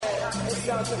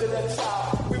down to the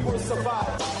reptile. We will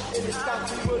survive in this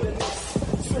country wilderness.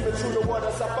 Swimming through the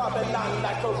waters of Babylon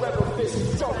like a rebel fish.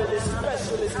 Journalist,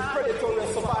 specialist, predator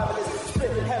and survivalist.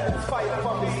 Spitting heaven, fire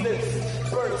from his lips.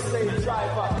 Bird, slave,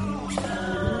 driver.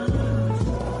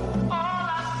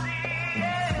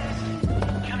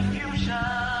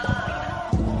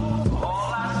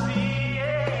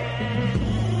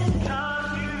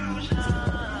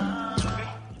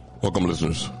 Welcome,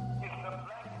 listeners,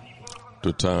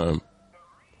 to Time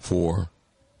for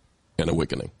an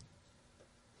Awakening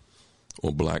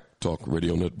on Black Talk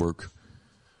Radio Network,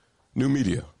 new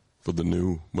media for the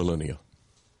new millennia.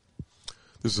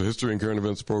 This is a history and current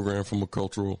events program from a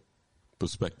cultural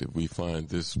perspective. We find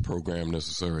this program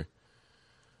necessary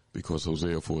because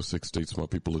Hosea 4:6 states, "My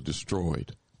people are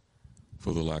destroyed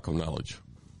for the lack of knowledge."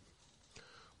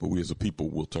 But we as a people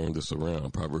will turn this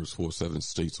around. Proverbs 4:7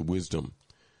 states, "Wisdom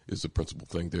is the principal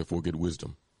thing, therefore get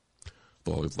wisdom.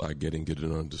 With all thy getting, get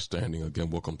an understanding."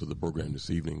 Again, welcome to the program this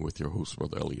evening with your hosts,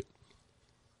 Bro.Elliott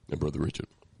and Bro.Richard.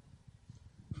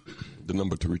 The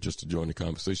number to reach us to join the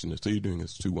conversation this evening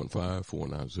is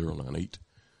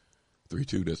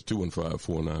 215-490-9832. That's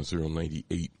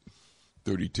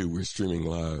 215-490-9832. We're streaming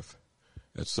live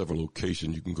at several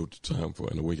locations. You can go to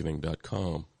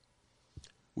timeforanawakening.com,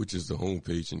 which is the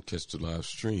homepage, and catch the live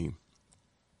stream.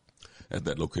 At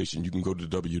that location, you can go to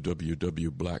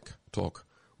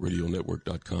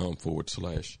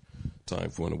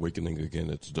www.blacktalkradionetwork.com/Time for an Awakening. Again,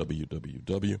 it's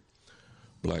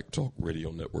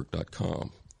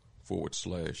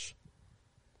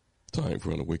www.blacktalkradionetwork.com/Time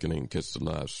for an Awakening. Catch the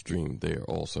live stream there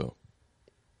also.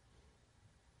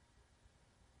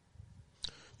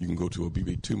 You can go to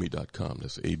abitumi.com.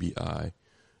 That's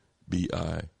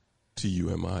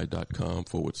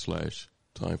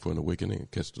abitumi.com/Time for an Awakening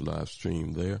and catch the live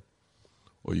stream there.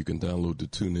 Or you can download the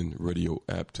TuneIn radio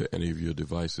app to any of your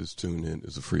devices. TuneIn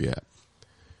is a free app.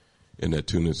 In that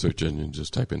TuneIn search engine,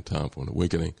 just type in Time for an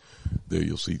Awakening. There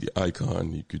you'll see the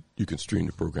icon. You can stream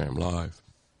the program live,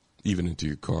 even into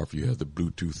your car if you have the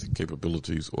Bluetooth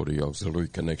capabilities or the auxiliary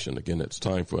connection. Again, that's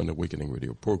Time for an Awakening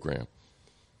radio program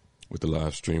with the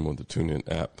live stream on the TuneIn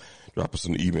app. Drop us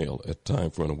an email at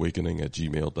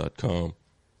timeforanawakening@gmail.com.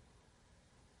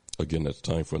 Again, that's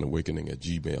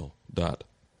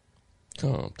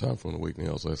timeforanawakening@gmail.com. Time for an Awakening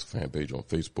also has a fan page on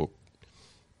Facebook.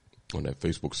 On that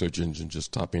Facebook search engine,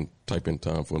 just type in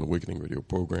Time for an Awakening radio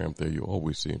program. There you'll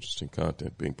always see interesting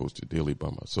content being posted daily by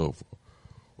myself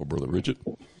or Bro.Richard.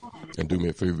 And do me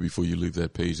a favor before you leave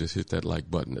that page, just hit that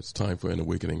like button. It's Time for an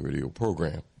Awakening radio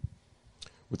program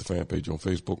with the fan page on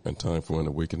Facebook, and Time for an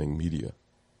Awakening media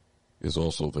is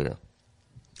also there.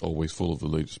 Always full of the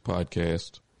latest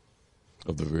podcast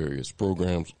of the various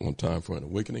programs on Time for an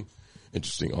Awakening.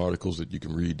 Interesting articles that you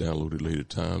can read, download at later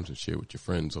times, and share with your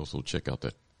friends. Also, check out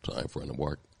that Time for an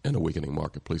Awakening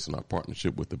marketplace in our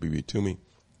partnership with the BB2Me.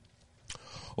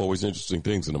 Always interesting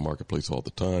things in the marketplace all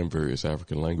the time. Various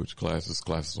African language classes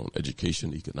on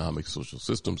education, economics, social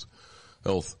systems,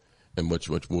 health, and much,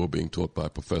 much more being taught by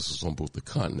professors on both the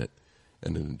continent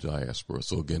and in the diaspora.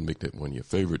 So, again, make that one of your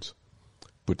favorites.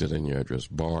 Put that in your address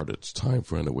bar. That's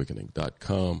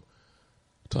timeforanawakening.com.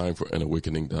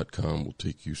 Timeforanawakening.com will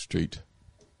take you straight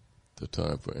to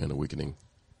Time for an Awakening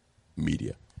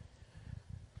media.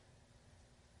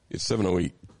 It's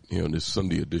 7:08 here on this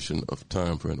Sunday edition of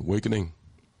Time for an Awakening.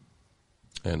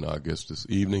 And our guest this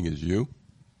evening is you.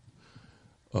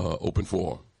 Open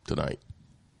forum tonight.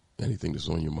 Anything that's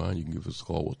on your mind, you can give us a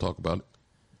call. We'll talk about it.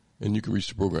 And you can reach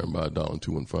the program by dialing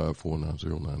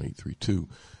 215-490-9832.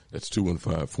 That's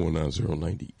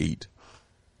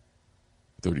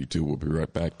 215-490-9832. We'll be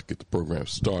right back to get the program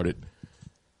started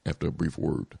after a brief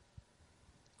word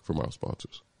from our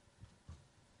sponsors.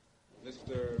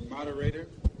 Mr. Moderator,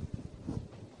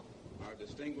 our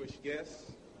distinguished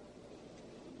guests,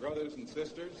 brothers and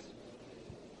sisters,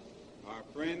 our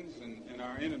friends and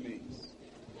our enemies.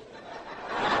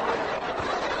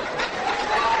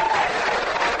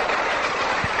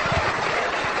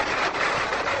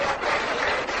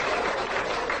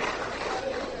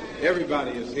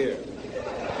 Everybody is here.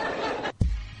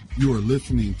 You are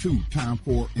listening to Time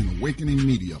for an Awakening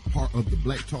Media, part of the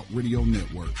Black Talk Radio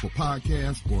Network. For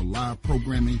podcasts or live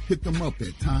programming, hit them up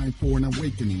at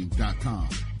timeforanawakening.com.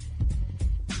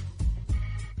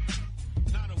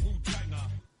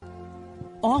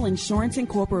 All Insurance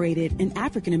Incorporated, an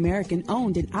African-American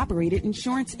owned and operated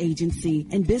insurance agency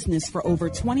in business for over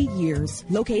 20 years,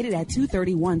 located at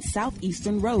 231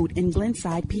 Southeastern Road in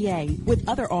Glenside, PA, with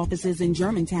other offices in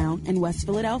Germantown and West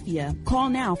Philadelphia. Call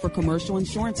now for commercial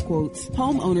insurance quotes,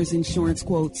 homeowners insurance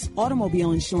quotes,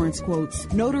 automobile insurance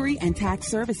quotes, notary and tax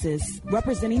services,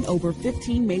 representing over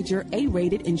 15 major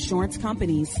A-rated insurance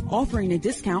companies, offering a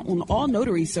discount on all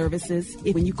notary services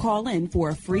when you call in for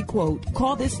a free quote.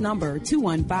 Call this number,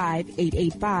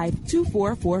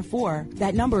 215-885-2444.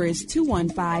 That number is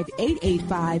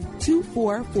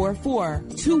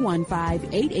 215-885-2444.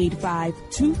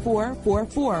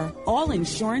 215-885-2444. All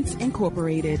Insurance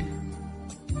Incorporated.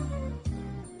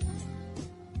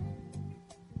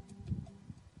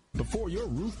 Before your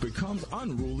roof becomes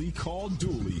unruly, call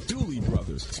Dooley. Dooley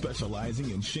Brothers, specializing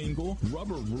in shingle,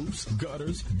 rubber roofs,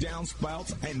 gutters,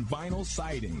 downspouts, and vinyl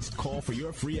sidings. Call for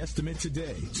your free estimate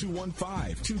today.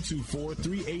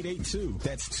 215-224-3882.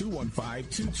 That's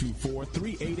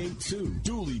 215-224-3882.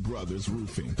 Dooley Brothers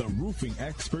Roofing, the roofing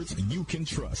experts you can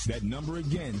trust. That number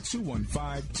again,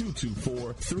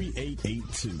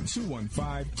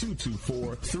 215-224-3882.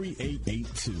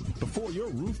 215-224-3882. Before your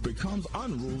roof becomes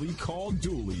unruly, call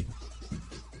Dooley.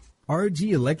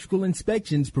 RG Electrical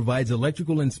Inspections provides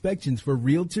electrical inspections for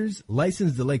realtors,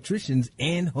 licensed electricians,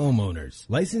 and homeowners.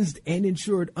 Licensed and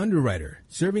insured underwriter,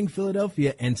 serving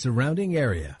Philadelphia and surrounding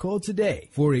area. Call today,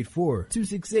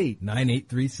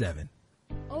 484-268-9837.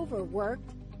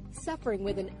 Overworked? Suffering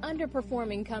with an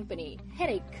underperforming company,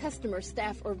 headache customer,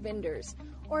 staff, or vendors?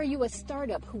 Or are you a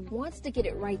startup who wants to get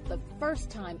it right the first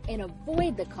time and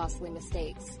avoid the costly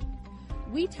mistakes?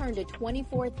 We turned a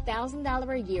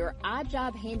 $24,000 a year odd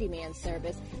job handyman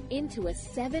service into a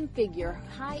 7-figure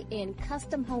high-end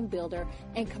custom home builder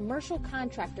and commercial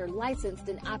contractor licensed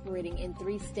and operating in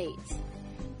 3 states.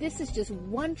 This is just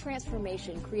one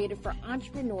transformation created for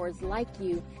entrepreneurs like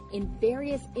you in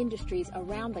various industries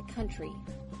around the country.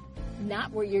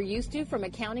 Not what you're used to from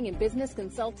accounting and business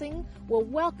consulting? Well,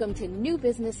 welcome to New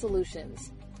Business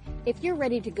Solutions. If you're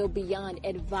ready to go beyond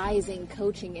advising,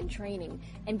 coaching, and training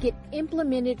and get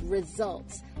implemented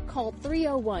results, call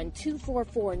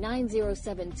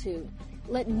 301-244-9072.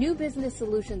 Let New Business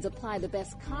Solutions apply the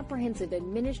best comprehensive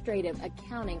administrative,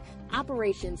 accounting,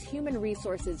 operations, human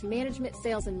resources, management,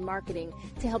 sales, and marketing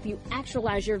to help you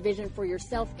actualize your vision for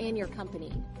yourself and your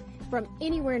company. From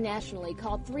anywhere nationally,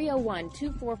 call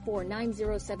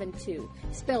 301-244-9072.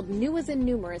 Spelled new as in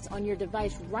numerous on your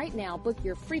device right now. Book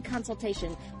your free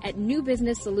consultation at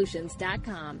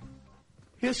newbusinesssolutions.com.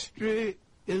 History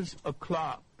is a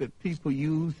clock that people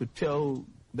use to tell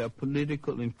their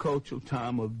political and cultural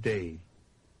time of day.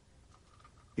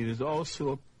 It is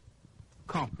also a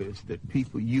compass that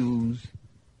people use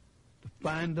to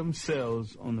find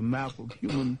themselves on the map of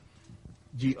human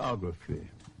geography.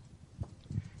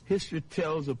 History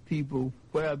tells of people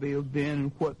where they have been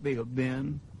and what they have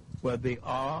been, where they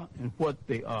are and what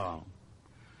they are.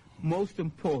 Most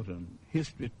important,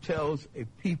 history tells a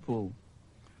people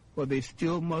where they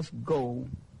still must go,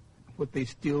 what they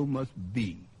still must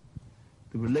be.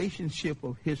 The relationship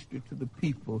of history to the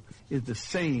people is the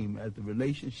same as the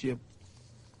relationship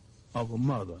of a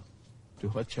mother to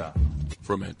her child.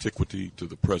 From antiquity to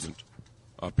the present,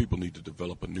 our people need to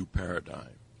develop a new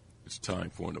paradigm. It's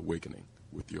time for an awakening.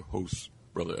 With your host,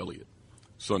 Bro.Elliott.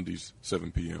 Sundays,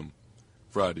 7 p.m.,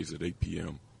 Fridays at 8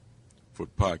 p.m. for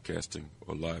podcasting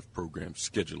or live program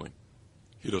scheduling.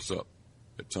 Hit us up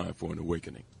at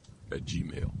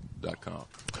timeforanawakening@gmail.com.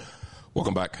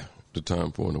 Welcome back to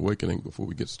Time for an Awakening. Before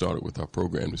we get started with our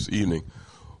program this evening, I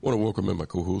want to welcome in my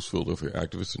co-host, Philadelphia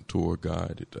activist and tour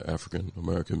guide at the African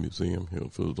American Museum here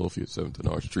in Philadelphia at 7th and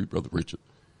Arch Street. Brother Richard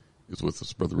is with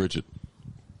us. Brother Richard.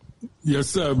 Yes,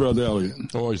 sir, Brother Elliott.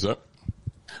 How are you, sir?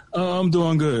 I'm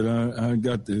doing good. I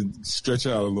got to stretch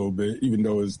out a little bit, even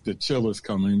though the chill is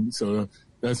coming, so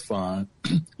that's fine.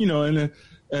 And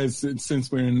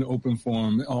since we're in open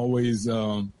forum, always,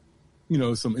 some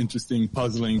interesting,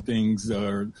 puzzling things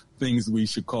or things we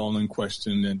should call in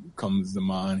question that comes to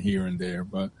mind here and there.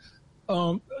 But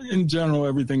in general,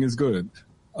 everything is good.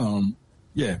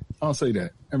 Yeah, I'll say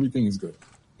that. Everything is good.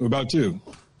 What about you?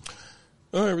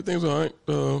 Everything's all right.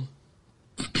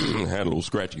 Had a little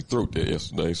scratchy throat there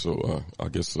yesterday, so I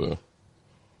guess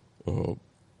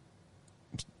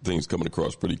things coming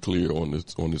across pretty clear on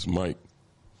this mic.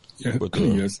 Yeah. But,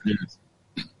 yes.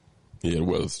 Yeah, the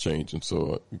weather's changing,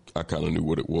 so I kind of knew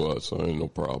what it was, so ain't no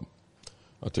problem.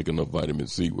 I take enough vitamin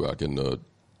C where I can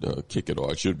kick it, or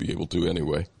I should be able to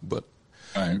anyway. But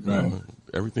right.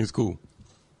 Everything's cool.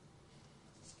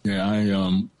 Yeah, I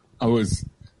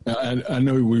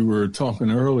know we were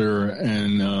talking earlier,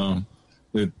 and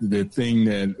the thing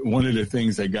that, one of the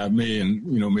things that got me, and,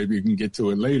 you know, maybe you can get to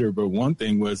it later, but one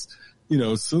thing was, you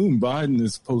know, soon Biden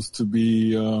is supposed to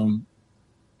be,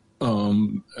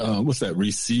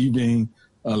 receiving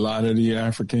a lot of the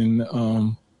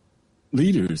African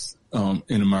leaders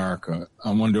in America.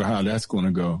 I wonder how that's going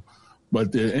to go.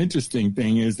 But the interesting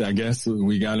thing is, I guess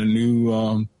we got a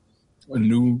new,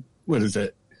 what is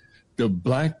that? The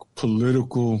black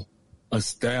political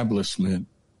establishment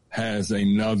has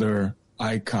another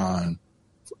icon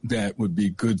that would be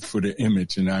good for the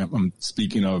image. And I'm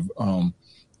speaking of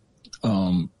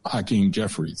Hakeem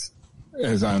Jeffries,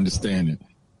 as I understand it.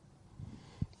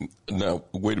 Now,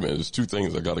 wait a minute. There's two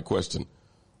things I got a question.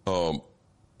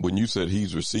 When you said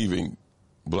he's receiving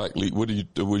black lead, what are you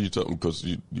talking? Because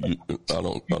I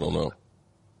don't know.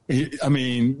 I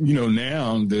mean, you know,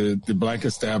 now the black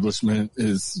establishment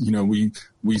is, you know, we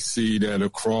see that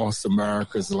across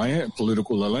America's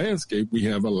political landscape, we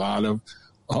have a lot of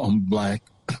black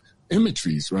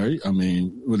imageries, right? I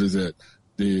mean, what is it?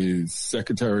 The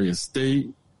Secretary of State,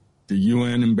 the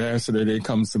UN ambassador, that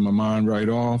comes to my mind right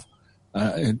off.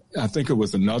 And I think it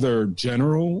was another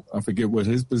general. I forget what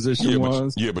his position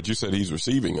was. But you said he's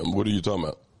receiving them. What are you talking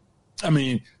about? I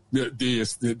mean, he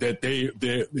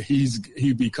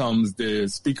becomes the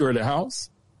Speaker of the House.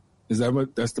 Is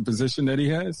that's the position that he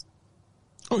has?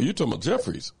 Oh, you're talking about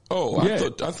Jeffries. Oh, yeah.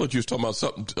 I thought you was talking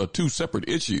about two separate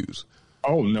issues.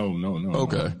 Oh, no.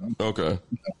 Okay. No. Okay.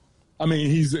 I mean,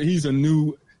 he's a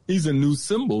new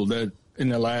symbol that in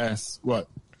the last,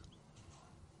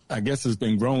 I guess it's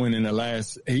been growing in the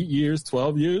last 8 years,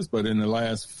 12 years, but in the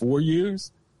last 4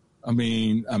 years, I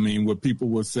mean, what people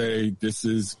would say, this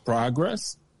is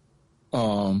progress.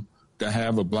 To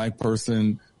have a black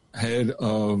person head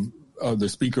of the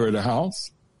Speaker of the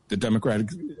House, the Democratic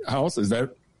House, is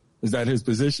that his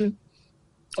position?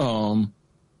 You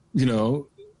know,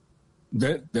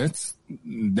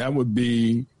 that would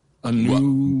be a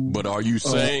new. But are you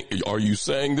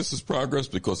saying this is progress?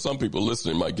 Because some people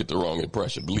listening might get the wrong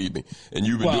impression. Believe me, and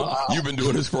you've been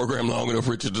doing this program long enough,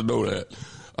 Richard, to know that.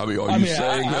 I mean, are you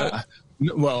saying that?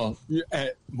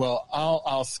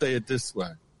 I'll say it this way: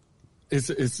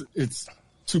 it's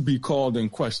to be called in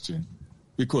question,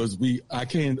 because I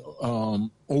can't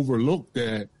overlook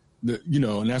that.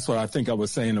 And that's what I think I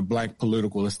was saying. The black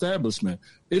political establishment,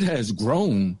 it has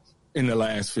grown in the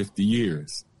last 50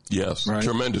 years. Yes, right?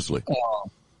 Tremendously.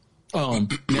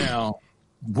 Now,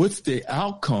 what's the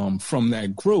outcome from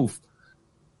that growth?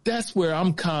 That's where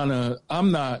I'm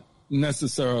not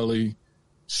necessarily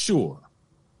sure,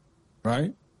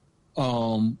 right?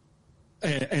 And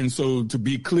so to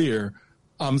be clear,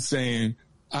 I'm saying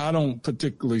I don't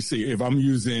particularly see, if I'm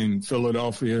using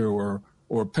Philadelphia or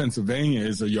Pennsylvania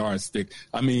as a yardstick,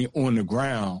 I mean, on the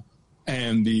ground,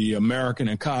 and the American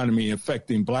economy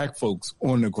affecting black folks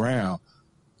on the ground,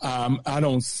 I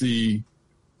don't see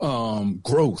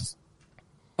growth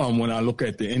when I look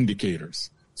at the indicators.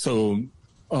 So,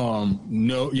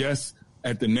 yes,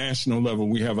 at the national level,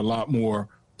 we have a lot more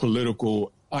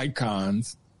political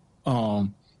icons. I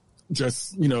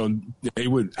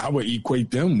would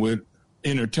equate them with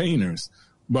entertainers.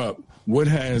 But what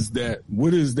does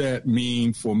that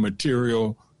mean for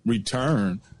material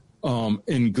return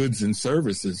in goods and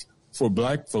services for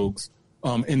black folks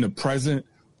in the present,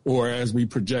 or as we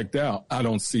project out? I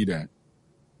don't see that.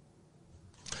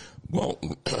 Well,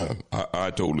 I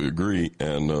totally agree,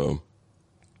 and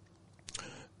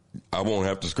I won't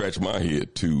have to scratch my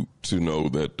head to know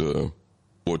that,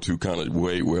 or to kind of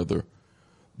weigh whether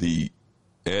the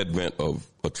advent of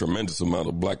a tremendous amount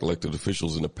of black elected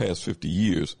officials in the past 50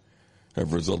 years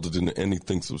have resulted in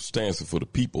anything substantial for the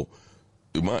people.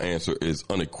 My answer is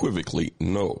unequivocally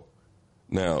no.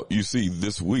 Now, you see,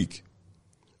 this week,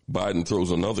 Biden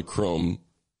throws another crumb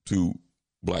to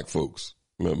black folks.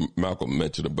 Malcolm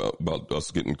mentioned about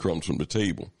us getting crumbs from the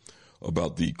table,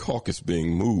 about the caucus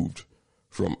being moved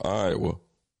from Iowa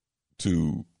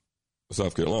to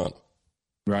South Carolina.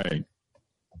 Right.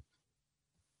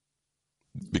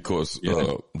 Because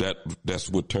that's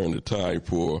what turned the tide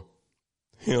for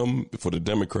him, for the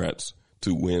Democrats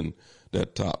to win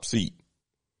that top seat.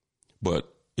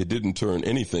 But it didn't turn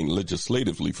anything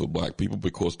legislatively for black people,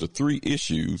 because the three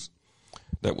issues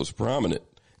that was prominent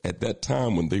at that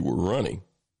time when they were running,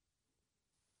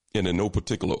 and in no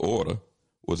particular order,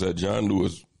 was that John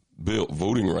Lewis bill,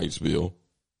 voting rights bill,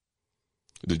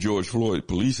 the George Floyd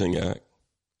Policing Act,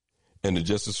 and the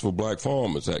Justice for Black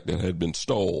Farmers Act that had been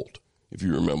stalled, if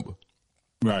you remember.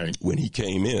 Right. When he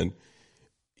came in,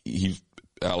 he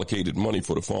allocated money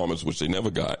for the farmers, which they never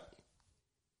got.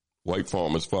 White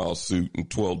farmers filed suit in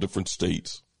 12 different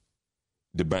states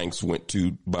the banks went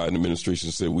to Biden administration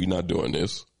and said, we're not doing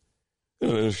this.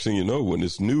 And the next thing you know, when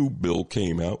this new bill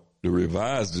came out, the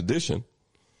revised edition,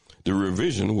 the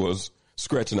revision was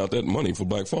scratching out that money for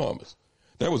black farmers.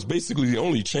 That was basically the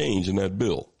only change in that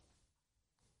bill.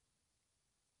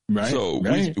 Right. So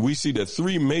we see that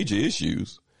three major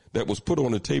issues that was put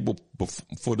on the table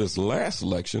for this last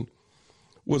election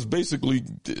was basically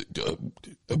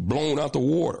blown out the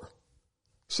water.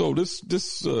 So this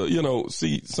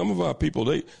see, some of our people,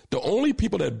 the only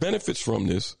people that benefits from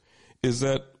this is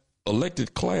that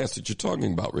elected class that you're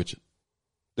talking about, Richard,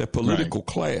 that political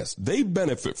class. They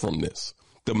benefit from this.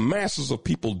 The masses of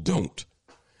people don't.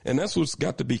 And that's what's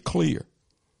got to be clear.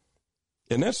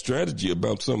 And that strategy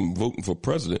about some voting for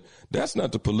president, that's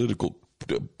not the political,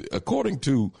 according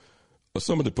to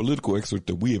some of the political experts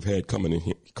that we have had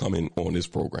coming on this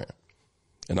program.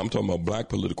 And I'm talking about black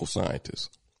political scientists.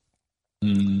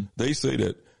 Mm-hmm. They say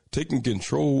that taking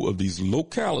control of these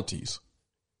localities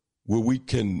where we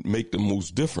can make the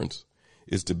most difference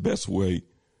is the best way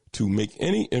to make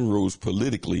any inroads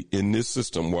politically in this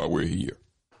system while we're here.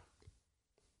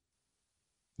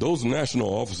 Those national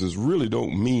offices really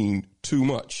don't mean too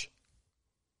much.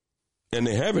 And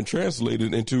they haven't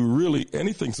translated into really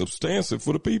anything substantive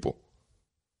for the people.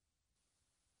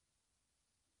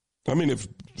 I mean, if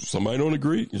somebody don't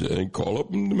agree, call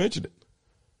up and mention it.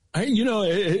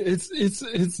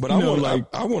 It's. But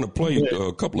I want to play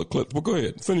a couple of clips. But go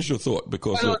ahead, finish your thought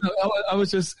because I was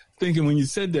just thinking when you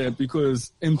said that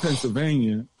because in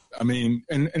Pennsylvania, I mean,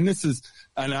 and this is,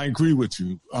 and I agree with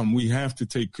you. We have to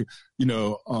take,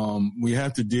 we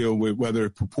have to deal with whether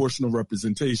proportional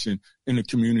representation in the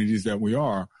communities that we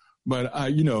are. But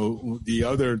the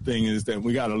other thing is that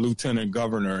we got a lieutenant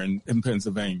governor in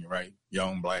Pennsylvania, right?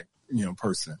 Young black,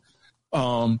 person.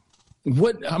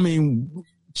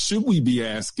 Should we be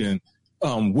asking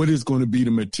what is going to be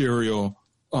the material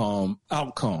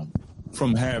outcome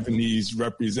from having these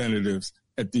representatives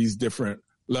at these different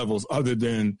levels other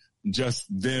than just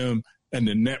them and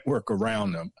the network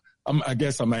around them? I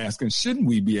guess I'm asking, shouldn't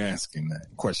we be asking that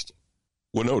question?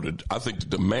 Well, no, I think the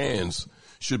demands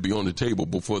should be on the table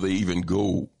before they even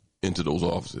go into those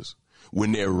offices.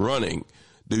 When they're running,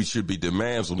 there should be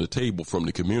demands on the table from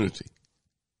the community.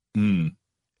 And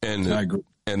I agree.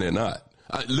 And they're not.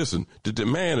 Listen, the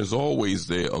demand is always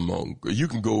there you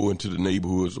can go into the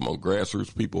neighborhoods among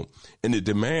grassroots people, and the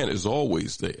demand is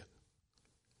always there.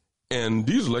 And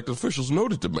these elected officials know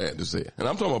the demand is there. And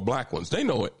I'm talking about black ones. They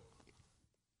know it.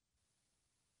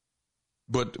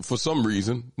 But for some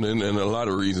reason, and a lot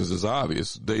of reasons is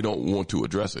obvious, they don't want to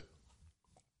address it.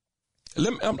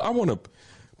 I want to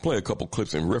play a couple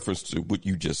clips in reference to what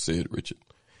you just said, Richard.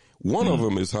 One of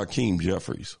them is Hakeem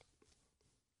Jeffries,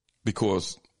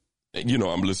 because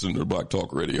I'm listening to Black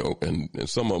Talk Radio, and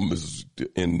some of them is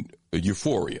in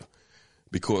euphoria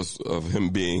because of him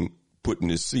being put in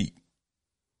his seat.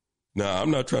 Now,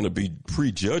 I'm not trying to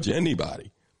prejudge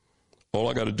anybody. All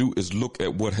I got to do is look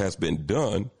at what has been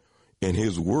done in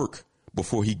his work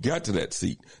before he got to that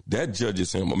seat. That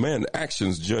judges him. A man's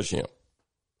actions judge him.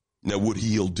 Now, what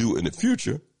he'll do in the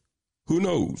future, who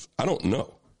knows? I don't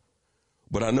know.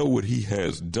 But I know what he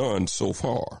has done so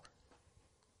far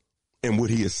and what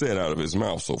he has said out of his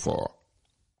mouth so far.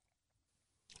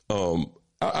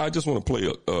 I just want to play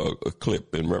a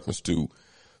clip in reference to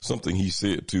something he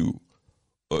said to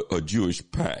a Jewish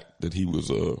pack that he was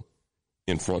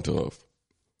in front of.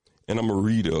 And I'm going to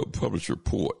read a published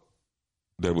report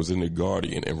that was in The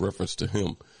Guardian in reference to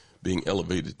him being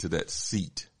elevated to that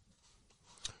seat.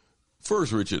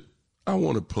 First, Richard, I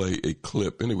want to play a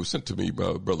clip, and it was sent to me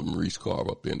by Brother Maurice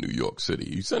Carver up in New York City.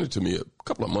 He sent it to me a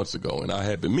couple of months ago, and I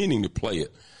had been meaning to play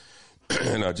it,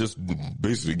 and I just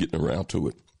basically getting around to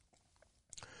it.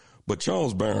 But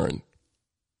Charles Barron,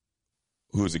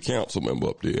 who is a council member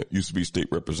up there, used to be state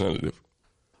representative,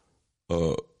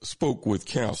 spoke with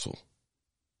council.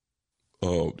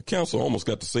 The council almost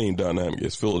got the same dynamic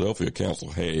as Philadelphia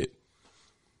council had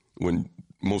when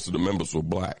most of the members were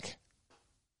black.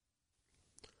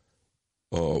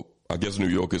 I guess New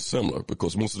York is similar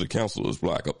because most of the council is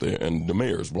black up there and the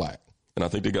mayor is black. And I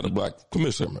think they got a black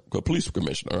police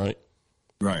commissioner, right?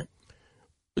 Right.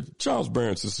 But Charles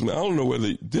Barron says, I don't know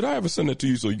did I ever send that to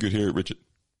you so you could hear it, Richard?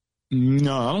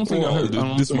 No, I don't think I heard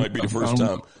it. This might be the first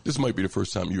time. This might be the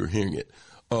first time you're hearing it.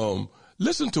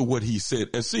 Listen to what he said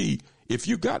and see if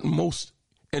you got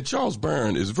and Charles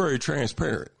Barron is very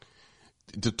transparent.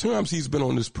 The times he's been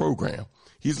on this program,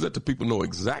 he's let the people know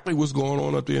exactly what's going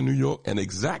on up there in New York and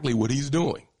exactly what he's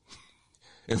doing.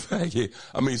 In fact,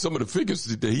 some of the figures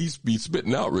that he's be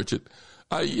spitting out, Richard,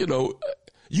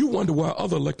 you wonder why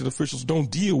other elected officials don't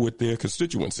deal with their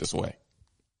constituents this way.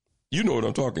 You know what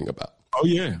I'm talking about. Oh,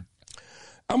 yeah.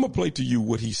 I'm going to play to you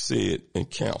what he said in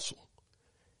council.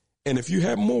 And if you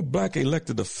have more black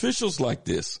elected officials like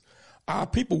this, our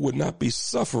people would not be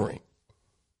suffering.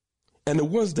 And the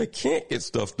ones that can't get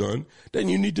stuff done, then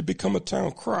you need to become a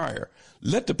town crier.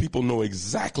 Let the people know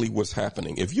exactly what's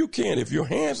happening. If you can, if your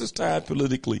hands is tied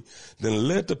politically, then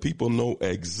let the people know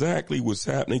exactly what's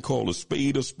happening. Call a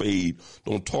spade a spade.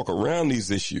 Don't talk around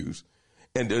these issues.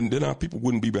 And then our people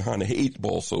wouldn't be behind the 8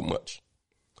 ball so much.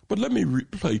 But let me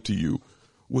play to you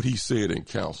what he said in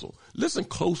council. Listen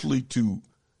closely to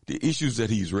the issues that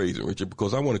he's raising, Richard,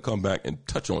 because I want to come back and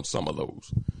touch on some of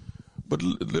those. But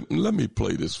let me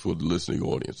play this for the listening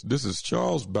audience. This is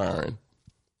Charles Barron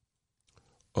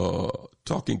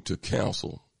talking to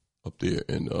council up there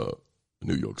in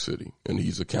New York City, and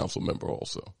he's a council member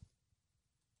also.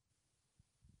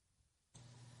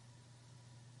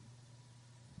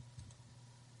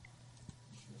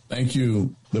 Thank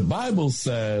you. The Bible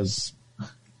says,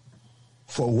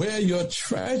 "For where your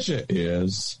treasure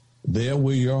is, there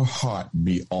will your heart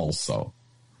be also."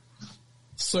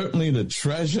 Certainly the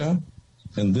treasure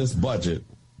in this budget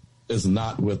is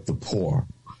not with the poor.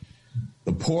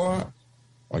 The poor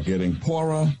are getting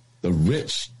poorer. The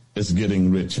rich is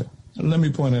getting richer. And let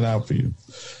me point it out for you.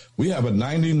 We have a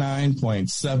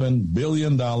 $99.7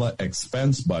 billion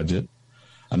expense budget,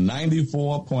 a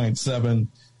 $94.7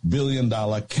 billion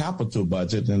capital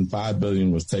budget, and $5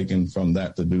 billion was taken from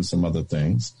that to do some other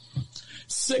things,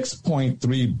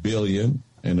 $6.3 billion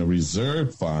in a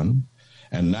reserve fund,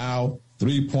 and now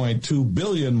 $3.2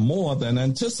 billion more than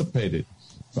anticipated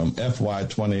from FY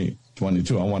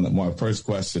 2022. My first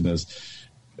question is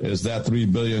that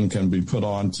 $3 billion can be put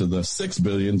on to the $6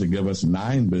 billion to give us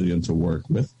 $9 billion to work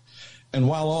with? And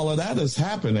while all of that is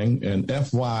happening in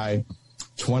FY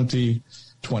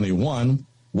 2021,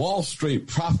 Wall Street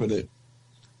profited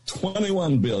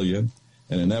 $21 billion,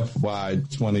 and in FY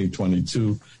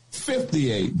 2022,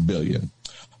 $58 billion.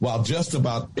 While just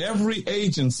about every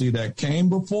agency that came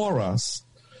before us,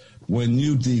 when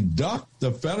you deduct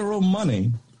the federal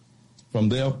money from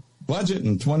their budget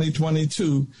in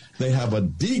 2022, they have a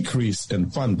decrease in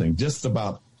funding, just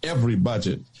about every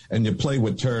budget. And you play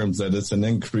with terms that it's an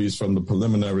increase from the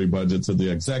preliminary budget to the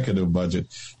executive budget,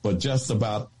 but just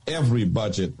about every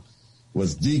budget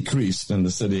was decreased in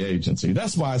the city agency.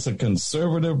 That's why it's a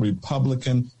conservative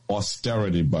Republican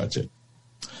austerity budget.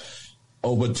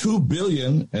 Over $2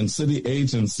 billion in city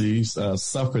agencies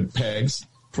suffered PEGs,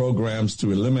 programs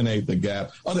to eliminate the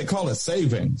gap. Oh, they call it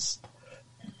savings.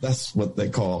 That's what they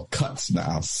call cuts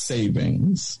now,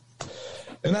 savings.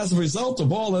 And as a result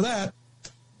of all of that,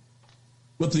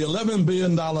 with the $11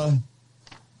 billion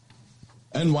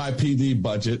NYPD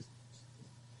budget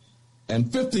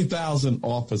and 50,000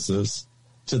 officers,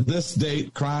 to this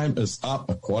date, crime is up,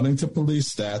 according to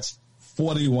police stats,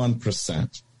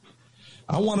 41%.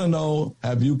 I want to know,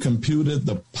 have you computed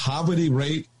the poverty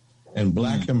rate in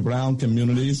black and brown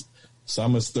communities?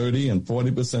 Some is 30 and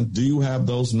 40%. Do you have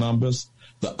those numbers?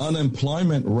 The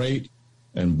unemployment rate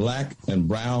in black and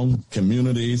brown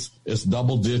communities is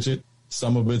double digit.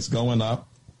 Some of it's going up.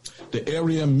 The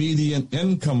area median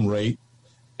income rate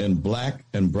in black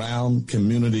and brown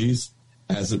communities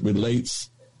as it relates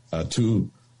to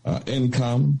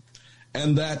income,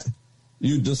 and that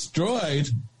you destroyed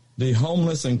the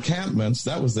homeless encampments,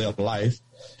 that was their life,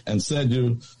 and said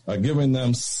you are giving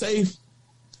them safe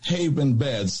haven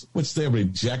beds, which they're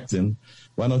rejecting.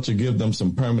 Why don't you give them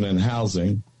some permanent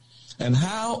housing? And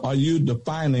how are you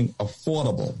defining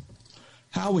affordable?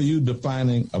 How are you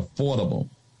defining affordable?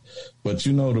 But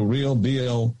you know, the real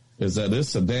deal is that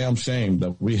it's a damn shame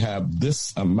that we have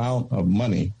this amount of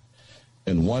money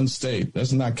in one state.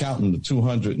 That's not counting the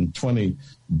 $220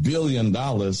 billion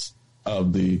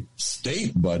of the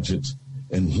state budget.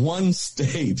 In one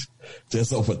state,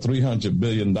 there's over $300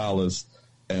 billion,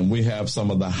 and we have some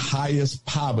of the highest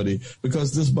poverty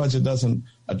because this budget doesn't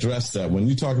address that. When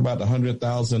you talk about the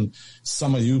 100,000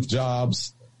 summer youth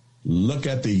jobs, look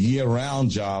at the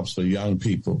year-round jobs for young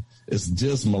people. It's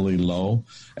dismally low.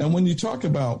 And when you talk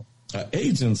about an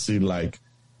agency like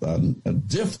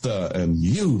DFTA and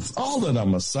youth, all of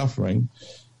them are suffering.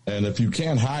 And if you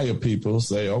can't hire people,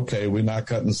 say, okay, we're not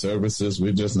cutting services.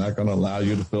 We're just not going to allow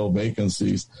you to fill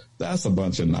vacancies. That's a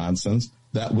bunch of nonsense.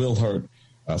 That will hurt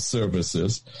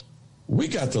services. We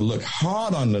got to look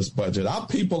hard on this budget. Our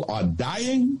people are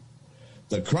dying.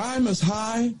 The crime is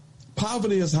high.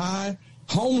 Poverty is high.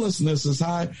 Homelessness is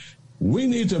high. We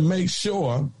need to make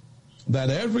sure that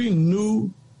every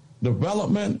new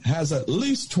development has at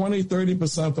least 20,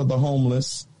 30% for the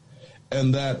homeless,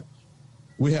 and that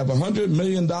we have $100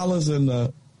 million in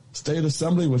the state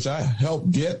assembly, which I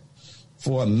helped get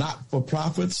for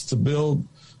not-for-profits to build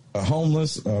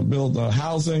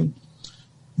housing.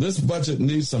 This budget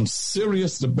needs some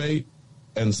serious debate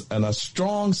and a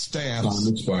strong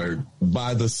stance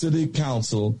by the city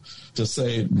council to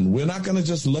say, we're not going to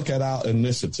just look at our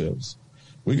initiatives.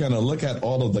 We're going to look at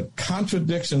all of the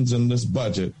contradictions in this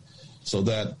budget so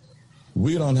that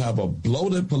we don't have a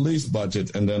bloated police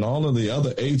budget and then all of the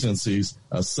other agencies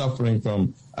are suffering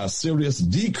from a serious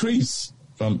decrease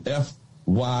from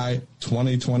FY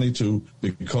 2022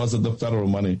 because of the federal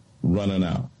money running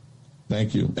out.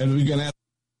 Thank you. And we can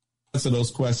answer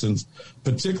those questions,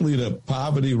 particularly the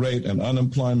poverty rate and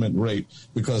unemployment rate,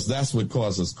 because that's what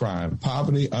causes crime.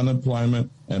 Poverty, unemployment,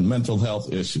 and mental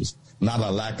health issues, not a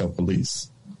lack of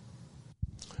police.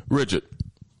 Richard.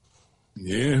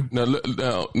 Yeah.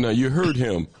 Now you heard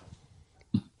him.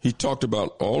 He talked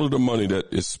about all of the money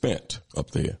that is spent up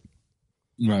there.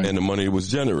 Right. And the money was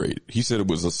generated. He said it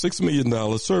was a $6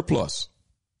 million surplus,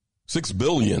 $6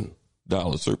 billion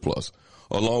surplus,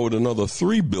 along with another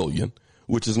 $3 billion,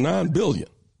 which is $9 billion.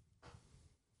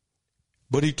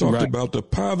 But he talked about the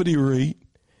poverty rate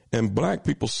and black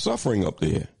people suffering up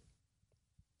there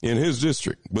in his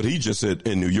district. But he just said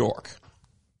in New York.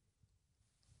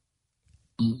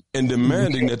 And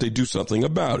demanding that they do something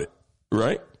about it,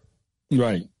 right?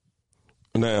 Right.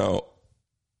 Now,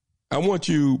 I want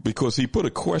you, because he put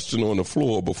a question on the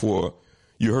floor before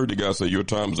you heard the guy say your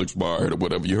time has expired or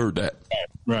whatever. You heard that.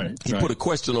 Right. He put a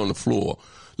question on the floor.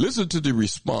 Listen to the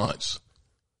response.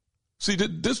 See,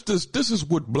 this is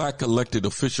what black elected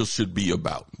officials should be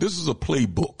about. This is a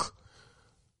playbook.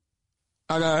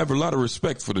 I have a lot of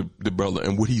respect for the brother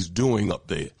and what he's doing up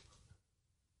there.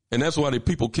 And that's why the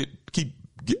people keep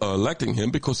electing him,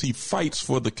 because he fights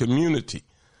for the community.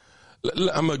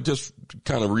 I'm going to just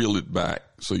kind of reel it back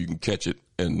so you can catch it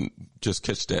and just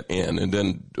catch that in. And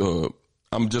then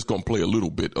I'm just going to play a little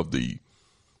bit of the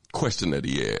question that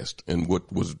he asked and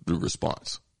what was the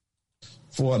response.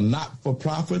 For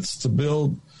not-for-profits to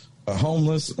build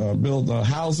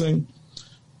housing,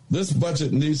 this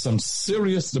budget needs some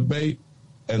serious debate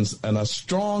and a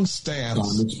strong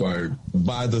stance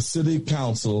by the city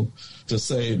council to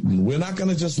say, we're not going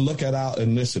to just look at our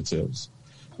initiatives.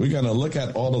 We're going to look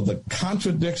at all of the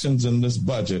contradictions in this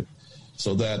budget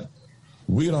so that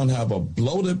we don't have a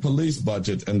bloated police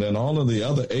budget and then all of the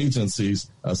other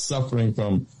agencies are suffering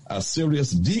from a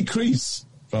serious decrease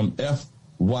from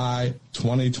FY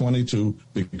 2022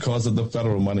 because of the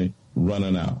federal money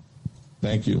running out.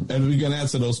 Thank you. And we can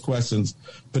answer those questions,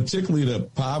 particularly the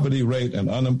poverty rate and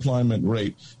unemployment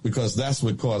rate, because that's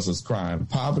what causes crime.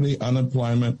 Poverty,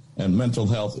 unemployment, and mental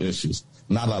health issues,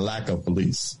 not a lack of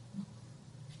police.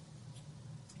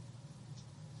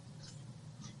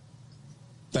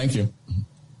 Thank you.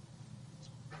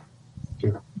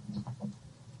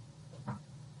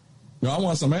 I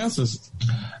want some answers.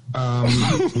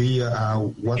 What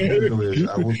we'll do is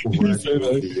I will provide you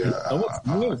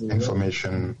the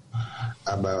information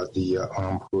about the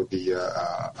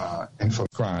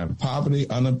crime, poverty,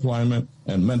 unemployment,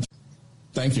 and mental.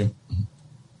 Thank you.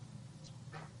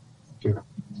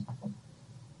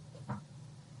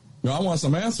 I want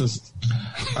some answers.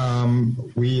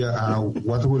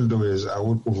 What we'll do is I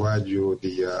will provide you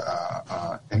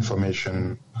the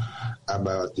information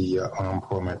about the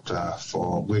unemployment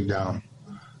for breakdown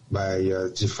by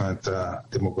different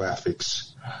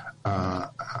demographics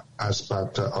as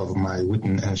part of my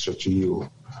written answer to you.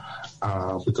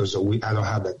 Because I don't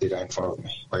have that data in front of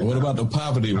me. What about the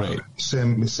poverty rate?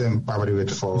 Same poverty rate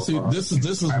for. See, this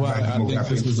is why I think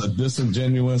this is a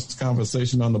disingenuous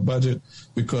conversation on the budget,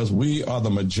 because we are the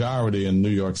majority in New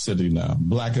York City now,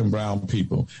 black and brown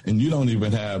people, and you don't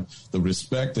even have the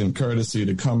respect and courtesy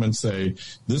to come and say,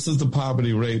 this is the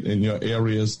poverty rate in your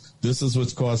areas, this is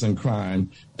what's causing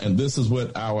crime, and this is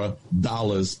what our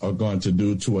dollars are going to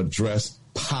do to address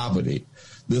poverty.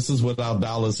 This is what our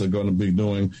dollars are going to be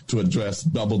doing to address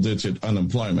double-digit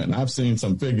unemployment. I've seen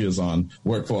some figures on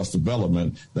workforce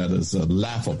development that is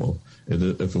laughable.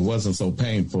 If it wasn't so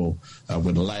painful, I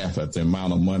would laugh at the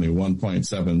amount of money,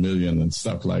 $1.7 million and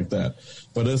stuff like that.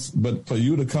 But for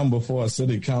you to come before a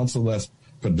city council that's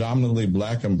predominantly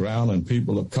black and brown and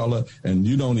people of color, and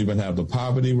you don't even have the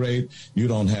poverty rate, you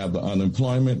don't have the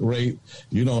unemployment rate,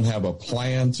 you don't have a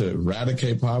plan to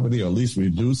eradicate poverty or at least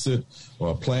reduce it, or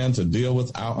a plan to deal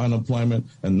with our unemployment,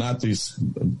 and not these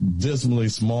dismally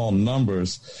small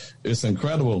numbers. It's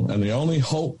incredible. And the only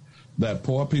hope that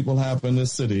poor people have in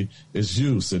this city is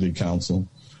you, City Council.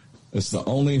 It's the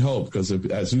only hope, because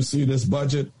as you see this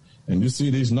budget, and you see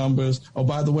these numbers. Oh,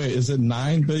 by the way, is it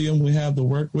 $9 billion we have to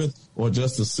work with, or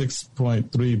just the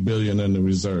 $6.3 billion in the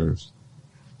reserves?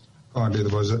 There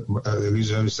was the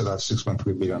reserve is still at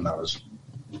 $6.3 billion.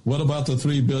 What about the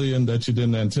 $3 billion that you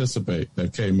didn't anticipate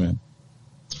that came in?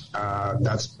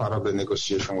 That's part of the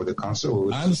negotiation with the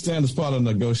council. I understand it's part of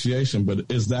the negotiation, but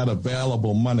is that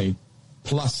available money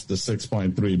plus the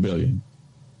 $6.3 billion?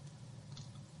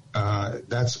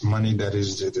 That's money that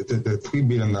is the $3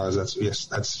 billion. That's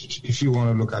if you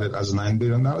want to look at it as $9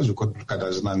 billion, you could look at it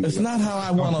as $9 billion. It's not how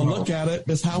I want to look at it.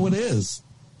 It's how it is.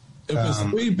 If it's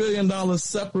 $3 billion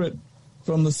separate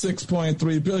from the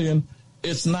 $6.3 billion,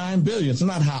 it's $9 billion. It's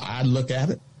not how I look at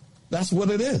it. That's what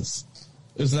it is.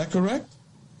 Is that correct?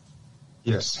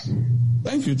 Yes.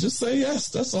 Thank you. Just say yes.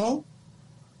 That's all.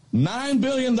 $9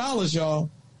 billion,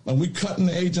 y'all. And we cutting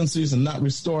the agencies and not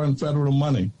restoring federal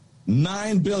money.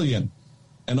 $9 billion.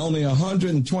 And only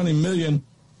 $120 million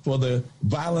for the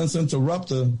violence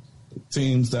interrupter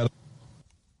teams that.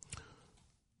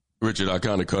 Richard, I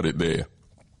kind of cut it there.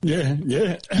 Yeah.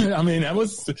 I mean,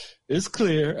 it's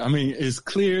clear. I mean, it's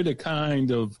clear the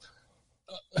kind of,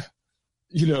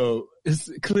 it's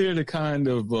clear the kind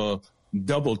of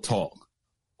double talk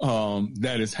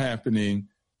that is happening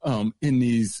in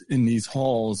these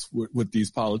halls with these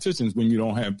politicians when you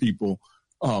don't have people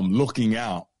looking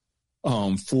out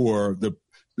for the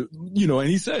and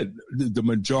he said the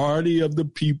majority of the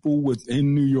people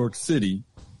within New York City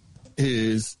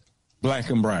is black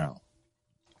and brown.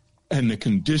 And the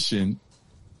condition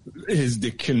is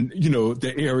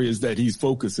the areas that he's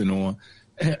focusing on.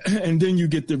 And then you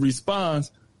get the response,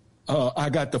 I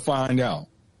got to find out.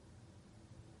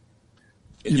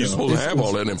 You're supposed to have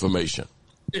all that information.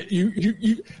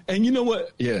 And you know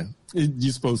what? Yeah,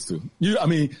 you're supposed to.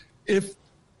 If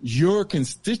your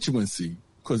constituency,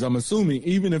 because I'm assuming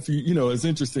even if it's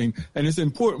interesting and it's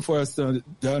important for us to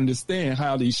understand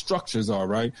how these structures are,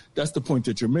 right? That's the point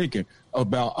that you're making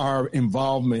about our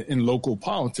involvement in local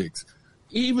politics.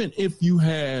 Even if you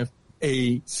have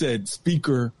said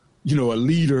speaker, a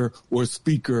leader or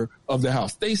speaker of the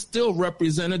House, they still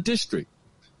represent a district.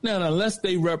 Now, unless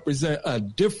they represent a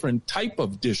different type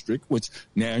of district, which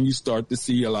now you start to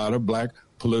see a lot of black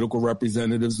political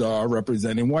representatives are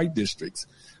representing white districts.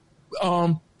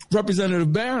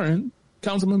 Representative Barron,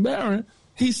 Councilman Barron,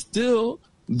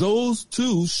 those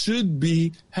two should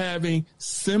be having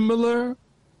similar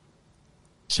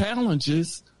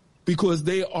challenges because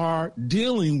they are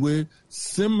dealing with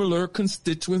similar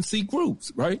constituency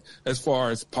groups, right? As far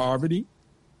as poverty,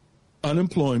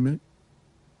 unemployment,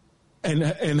 and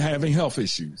having health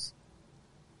issues.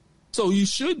 So you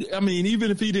should,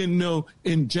 even if he didn't know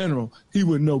in general, he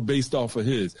would know based off of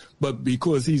his. But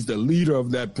because he's the leader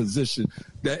of that position,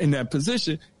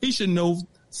 he should know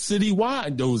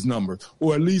citywide those numbers,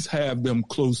 or at least have them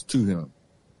close to him.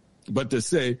 But to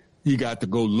say he got to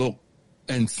go look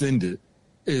and send it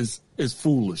is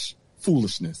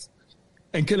foolishness.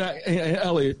 And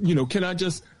Elliot, can I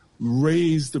just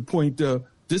raise the point of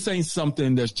this ain't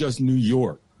something that's just New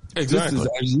York. Exactly.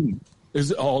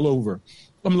 This is all over.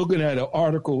 I'm looking at an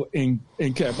article in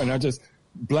Cap, and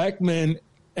Black Men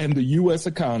and the U.S.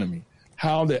 Economy,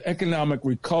 how the economic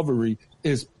recovery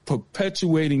is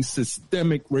perpetuating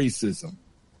systemic racism.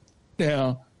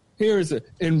 Now,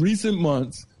 in recent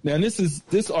months,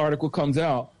 this article comes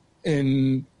out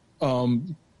in,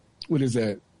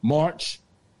 March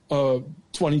of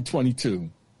 2022.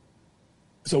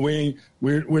 So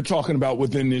we're talking about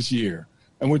within this year.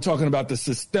 And we're talking about the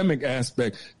systemic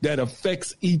aspect that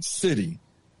affects each city.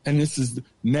 And this is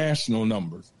national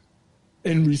numbers.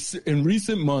 In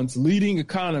recent months, leading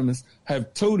economists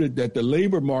have touted that the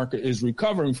labor market is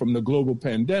recovering from the global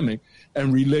pandemic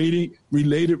and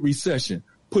related recession,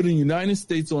 putting the United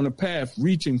States on a path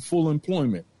reaching full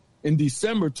employment. In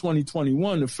December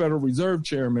 2021, the Federal Reserve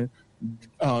Chairman,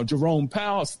 Jerome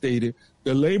Powell, stated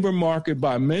the labor market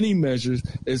by many measures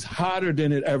is hotter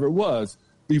than it ever was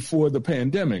before the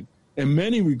pandemic. In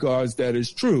many regards, that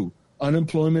is true.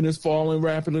 Unemployment is falling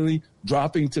rapidly,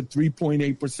 dropping to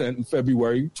 3.8% in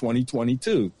February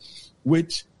 2022,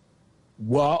 which,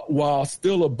 while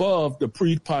still above the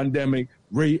pre-pandemic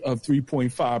rate of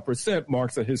 3.5%,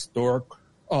 marks a historic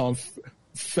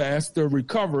faster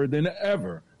recovery than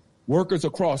ever. Workers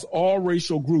across all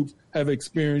racial groups have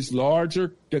experienced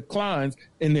larger declines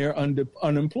in their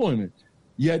unemployment.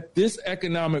 Yet this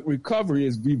economic recovery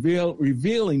is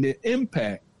revealing the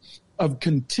impact of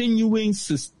continuing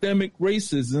systemic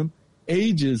racism,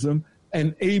 ageism,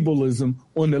 and ableism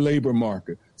on the labor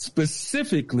market.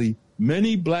 Specifically,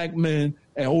 many black men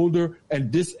and older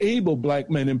and disabled black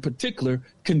men in particular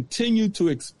continue to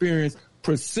experience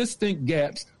persistent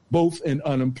gaps both in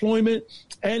unemployment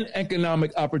and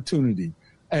economic opportunity.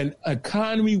 an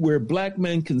economy where black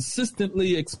men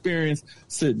consistently experience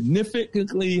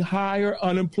significantly higher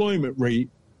unemployment rate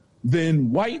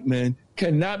than white men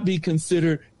cannot be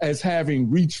considered as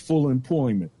having reached full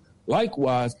employment.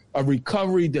 Likewise, a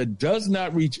recovery that does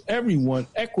not reach everyone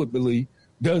equitably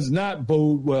does not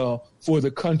bode well for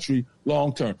the country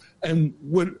long term. And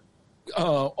what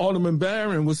Alderman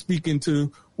Barron was speaking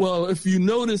to, well, if you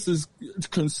know this is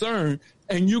concerned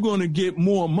and you're going to get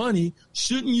more money,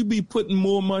 shouldn't you be putting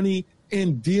more money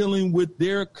in dealing with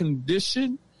their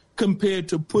condition compared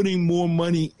to putting more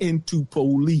money into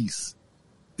police?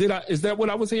 Is that what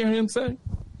I was hearing him say?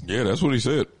 Yeah, that's what he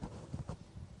said.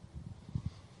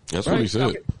 That's right. What he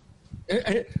said.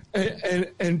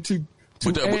 And to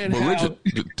Richard,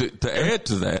 to add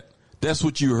to that, that's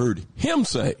what you heard him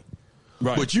say.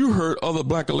 Right. But you heard other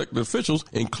black elected officials,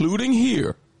 including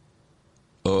here,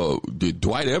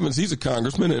 Dwight Evans, he's a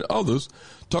congressman, and others,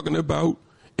 talking about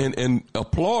and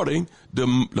applauding the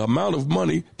amount of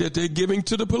money that they're giving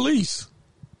to the police.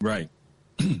 Right.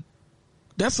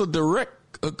 That's a direct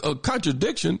a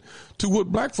contradiction to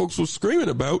what black folks were screaming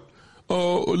about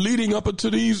leading up into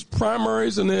these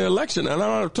primaries and the election. And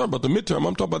I'm not talking about the midterm.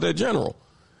 I'm talking about that general.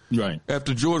 Right.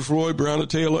 After George Floyd, Breonna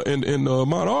Taylor, and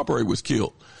Ahmaud Arbery was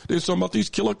killed. They're talking about these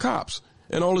killer cops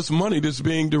and all this money that's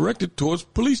being directed towards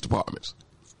police departments.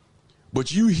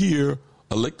 But you hear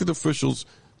elected officials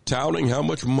touting how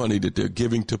much money that they're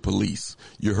giving to police.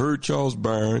 You heard Charles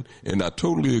Barron, and I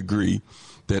totally agree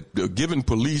that giving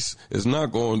police is not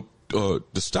going to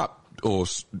stop or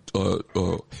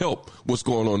help what's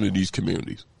going on in these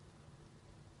communities.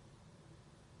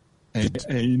 And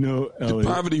you know, the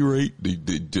poverty rate, the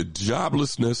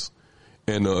joblessness,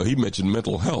 and he mentioned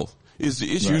mental health is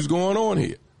the issues going on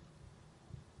here.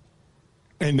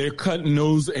 And they're cutting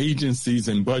those agencies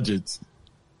and budgets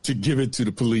to give it to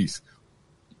the police.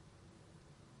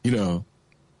 You know,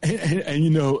 and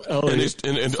you know,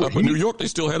 and up in New York, they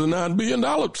still had a $9 billion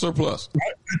surplus.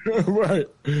 Right.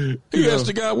 He asked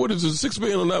the guy, "What is it, $6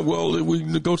 billion or not?" Well, we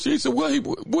negotiate. He said, "Well,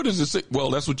 what is it?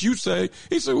 Well, that's what you say."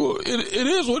 He said, "Well, it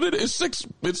is what it is.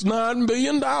 It's $9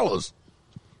 billion."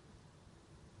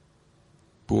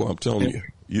 Boy, I'm telling you,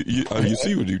 you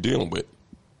see what you're dealing with.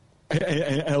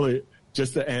 And Elliot,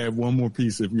 just to add one more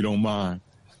piece, if you don't mind,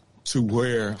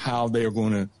 to how they're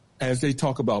going to, as they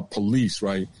talk about police,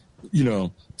 right?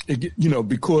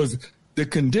 Because the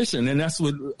condition, and that's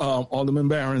what Alderman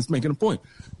Barron's making a point,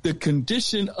 the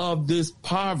condition of this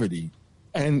poverty,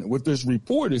 and what this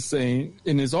report is saying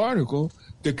in this article,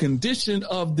 the condition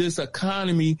of this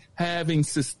economy having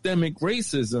systemic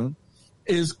racism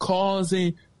is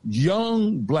causing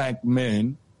young black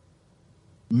men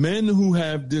who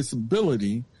have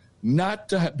disability, not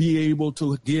to be able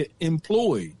to get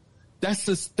employed. That's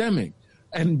systemic.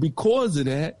 And because of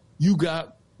that, you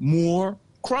got more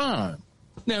crime.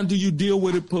 Now, do you deal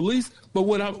with it police? But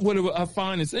what I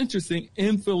find is interesting,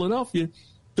 in Philadelphia,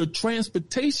 the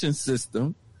transportation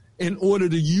system, in order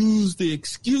to use the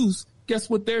excuse, guess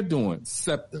what they're doing?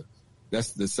 SEPTA.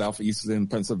 That's the Southeastern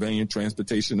Pennsylvania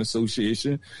Transportation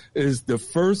Association, is the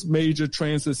first major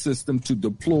transit system to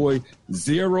deploy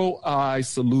zero-eye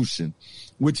solution,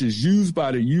 which is used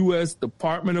by the U.S.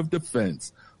 Department of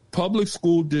Defense, public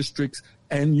school districts,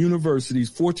 and universities,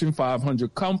 Fortune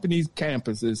 500 companies,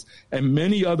 campuses, and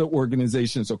many other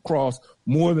organizations across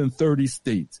more than 30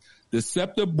 states. The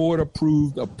SEPTA board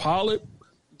approved a pilot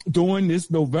during this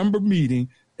November meeting.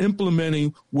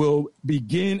 Implementing will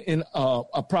begin in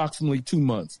approximately 2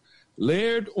 months.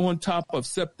 Layered on top of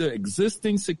SEPTA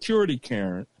existing security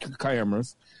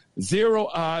cameras, Zero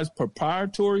Eye's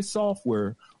proprietary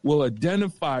software will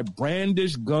identify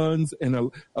brandished guns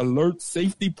and alert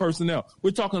safety personnel.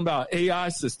 We're talking about AI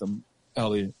system,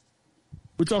 Elliot.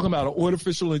 We're talking about an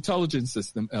artificial intelligence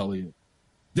system, Elliot.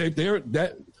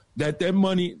 That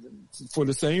money, for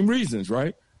the same reasons,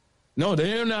 right? No,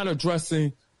 they're not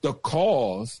addressing the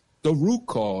cause, the root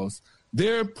cause.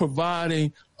 They're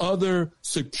providing other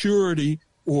security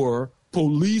or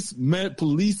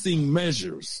policing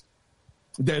measures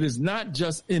that is not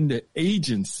just in the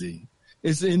agency.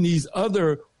 It's in these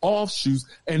other offshoots,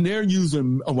 and they're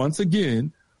using, once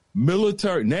again,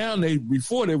 military. Now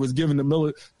before they was giving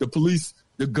the police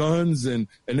the guns, and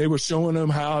they were showing them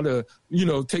how to,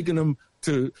 taking them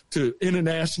to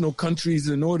international countries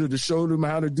in order to show them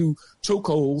how to do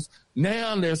chokeholds.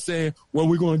 Now they're saying, well,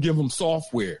 we're going to give them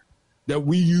software that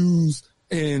we use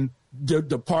in the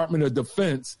Department of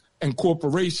Defense and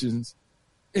corporations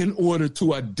in order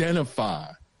to identify.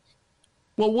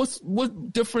 Well,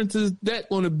 what difference is that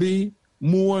going to be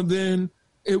more than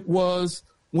it was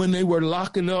when they were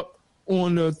locking up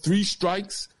on the 3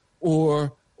 strikes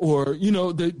or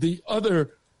the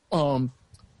other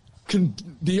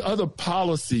the other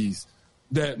policies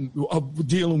that are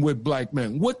dealing with black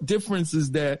men? What difference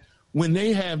is that when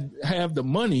they have the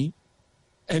money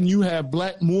and you have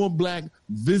more black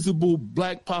visible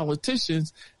black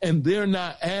politicians, and they're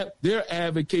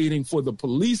advocating for the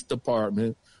police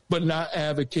department, but not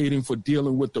advocating for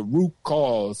dealing with the root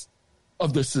cause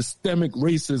of the systemic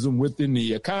racism within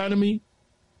the economy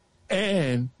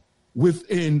and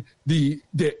within the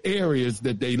areas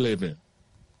that they live in,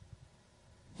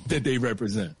 that they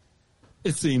represent.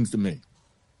 It seems to me.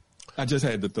 I just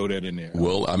had to throw that in there.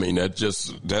 Well, I mean,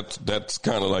 that's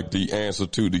kind of like the answer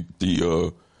to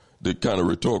the kind of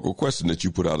rhetorical question that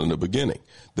you put out in the beginning.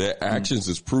 Their actions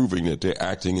is proving that they're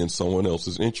acting in someone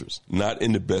else's interest, not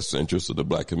in the best interest of the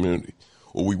black community,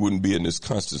 or we wouldn't be in this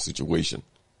constant situation.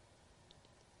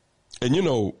 And, you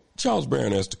know, Charles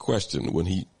Barron asked a question when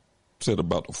he said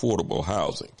about affordable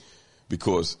housing,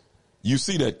 because you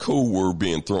see that code word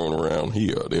being thrown around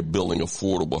here. They're building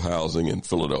affordable housing in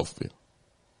Philadelphia,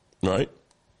 right?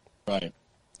 Right.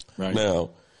 Now,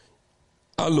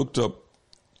 I looked up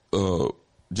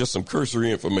just some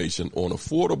cursory information on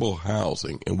affordable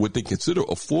housing and what they consider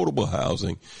affordable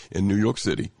housing in New York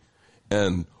City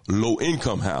and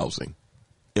low-income housing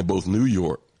in both New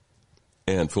York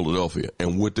and Philadelphia,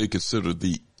 and what they consider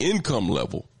the income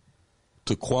level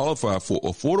to qualify for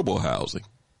affordable housing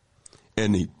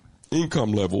and the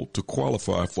income level to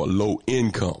qualify for low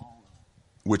income,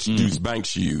 which these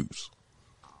banks use.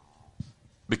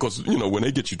 Because, you know, when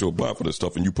they get you to apply for this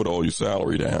stuff and you put all your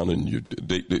salary down and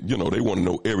they want to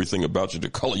know everything about you, the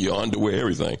color of your underwear,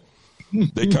 everything,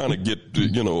 they kind of get,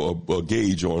 a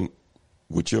gauge on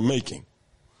what you're making.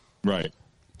 Right.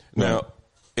 Now,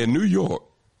 in New York,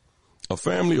 a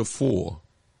family of four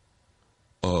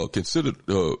is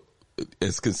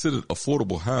considered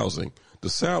affordable housing. The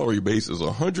salary base is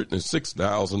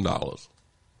 $106,000.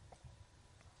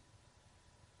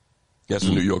 That's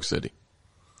in New York City.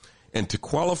 And to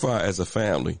qualify as a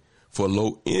family for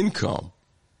low income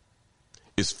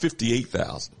is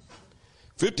 $58,000.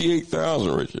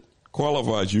 $58,000, Richard,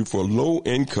 qualifies you for low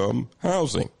income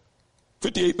housing.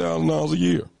 $58,000 a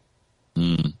year.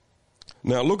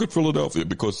 Now look at Philadelphia,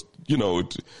 because, you know,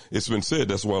 it's been said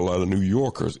that's why a lot of New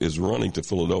Yorkers is running to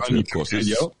Philadelphia, because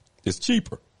it's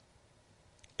cheaper.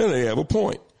 And they have a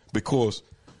point, because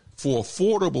for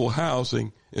affordable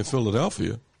housing in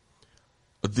Philadelphia,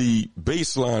 the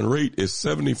baseline rate is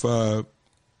close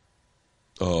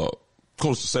to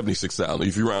 $76,000.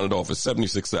 If you round it off, it's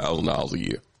 $76,000 a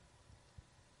year.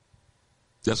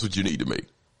 That's what you need to make.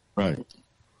 Right.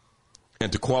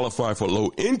 And to qualify for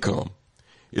low income,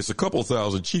 it's a couple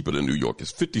thousand cheaper than New York.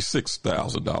 It's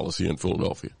 $56,000 here in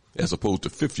Philadelphia, as opposed to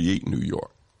 $58,000 in New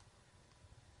York.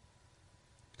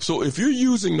 So if you're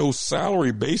using those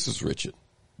salary bases, Richard,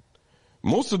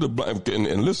 most of the black,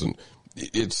 and listen,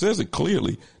 it says it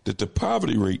clearly that the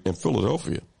poverty rate in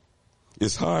Philadelphia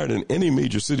is higher than any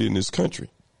major city in this country.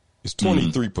 It's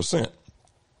 23%.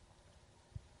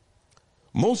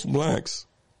 Most blacks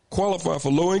qualify for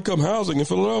low-income housing in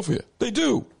Philadelphia. They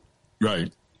do.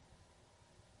 Right.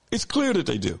 It's clear that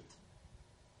they do.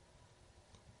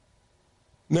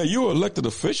 Now, your elected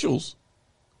officials,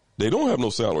 they don't have no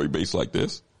salary base like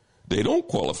this. They don't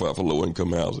qualify for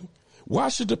low-income housing. Why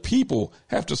should the people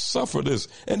have to suffer this?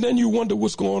 And then you wonder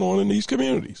what's going on in these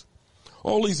communities.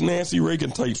 All these Nancy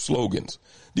Reagan type slogans.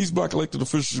 These black elected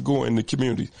officials go in the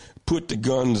communities, put the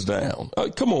guns down.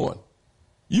 Come on.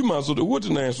 You might as well, what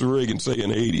did Nancy Reagan say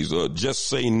in the 80s? Just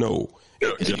say no.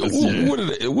 What did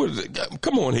it?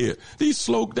 Come on here. These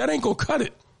slogans, that ain't going to cut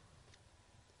it.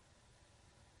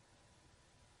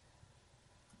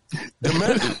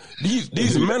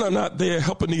 These men are not there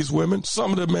helping these women.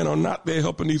 Some of the men are not there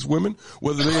helping these women,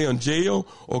 whether they're in jail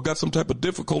or got some type of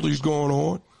difficulties going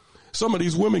on. Some of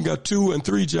these women got 2 and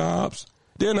 3 jobs.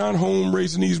 They're not home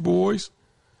raising these boys.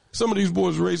 Some of these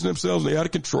boys are raising themselves and they're out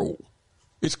of control.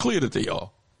 It's clear that they are.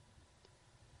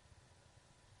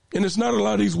 And it's not a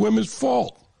lot of these women's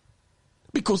fault,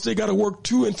 because they got to work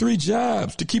 2 and 3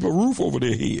 jobs to keep a roof over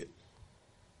their head.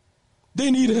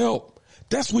 They need help.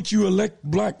 That's what you elect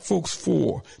black folks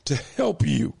for, to help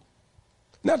you.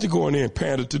 Not to go in there and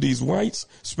pander to these whites,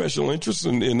 special interests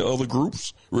in other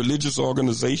groups, religious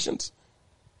organizations.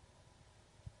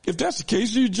 If that's the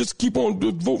case, you just keep on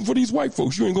voting for these white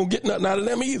folks. You ain't going to get nothing out of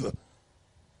them either.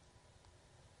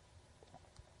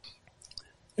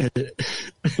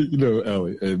 You know,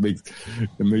 Ellie, it makes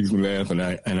me laugh,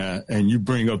 and you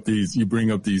bring up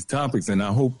these topics, and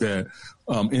I hope that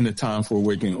in the Time for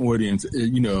Awakening audience,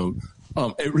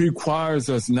 it requires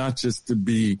us not just to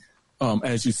be,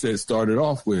 as you said, started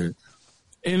off with,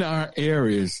 in our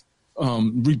areas,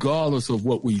 regardless of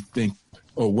what we think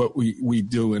or what we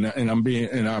do. And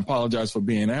I apologize for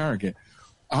being arrogant.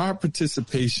 Our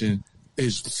participation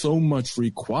is so much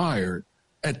required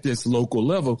at this local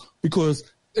level because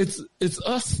it's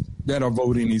us that are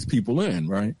voting these people in,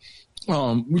 right?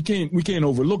 We can't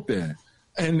overlook that.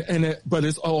 But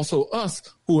it's also us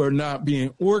who are not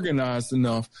being organized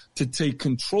enough to take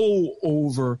control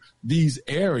over these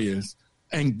areas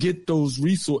and get those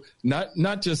resources,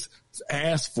 not just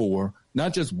ask for,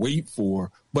 not just wait for,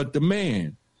 but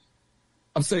demand.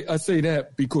 I say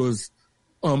that because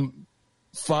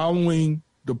following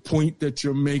the point that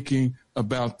you're making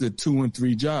about the 2 and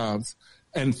 3 jobs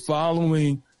and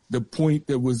following the point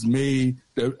that was made,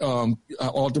 that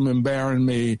Alderman Barron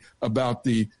made about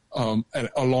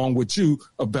along with you,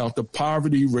 about the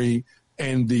poverty rate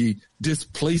and the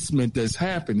displacement that's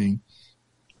happening,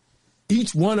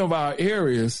 each one of our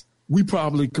areas, we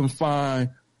probably can find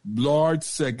large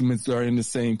segments that are in the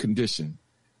same condition.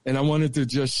 And I wanted to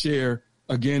just share,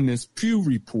 again, this Pew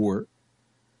report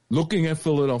looking at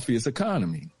Philadelphia's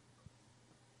economy.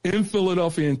 In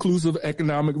Philadelphia, inclusive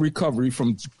economic recovery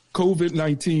from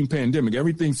COVID-19 pandemic.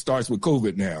 Everything starts with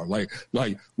COVID now.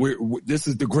 This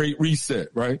is the great reset,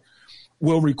 right?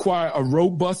 Will require a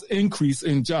robust increase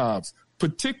in jobs,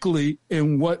 particularly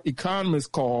in what economists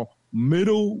call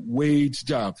middle wage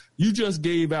jobs. You just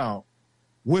gave out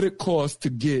what it costs to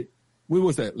get, what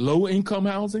was that, low income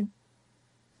housing?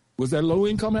 Was that low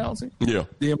income housing? Yeah.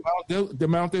 The amount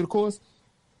that it costs?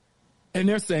 And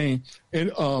they're saying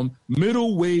in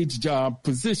middle wage job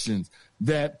positions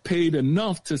that paid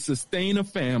enough to sustain a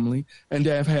family and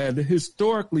that have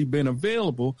historically been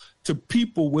available to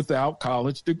people without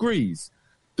college degrees.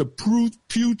 The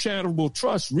Pew Charitable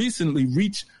Trust recently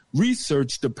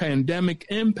researched the pandemic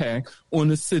impact on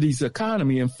the city's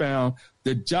economy and found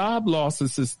the job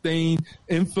losses sustained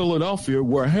in Philadelphia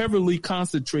were heavily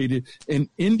concentrated in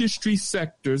industry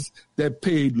sectors that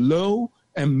paid low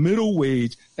and middle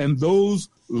wage, and those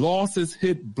losses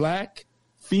hit Black,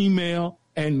 female,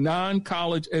 and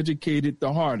non-college educated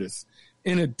the hardest.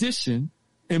 In addition,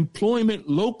 employment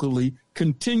locally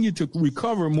continued to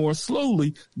recover more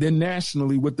slowly than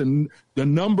nationally, with the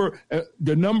number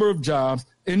of jobs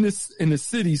in the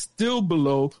city still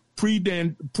below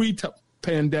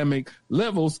pre-pandemic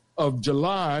levels of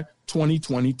July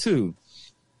 2022.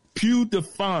 Pew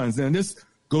defines, and this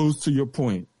goes to your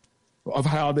point of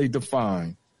how they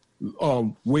define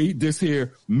middle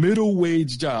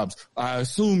wage jobs. I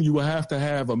assume you will have to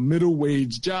have a middle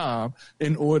wage job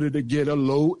in order to get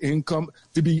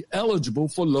to be eligible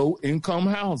for low income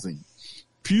housing.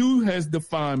 Pew has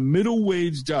defined middle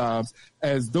wage jobs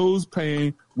as those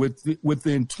paying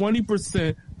within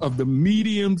 20% of the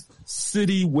median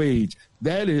city wage.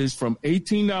 That is from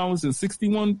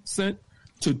 $18.61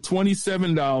 to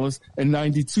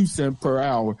 $27.92 per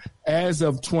hour as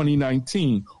of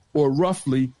 2019, or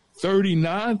roughly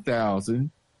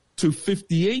 $39,000 to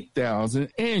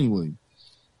 $58,000 annually.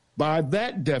 By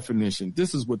that definition,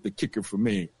 this is what the kicker for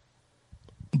me.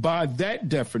 By that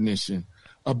definition,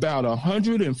 about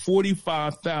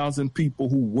 145,000 people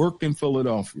who work in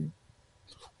Philadelphia,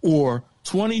 or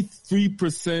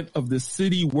 23% of the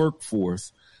city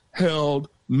workforce, held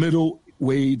middle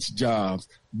wage jobs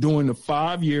during the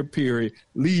 5-year period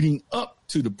leading up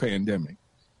to the pandemic.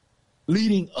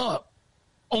 Leading up,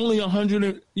 only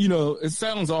 100, it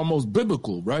sounds almost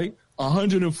biblical, right?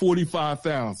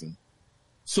 145,000.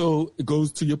 So it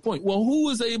goes to your point. Well,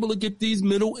 who is able to get these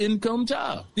middle income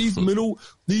jobs?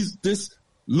 This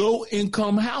low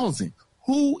income housing?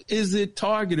 Who is it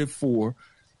targeted for?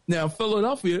 Now,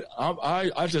 Philadelphia,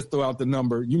 I just throw out the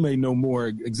number. You may know more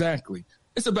exactly.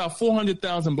 It's about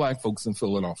 400,000 Black folks in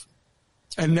Philadelphia.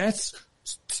 And that's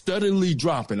steadily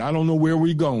dropping. I don't know where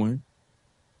we're going.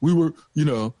 We were,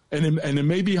 and it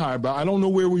may be higher, but I don't know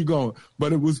where we're going.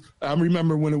 But I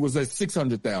remember when it was at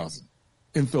 600,000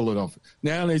 in Philadelphia.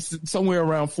 Now it's somewhere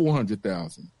around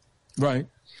 400,000, right?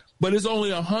 But it's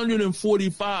only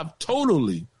 145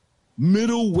 totally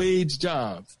middle wage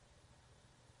jobs.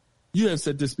 You have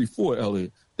said this before,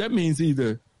 Elliot. That means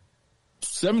either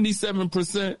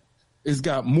 77% is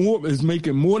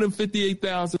making more than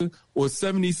 58,000, or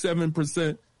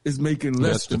 77% is making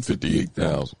less than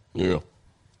 58,000. Yeah.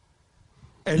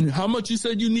 And how much you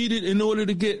said you needed in order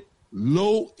to get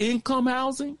low income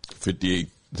housing? 58.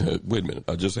 Wait a minute.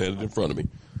 I just had it in front of me.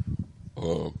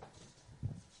 Boy,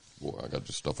 I got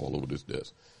this stuff all over this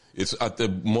desk. It's at the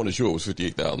morning show. It was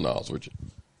 $58,000, Richard.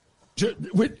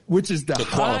 Which is the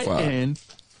high end.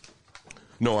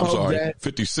 No, I'm sorry.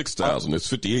 56,000. It's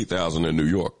 58,000 in New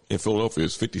York. In Philadelphia,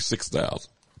 it's 56,000.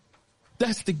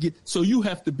 So you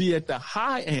have to be at the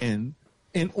high end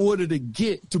in order to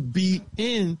get to be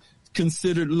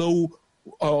considered low,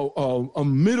 a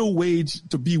middle wage,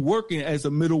 to be working as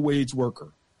a middle wage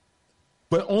worker.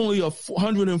 But only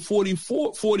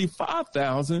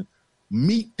 45,000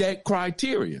 meet that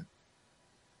criteria.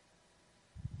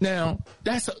 Now,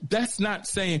 that's not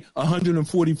saying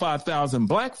 145,000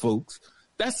 black folks.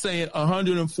 That's saying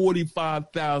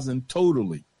 145,000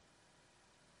 totally.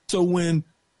 So when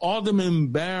Alderman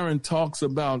Barron talks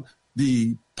about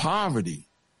the poverty,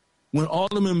 when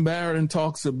Alderman Barron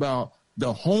talks about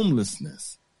the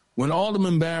homelessness, when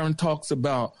Alderman Barron talks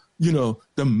about, the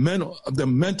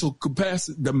mental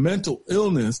capacity, the mental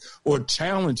illness or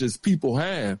challenges people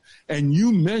have, and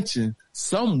you mentioned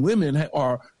some women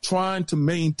are trying to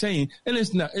maintain, and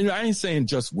it's not, I ain't saying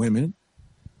just women,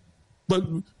 but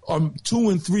 2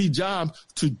 and 3 jobs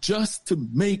to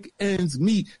make ends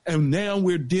meet. And now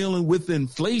we're dealing with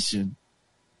inflation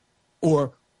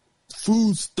or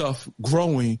food stuff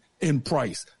growing in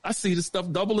price. I see the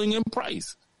stuff doubling in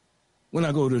price when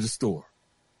I go to the store.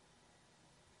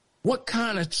 What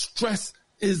kind of stress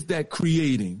is that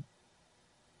creating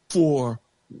for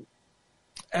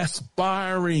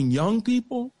aspiring young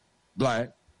people, black,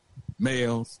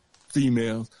 males,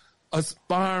 females,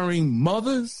 aspiring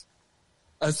mothers,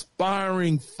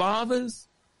 aspiring fathers?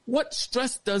 What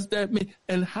stress does that mean?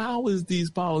 And how is these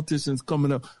politicians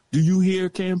coming up? Do you hear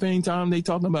campaign time they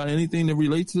talking about anything that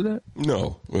relates to that?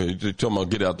 No. They're talking about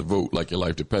get out the vote like your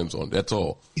life depends on it. That's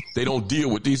all. They don't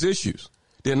deal with these issues.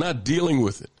 They're not dealing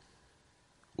with it.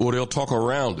 Or they'll talk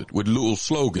around it with little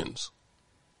slogans.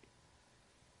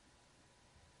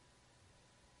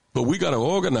 But we got to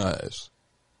organize.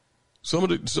 Some of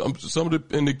the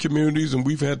in the communities, and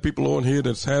we've had people on here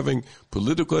that's having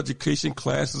political education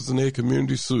classes in their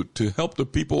communities to help the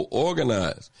people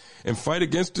organize and fight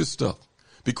against this stuff.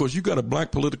 Because you got a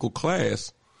black political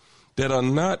class that are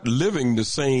not living the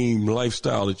same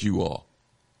lifestyle that you are.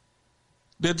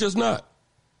 They're just not.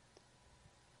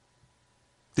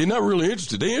 They're not really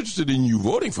interested. They're interested in you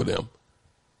voting for them,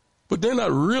 but they're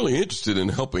not really interested in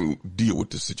helping deal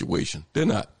with the situation. They're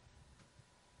not.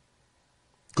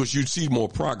 Because you'd see more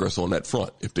progress on that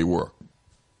front if they were.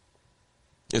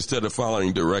 Instead of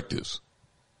following directives.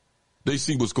 They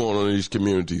see what's going on in these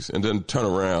communities and then turn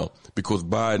around because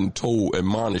Biden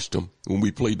admonished them when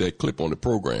we played that clip on the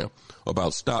program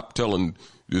about stop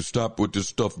with this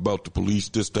stuff about the police,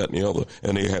 this, that, and the other,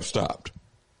 and they have stopped.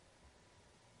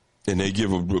 And they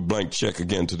give a blank check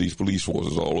again to these police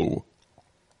forces all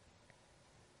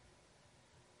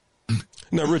over.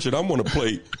 Now, Richard, I want to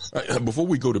play, before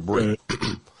we go to break,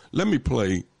 let me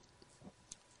play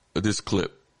this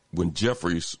clip when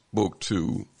Jeffries spoke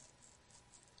to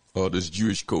this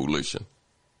Jewish coalition.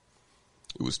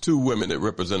 It was 2 women that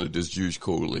represented this Jewish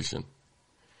coalition.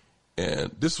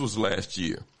 And this was last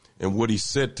year. And what he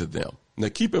said to them. Now,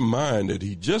 keep in mind that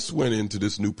he just went into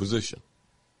this new position.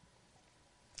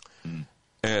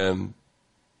 And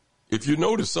if you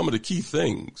notice some of the key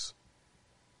things,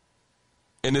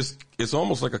 and it's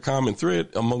almost like a common thread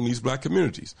among these black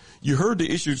communities. You heard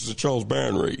the issues that Charles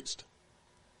Barron raised.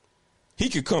 He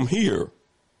could come here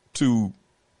to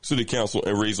City Council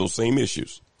and raise those same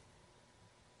issues.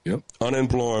 Yep.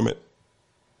 Unemployment,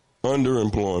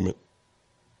 underemployment,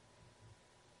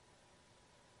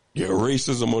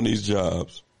 racism on these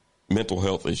jobs, mental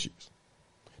health issues.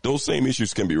 Those same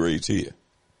issues can be raised here.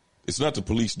 It's not the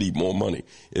police need more money.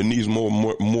 It needs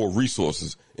more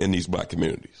resources in these black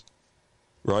communities.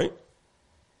 Right?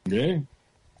 Yeah.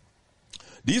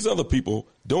 These other people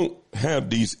don't have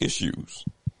these issues.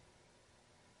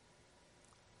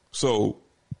 So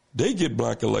they get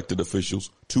black elected officials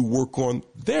to work on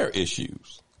their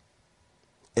issues.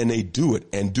 And they do it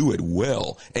and do it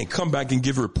well and come back and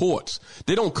give reports.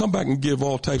 They don't come back and give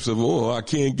all types of, I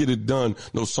can't get it done,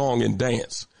 no song and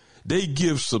dance. They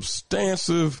give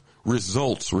substantive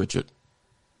results, Richard.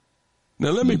 Now,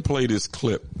 let me play this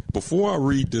clip before I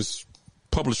read this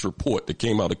published report that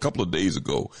came out a couple of days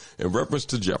ago in reference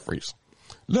to Jeffries.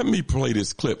 Let me play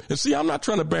this clip. And see, I'm not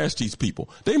trying to bash these people.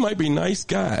 They might be nice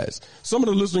guys. Some of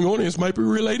the listening audience might be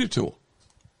related to them.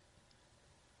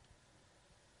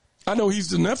 I know he's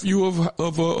the nephew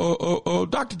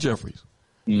of Dr. Jeffries.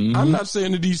 Mm-hmm. I'm not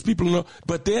saying that these people know,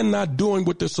 but they're not doing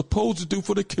what they're supposed to do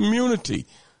for the community.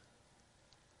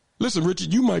 Listen,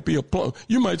 Richard, you might be a plumber.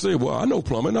 You might say, well, I know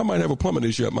plumbing. I might have a plumbing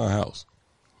issue at my house.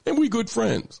 And we good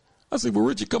friends. I say, well,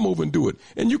 Richard, come over and do it.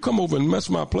 And you come over and mess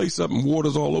my place up and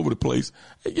water's all over the place.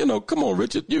 You know, come on,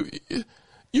 Richard. You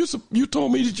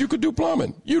told me that you could do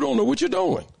plumbing. You don't know what you're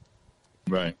doing.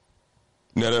 Right.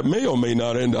 Now, that may or may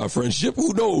not end our friendship.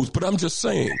 Who knows? But I'm just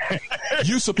saying.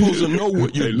 You're supposed to know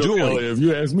what you're look, doing. Elliot, if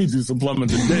you ask me to do some plumbing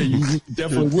today, you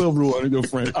definitely will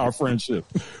ruin our friendship.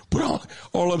 But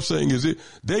all I'm saying is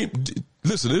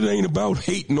listen, it ain't about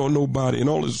hating on nobody and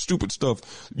all this stupid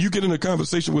stuff. You get in a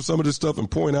conversation with some of this stuff and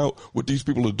point out what these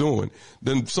people are doing,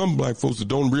 then some black folks that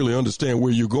don't really understand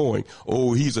where you're going,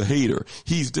 oh, he's a hater,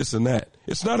 he's this and that.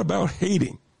 It's not about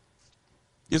hating.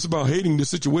 It's about hating the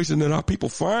situation that our people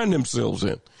find themselves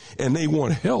in, and they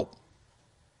want help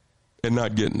and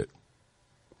not getting it.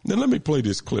 Now, let me play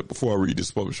this clip before I read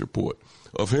this published report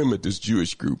of him at this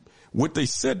Jewish group. What they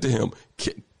said to him,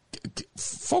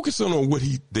 focusing on what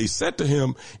they said to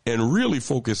him and really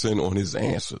focusing on his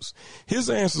answers. His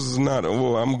answers is not,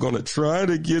 oh, I'm going to try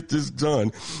to get this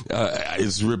done.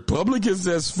 It's Republicans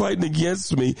that's fighting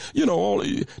against me. You know, all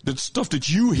the stuff that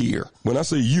you hear. When I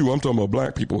say you, I'm talking about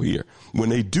black people here. When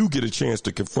they do get a chance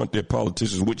to confront their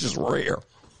politicians, which is rare,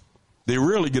 they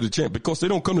rarely get a chance because they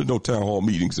don't come to no town hall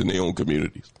meetings in their own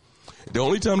communities. The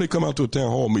only time they come out to a town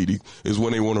hall meeting is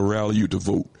when they want to rally you to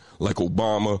vote. Like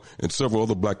Obama and several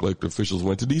other black elected officials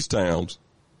went to these towns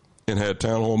and had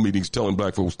town hall meetings telling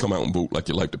black folks come out and vote like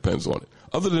your life depends on it.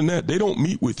 Other than that, they don't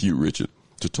meet with you, Richard,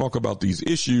 to talk about these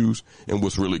issues and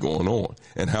what's really going on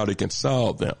and how they can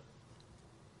solve them.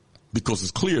 Because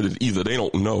it's clear that either they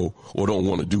don't know or don't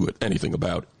want to do anything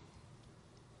about it.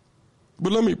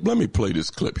 But let me play this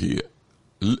clip here.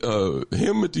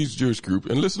 Him at these Jewish group,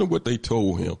 and listen to what they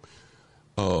told him.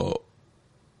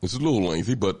 It's a little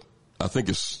lengthy, but I think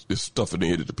it's stuff in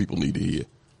there that the people need to hear.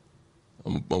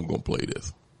 I'm going to play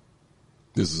this.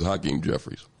 This is Hakeem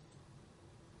Jeffries.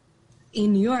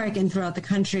 In New York and throughout the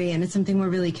country, and it's something we're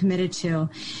really committed to.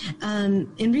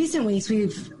 In recent weeks,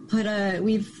 we've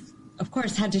of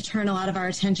course had to turn a lot of our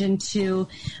attention to,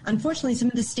 unfortunately, some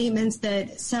of the statements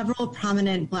that several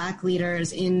prominent black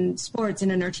leaders in sports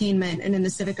and entertainment and in the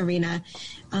civic arena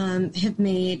have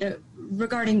made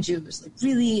regarding Jews, like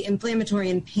really inflammatory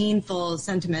and painful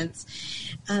sentiments.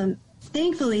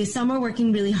 Thankfully, some are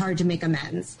working really hard to make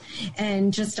amends.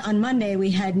 And just on Monday, we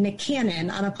had Nick Cannon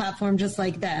on a platform just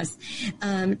like this,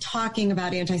 talking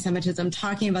about anti-Semitism,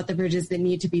 talking about the bridges that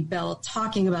need to be built,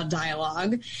 talking about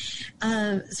dialogue. So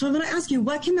I'm going to ask you,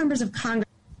 what can members of Congress...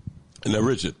 Now,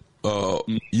 Richard,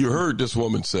 you heard this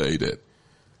woman say that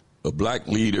black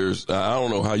leaders, I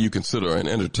don't know how you consider an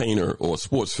entertainer or a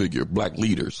sports figure, black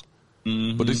leaders.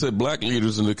 Mm-hmm. But they said black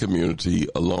leaders in the community,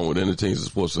 along with entertainers and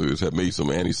sports figures, have made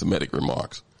some anti-Semitic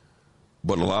remarks.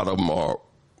 But a lot of them are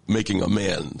making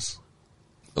amends.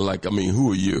 Like, I mean,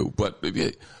 who are you? But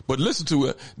listen to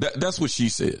it. That's what she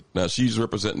said. Now, she's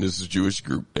representing this Jewish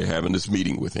group. They're having this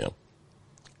meeting with him.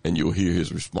 And you'll hear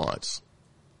his response.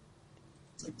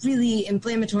 Really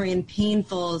inflammatory and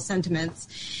painful sentiments.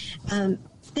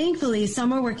 Thankfully,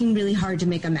 some are working really hard to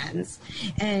make amends.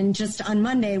 And just on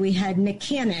Monday, we had Nick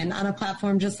Cannon on a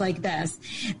platform just like this,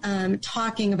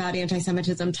 talking about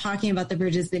anti-Semitism, talking about the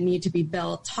bridges that need to be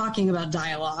built, talking about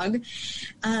dialogue.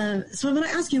 So I'm going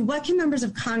to ask you, what can members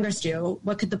of Congress do?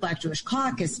 What could the Black Jewish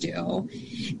Caucus do?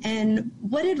 And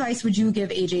what advice would you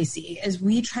give AJC as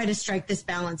we try to strike this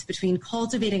balance between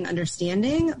cultivating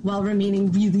understanding while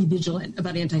remaining really vigilant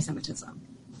about anti-Semitism?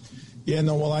 Yeah,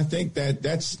 no, well, I think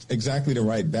that's exactly the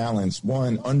right balance.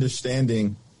 One,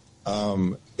 understanding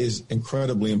is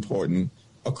incredibly important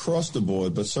across the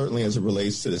board, but certainly as it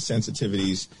relates to the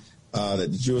sensitivities that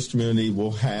the Jewish community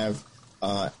will have,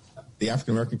 the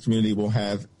African-American community will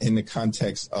have in the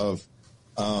context of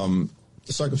the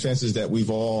circumstances that we've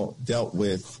all dealt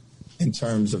with in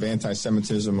terms of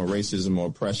anti-Semitism or racism or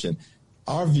oppression.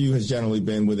 Our view has generally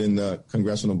been within the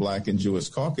Congressional Black and Jewish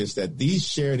Caucus that these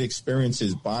shared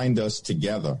experiences bind us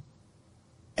together.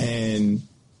 And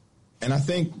I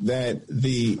think that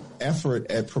the effort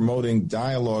at promoting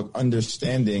dialogue,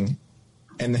 understanding,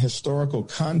 and the historical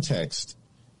context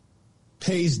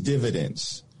pays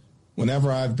dividends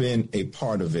whenever I've been a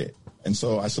part of it. And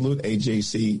so I salute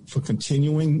AJC for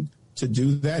continuing to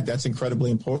do that. That's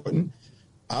incredibly important.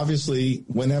 Obviously,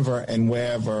 whenever and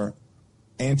wherever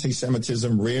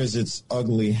anti-Semitism rears its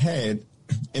ugly head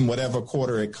in whatever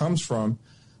quarter it comes from,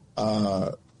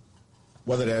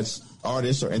 whether that's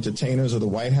artists or entertainers or the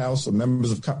White House or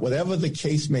members of whatever the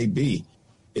case may be,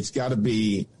 it's got to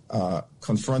be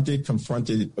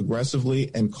confronted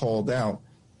aggressively and called out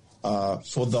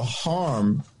for the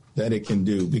harm that it can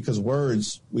do, because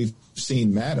words we've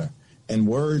seen matter, and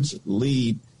words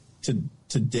lead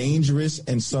to dangerous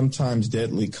and sometimes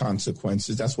deadly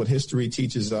consequences. That's what history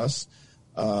teaches us.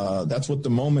 That's what the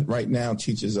moment right now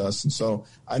teaches us. And so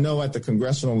I know at the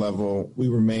congressional level, we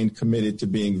remain committed to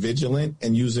being vigilant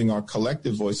and using our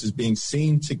collective voices, being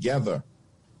seen together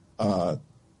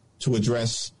to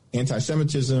address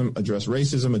anti-Semitism, address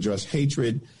racism, address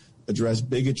hatred, address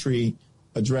bigotry,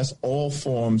 address all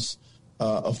forms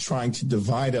of trying to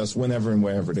divide us whenever and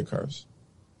wherever it occurs.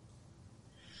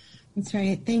 That's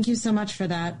right. Thank you so much for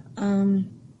that.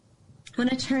 I want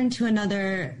to turn to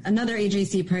another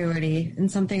AJC priority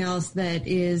and something else that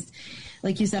is,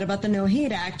 like you said about the No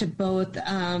Hate Act, both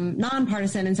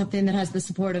nonpartisan and something that has the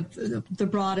support of the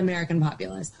broad American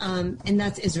populace, and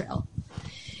that's Israel.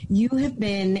 You have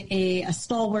been a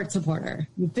stalwart supporter.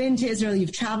 You've been to Israel,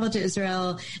 you've traveled to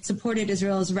Israel, supported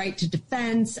Israel's right to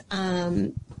defense,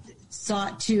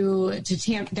 sought to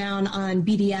tamp down on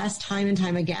BDS time and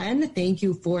time again. Thank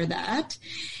you for that.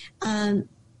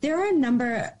 There are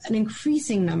an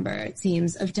increasing number, it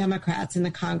seems, of Democrats in the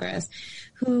Congress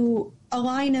who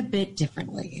align a bit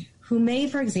differently, who may,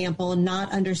 for example,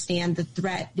 not understand the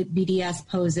threat that BDS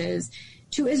poses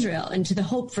to Israel and to the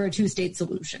hope for a two-state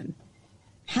solution.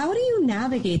 How do you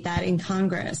navigate that in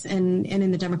Congress and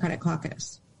in the Democratic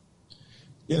caucus?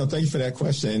 Thank you for that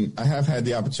question. I have had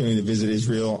the opportunity to visit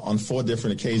Israel on 4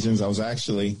 different occasions. I was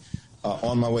actually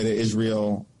on my way to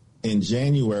Israel in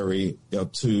January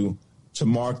to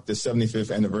mark the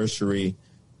 75th anniversary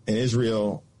in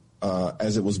Israel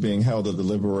as it was being held of the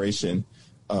liberation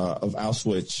of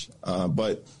Auschwitz.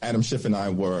 But Adam Schiff and I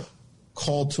were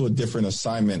called to a different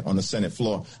assignment on the Senate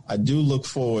floor. I do look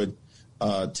forward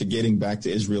to getting back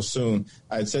to Israel soon.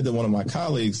 I had said to one of my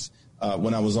colleagues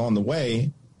when I was on the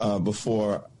way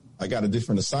before I got a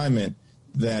different assignment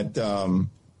that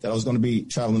I was going to be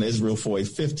traveling to Israel for a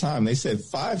 5th time. They said,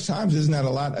 5 times, isn't that a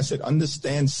lot? I said,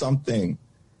 understand something.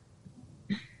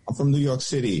 I'm from New York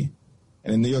City.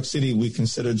 And in New York City, we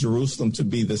consider Jerusalem to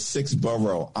be the 6th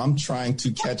borough. I'm trying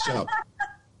to catch up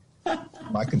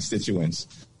my constituents.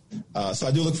 So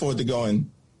I do look forward to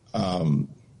going. I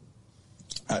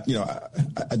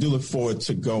do look forward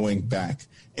to going back.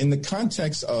 In the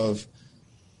context of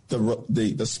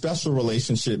the special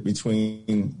relationship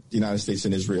between the United States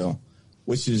and Israel,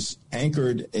 which is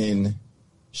anchored in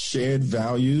shared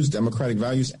values, democratic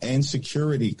values, and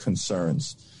security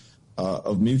concerns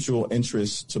of mutual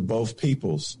interest to both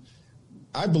peoples.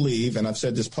 I believe, and I've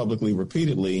said this publicly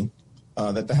repeatedly,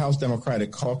 that the House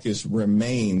Democratic Caucus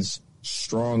remains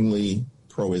strongly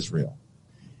pro-Israel.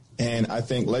 And I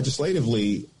think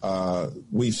legislatively,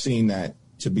 we've seen that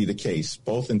to be the case,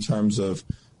 both in terms of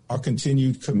our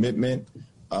continued commitment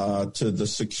to the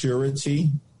security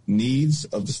needs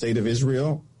of the state of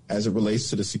Israel as it relates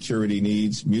to the security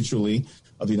needs mutually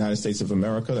of the United States of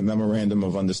America, the memorandum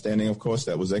of understanding, of course,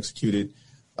 that was executed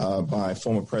by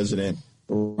former President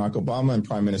Barack Obama and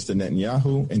Prime Minister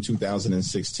Netanyahu in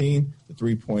 2016, the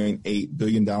 $3.8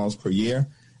 billion per year.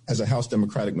 As a House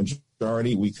Democratic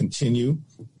majority, we continue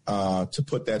to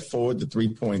put that forward, the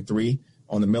 3.3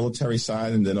 on the military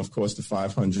side, and then, of course, the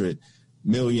 $500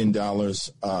 million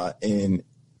in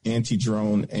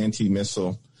anti-drone,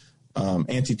 anti-missile,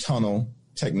 anti-tunnel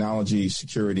technology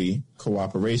security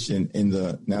cooperation in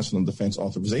the National Defense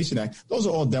Authorization Act. Those are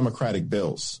all Democratic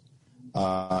bills.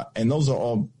 And those are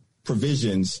all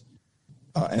provisions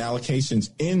and allocations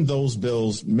in those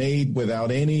bills made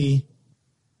without any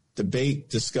debate,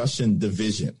 discussion,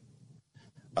 division,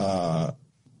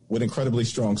 with incredibly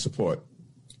strong support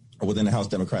within the House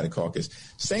Democratic Caucus.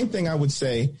 Same thing I would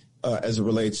say as it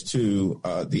relates to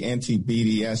the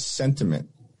anti-BDS sentiment.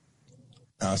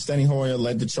 Steny Hoyer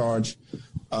led the charge.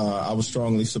 I was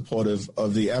strongly supportive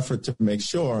of the effort to make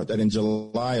sure that in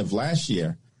July of last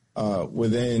year,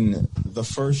 within the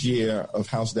first year of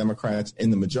House Democrats in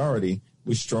the majority,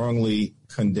 we strongly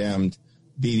condemned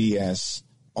BDS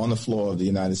on the floor of the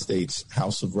United States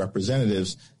House of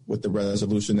Representatives with the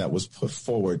resolution that was put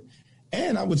forward.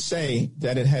 And I would say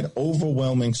that it had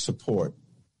overwhelming support,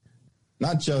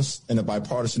 not just in a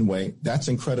bipartisan way. That's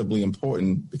incredibly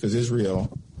important because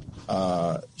Israel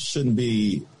shouldn't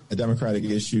be a Democratic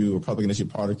issue, Republican issue,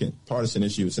 partisan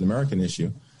issue. It's an American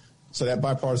issue. So that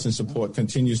bipartisan support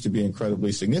continues to be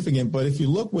incredibly significant. But if you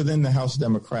look within the House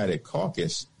Democratic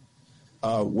Caucus,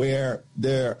 where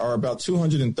there are about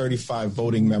 235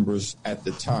 voting members at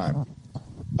the time,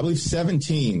 I believe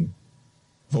 17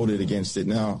 voted against it.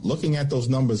 Now, looking at those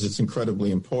numbers, it's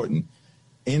incredibly important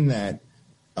in that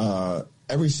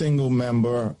every single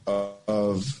member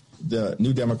of the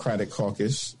New Democratic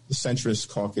Caucus, the centrist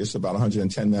caucus, about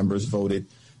 110 members voted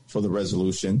for the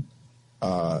resolution.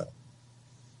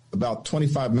 About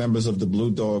 25 members of the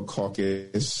Blue Dog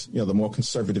Caucus, the more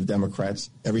conservative Democrats,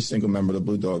 every single member of the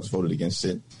Blue Dogs voted against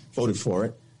it, voted for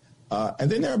it. And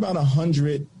then there are about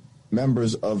 100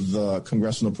 members of the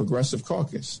Congressional Progressive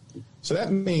Caucus. So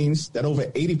that means that over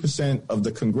 80% of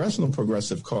the Congressional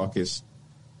Progressive Caucus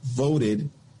voted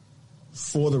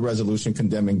for the resolution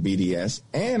condemning BDS.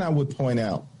 And I would point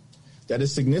out that a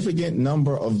significant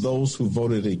number of those who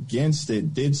voted against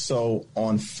it did so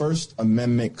on First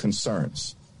Amendment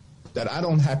concerns that I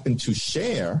don't happen to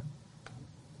share,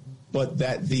 but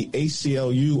that the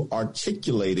ACLU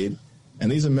articulated.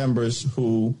 And these are members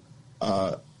who,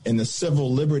 in the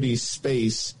civil liberties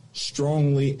space,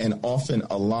 strongly and often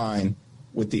align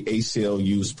with the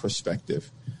ACLU's perspective.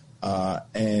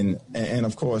 And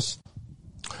of course,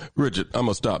 Richard, I'm going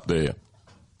to stop there.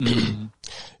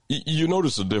 You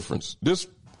notice the difference. This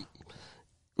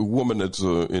woman that's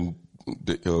in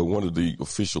one of the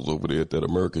officials over there at that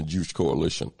American Jewish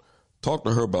Coalition, talked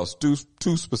to her about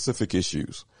two specific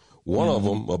issues. One of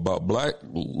them about black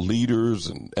leaders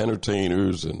and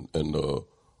entertainers and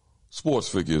sports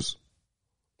figures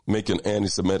making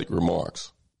anti-Semitic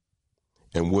remarks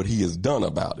and what he has done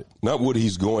about it. Not what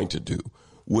he's going to do,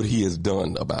 what he has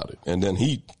done about it. And then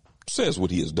he says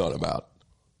what he has done about it.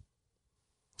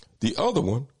 The other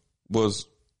one was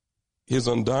his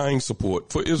undying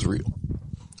support for Israel.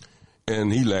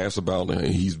 And he laughs about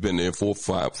he's been there four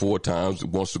times,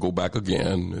 wants to go back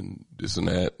again, and this and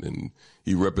that. And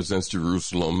he represents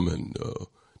Jerusalem and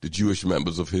the Jewish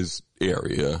members of his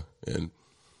area. And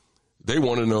they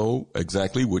want to know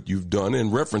exactly what you've done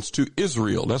in reference to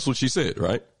Israel. That's what she said,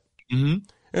 right? Mm-hmm.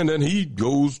 And then he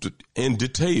goes in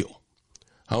detail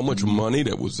how much money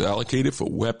that was allocated for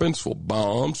weapons, for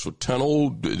bombs, for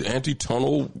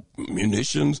anti-tunnel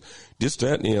munitions, this,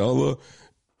 that, and the other.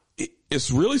 It's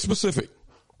really specific.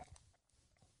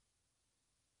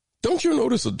 Don't you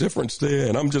notice a difference there?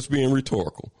 And I'm just being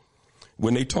rhetorical.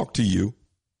 When they talk to you,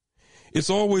 it's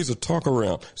always a talk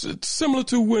around. It's similar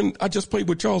to when I just played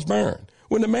with Charles Barron.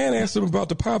 When the man asked him about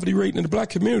the poverty rate in the black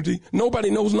community, nobody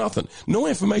knows nothing. No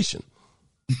information.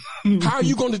 How are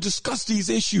you going to discuss these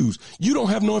issues? You don't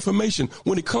have no information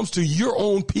when it comes to your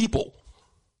own people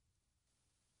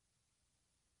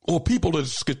or people that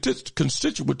are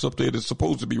constituents up there that's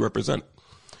supposed to be represented.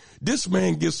 This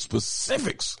man gives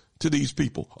specifics to these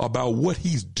people about what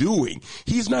he's doing.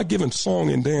 He's not giving song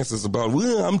and dances about,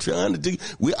 well, I'm trying to do,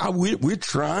 we're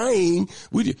trying.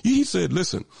 He said,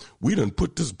 listen, we done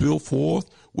put this bill forth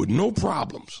with no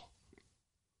problems.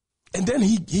 And then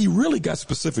he really got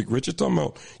specific, Richard, talking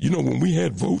about, when we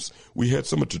had votes, we had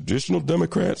some of the traditional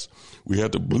Democrats, we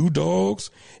had the Blue Dogs,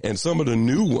 and some of the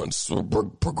new ones,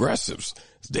 progressives.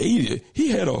 He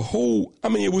had a whole,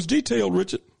 it was detailed,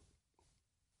 Richard.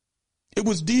 It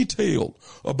was detailed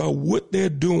about what they're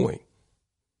doing.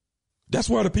 That's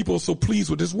why the people are so pleased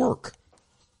with his work.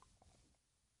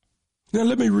 Now,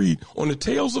 let me read on the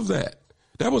tails of that.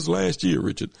 That was last year,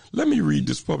 Richard. Let me read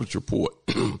this published report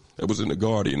that was in The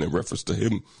Guardian in reference to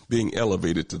him being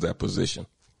elevated to that position.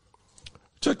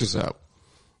 Check this out.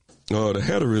 The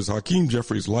header is Hakeem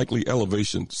Jeffries' likely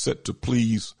elevation set to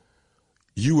please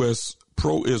U.S.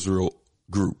 pro-Israel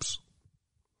groups.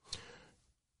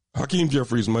 Hakeem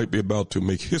Jeffries might be about to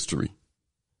make history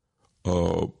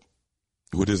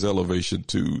with his elevation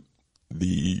to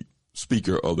the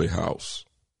Speaker of the House.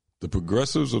 The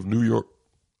progressive New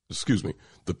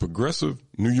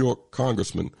York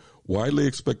congressman widely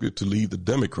expected to lead the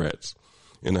Democrats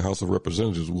in the House of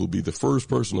Representatives will be the first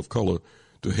person of color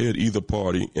to head either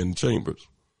party in chambers.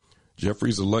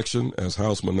 Jeffries' election as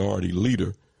House Minority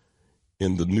Leader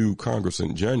in the new Congress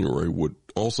in January would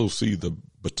also see the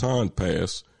baton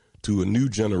pass to a new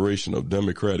generation of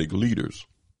Democratic leaders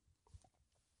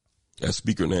as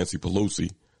Speaker Nancy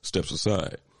Pelosi steps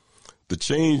aside. The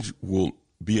change will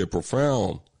be a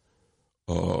profound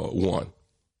one.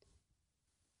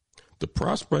 The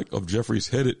prospect of Jeffries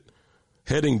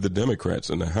heading the Democrats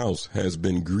in the House has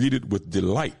been greeted with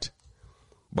delight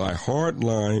by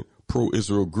hardline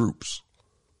pro-Israel groups,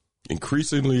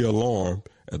 increasingly alarmed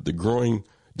at the growing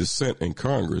dissent in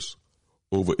Congress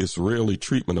over Israeli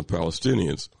treatment of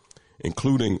Palestinians,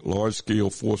 including large-scale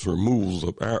forced removals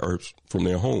of Arabs from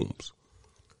their homes,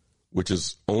 which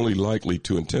is only likely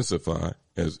to intensify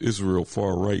as Israel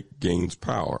far-right gains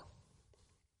power.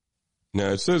 Now,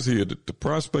 it says here that the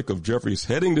prospect of Jeffries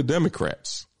heading the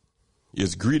Democrats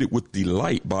is greeted with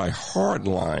delight by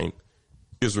hardline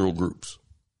Israel groups.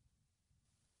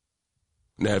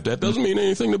 Now, if that doesn't mean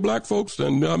anything to black folks,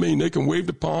 then, they can wave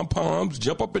the pom-poms,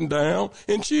 jump up and down,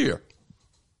 and cheer.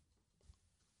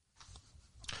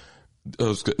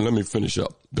 Let me finish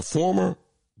up. The former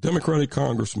Democratic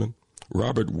Congressman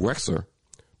Robert Wexler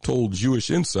told Jewish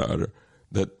Insider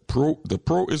that the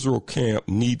pro-Israel camp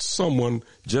needs someone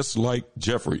just like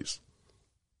Jeffries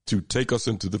to take us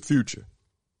into the future.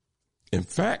 In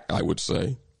fact, I would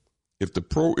say, if the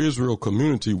pro-Israel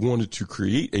community wanted to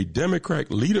create a Democratic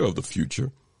leader of the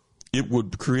future, it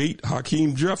would create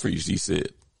Hakeem Jeffries, he said.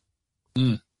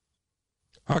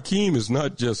 Hakeem is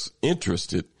not just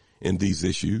interested in these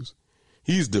issues.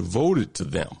 He's devoted to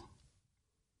them.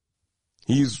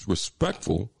 He's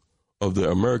respectful of the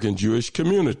American Jewish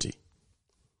community.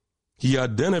 He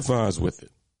identifies with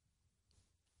it.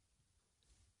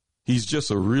 He's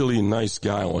just a really nice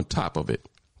guy on top of it.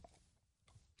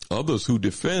 Others who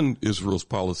defend Israel's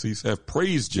policies have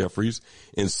praised Jeffries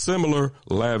in similar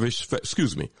lavish,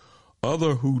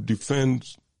 Others who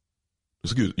defend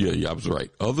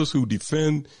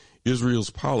Israel's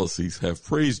policies have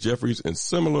praised Jeffries in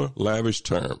similar lavish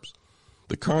terms.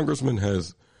 The congressman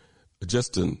has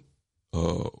just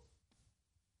now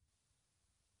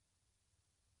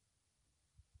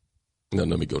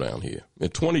let me go down here. In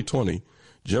 2020,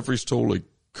 Jeffries told a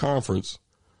conference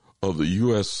of the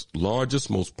U.S.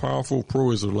 largest, most powerful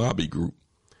pro-Israel lobby group,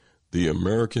 the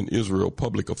American Israel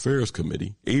Public Affairs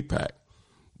Committee, AIPAC,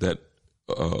 that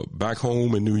back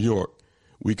home in New York,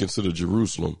 we consider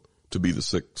Jerusalem to be the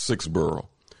sixth borough.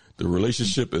 The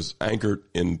relationship is anchored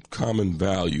in common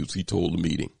values, he told the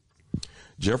meeting.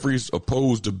 Jeffries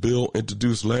opposed a bill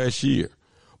introduced last year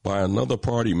by another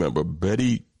party member,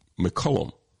 Betty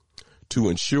McCollum, to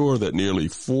ensure that nearly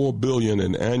 $4 billion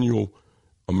in annual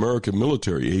American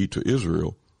military aid to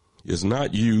Israel is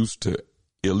not used to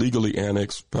illegally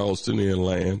annex Palestinian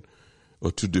land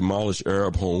or to demolish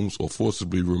Arab homes or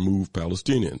forcibly remove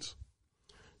Palestinians.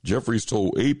 Jeffries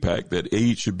told AIPAC that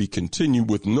aid should be continued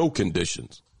with no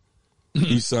conditions.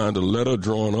 He signed a letter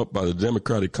drawn up by the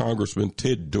Democratic Congressman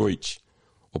Ted Deutsch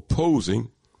opposing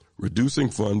reducing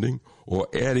funding or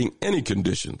adding any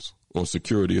conditions on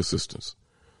security assistance.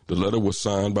 The letter was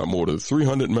signed by more than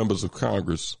 300 members of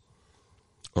Congress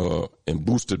and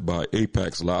boosted by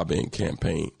AIPAC's lobbying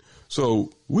campaign. So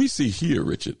we see here,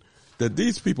 Richard, that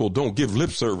these people don't give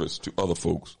lip service to other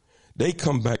folks. They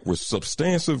come back with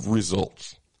substantive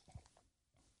results.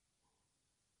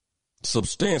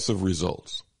 Substantive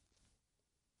results.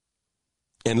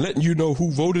 And letting you know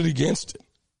who voted against it.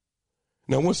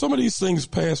 Now, when some of these things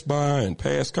pass by and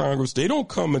pass Congress, they don't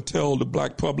come and tell the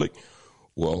black public,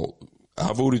 well,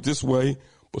 I voted this way,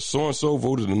 but so-and-so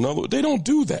voted another. They don't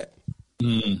do that.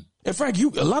 In fact,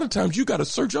 a lot of times you got to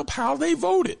search up how they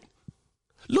voted.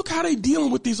 Look how they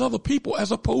dealing with these other people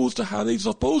as opposed to how they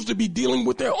supposed to be dealing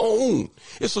with their own.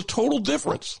 It's a total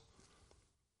difference.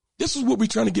 This is what we're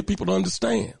trying to get people to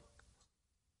understand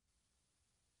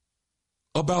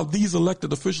about these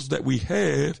elected officials that we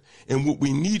had and what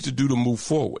we need to do to move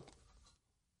forward.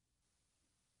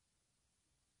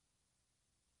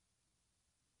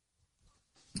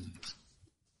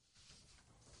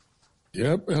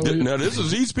 Yep. Now, this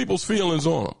is these people's feelings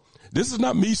on them. This is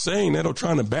not me saying that or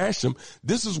trying to bash them.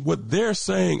 This is what they're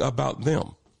saying about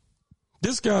them.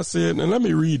 This guy said, and let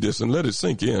me read this and let it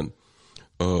sink in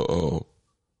to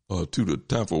the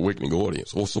Time for Awakening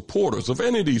audience or supporters of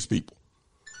any of these people.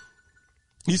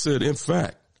 He said, in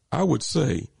fact, I would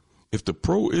say if the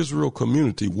pro-Israel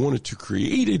community wanted to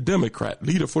create a Democrat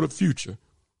leader for the future,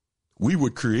 we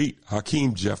would create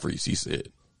Hakeem Jeffries, he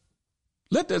said.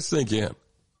 Let that sink in.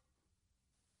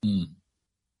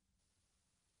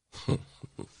 Boy,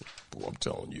 I'm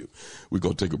telling you, we're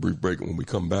going to take a brief break, and when we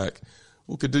come back,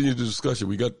 we'll continue the discussion.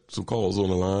 We got some calls on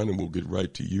the line, and we'll get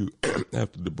right to you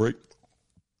after the break.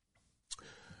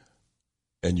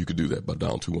 And you can do that by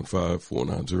dialing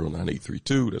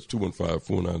 215-490-9832. That's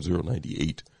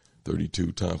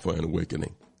 215-490-9832. Time for an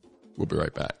awakening. We'll be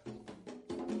right back.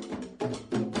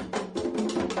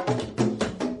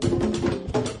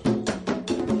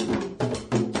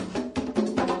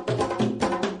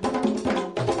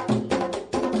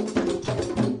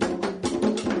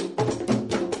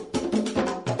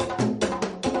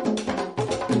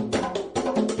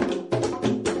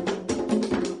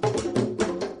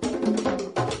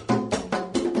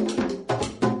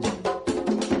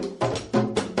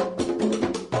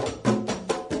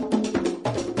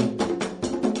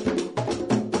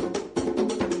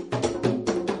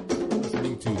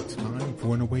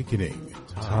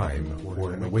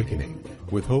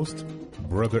 With host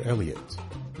Bro.Elliott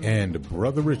and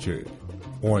Bro.Richard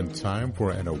on Time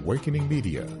for an Awakening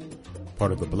Media,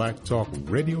 part of the Black Talk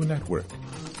Radio Network.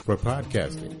 For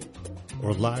podcasting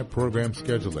or live program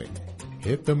scheduling,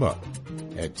 hit them up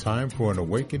at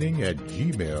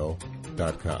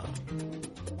timeforanawakening@gmail.com.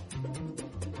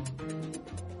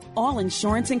 All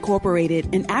Insurance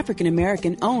Incorporated, an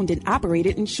African-American owned and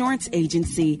operated insurance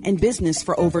agency in business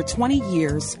for over 20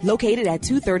 years. Located at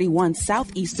 231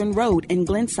 Southeastern Road in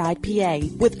Glenside, PA,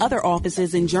 with other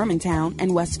offices in Germantown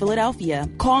and West Philadelphia.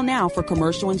 Call now for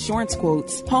commercial insurance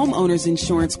quotes, homeowners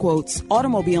insurance quotes,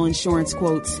 automobile insurance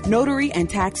quotes, notary and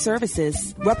tax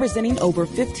services. Representing over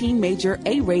 15 major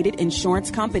A-rated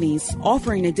insurance companies,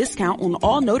 offering a discount on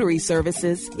all notary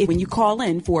services when you call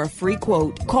in for a free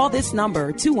quote. Call this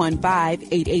number,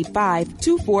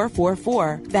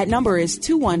 215-885-2444. That number is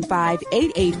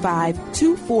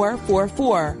 215-885-2444.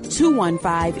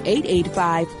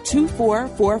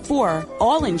 215-885-2444.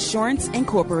 All Insurance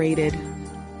Incorporated.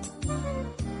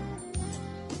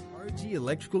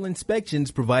 Electrical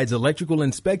Inspections provides electrical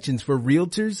inspections for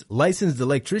realtors, licensed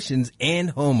electricians,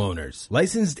 and homeowners.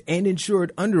 Licensed and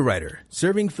insured underwriter,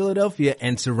 serving Philadelphia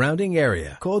and surrounding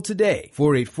area. Call today,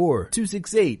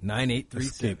 484-268-9837.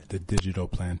 Escape the digital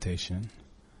plantation.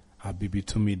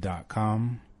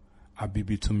 abibitumi.com,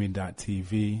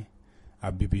 abibitumi.tv,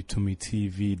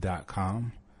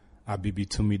 abibitumitv.com,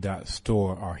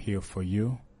 abibitumi.store are here for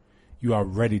you. You are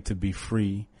ready to be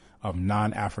free of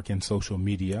non-African social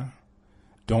media.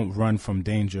 Don't run from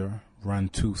danger, run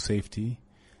to safety.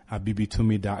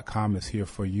 abibitumi.com is here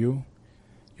for you.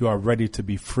 You are ready to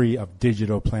be free of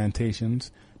digital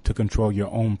plantations to control your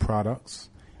own products.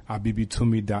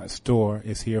 abibitumi.store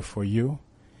is here for you.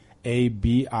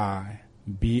 ABIBITUMI,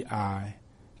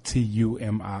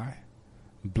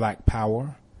 Black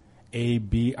Power,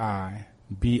 ABIBITUMI.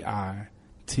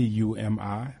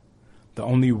 The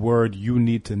only word you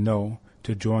need to know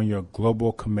to join your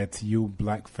global Commit to You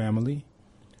Black family,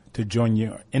 to join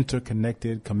your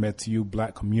interconnected Commit to You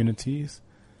Black communities.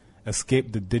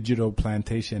 Escape the digital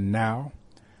plantation now.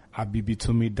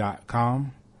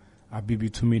 abibitumi.com,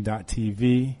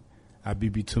 abibitumi.tv,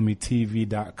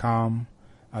 abibitumitv.com,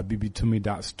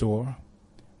 abibitumi.store.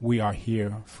 We are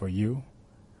here for you.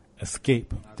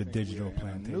 Escape the digital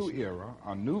plantation. A new era,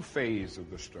 a new phase of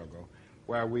the struggle,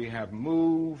 where we have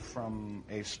moved from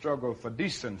a struggle for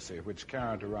decency, which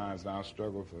characterized our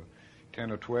struggle for 10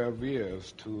 or 12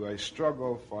 years, to a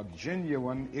struggle for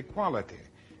genuine equality.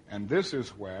 And this is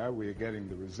where we're getting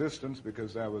the resistance,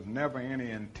 because there was never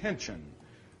any intention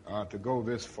to go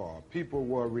this far. People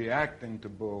were reacting to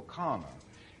Bull Connor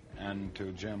and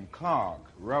to Jim Clark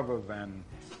rather than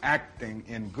acting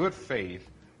in good faith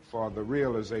for the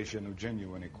realization of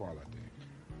genuine equality.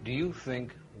 Do you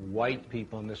think white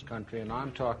people in this country, and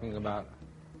I'm talking about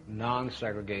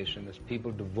non-segregationists,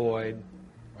 people devoid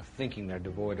or thinking they're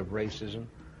devoid of racism,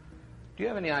 do you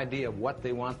have any idea of what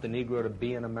they want the Negro to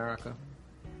be in America?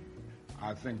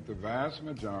 I think the vast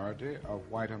majority of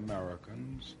white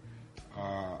Americans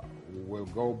will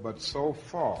go but so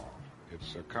far.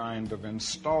 It's a kind of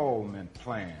installment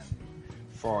plan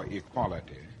for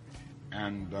equality.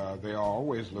 And they are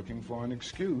always looking for an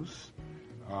excuse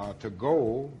to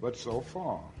go but so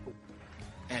far.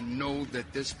 And know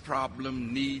that this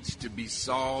problem needs to be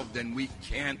solved, and we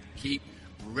can't keep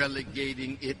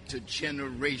relegating it to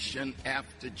generation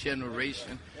after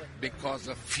generation because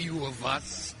a few of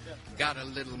us got a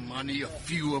little money, a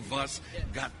few of us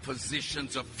got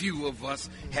positions, a few of us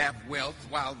have wealth,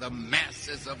 while the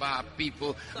masses of our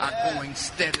people are going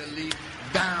steadily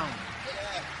down.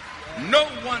 No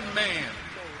one man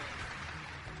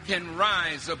can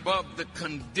rise above the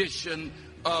condition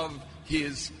of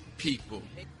his people.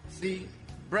 See,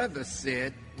 brother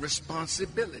said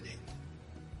responsibility.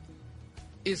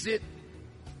 Is it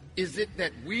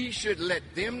that we should let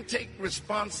them take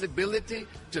responsibility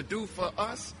to do for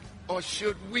us, or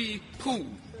should we pool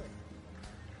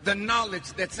the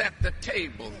knowledge that's at the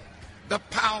table, the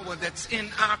power that's in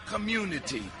our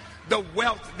community, the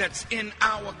wealth that's in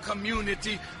our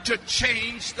community to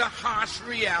change the harsh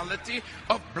reality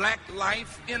of black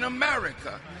life in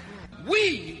America?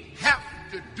 We have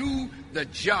to do the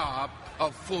job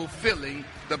of fulfilling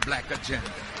the black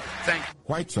agenda. Thank you.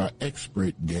 Whites are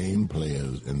expert game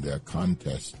players in their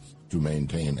contests to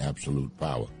maintain absolute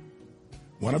power.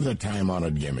 One of their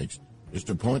time-honored gimmicks is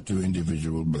to point to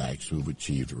individual blacks who've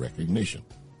achieved recognition.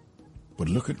 But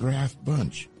look at Ralph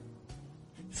Bunche.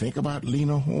 Think about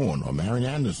Lena Horne or Marian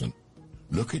Anderson.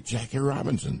 Look at Jackie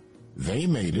Robinson. They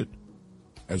made it.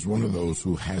 As one of those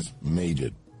who has made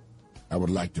it, I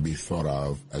would like to be thought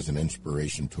of as an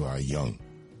inspiration to our young.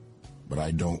 But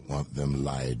I don't want them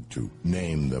lied to.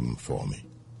 Name them for me.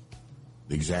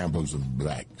 The examples of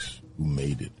blacks who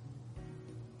made it.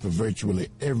 For virtually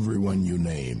everyone you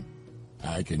name,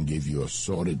 I can give you a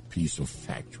sordid piece of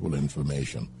factual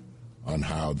information on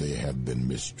how they have been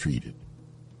mistreated,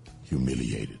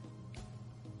 humiliated.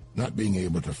 Not being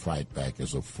able to fight back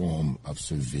is a form of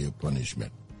severe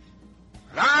punishment.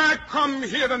 I come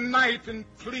here tonight and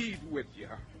plead with you.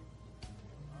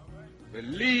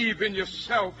 Believe in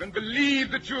yourself and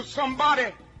believe that you're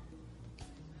somebody.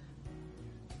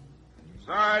 As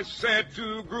I said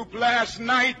to the group last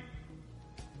night,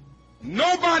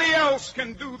 nobody else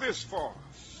can do this for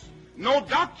us. No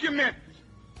document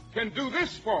can do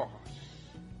this for us.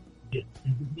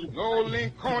 No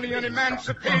Lincolnian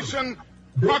Emancipation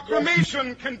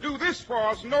Proclamation can do this for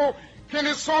us. No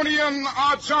Kennysonian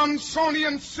or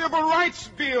Johnsonian Civil Rights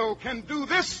Bill can do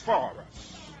this for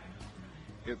us.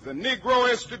 If the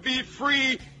Negro is to be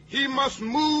free, he must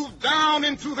move down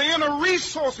into the inner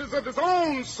resources of his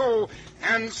own soul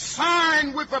and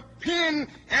sign with a pen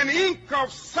and ink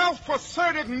of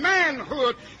self-assertive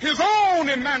manhood his own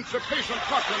Emancipation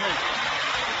Proclamation.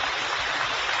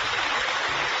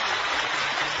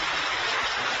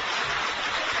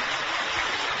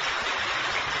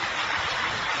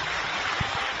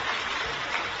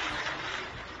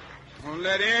 Don't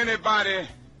let anybody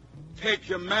take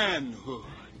your manhood.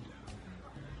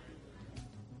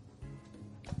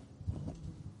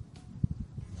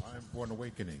 Time for an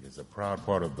Awakening is a proud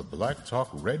part of the Black Talk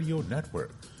Radio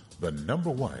Network, the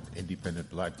 #1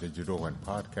 independent black digital and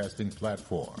podcasting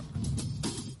platform.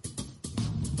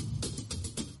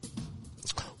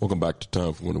 Welcome back to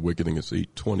Time for an Awakening. It's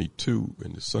 8:22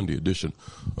 in the Sunday edition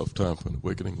of Time for an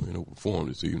Awakening. We're in open forum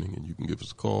this evening, and you can give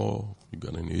us a call. If you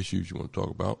got any issues you want to talk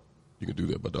about, you can do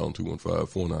that by dialing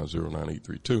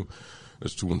 215-490-9832.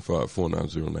 That's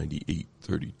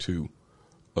 215-490-9832.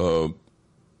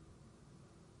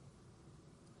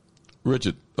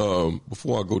 Richard,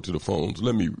 before I go to the phones,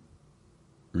 let me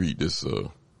read this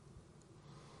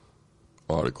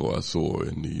article I saw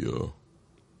in the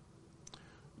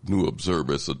New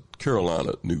Observer. It's a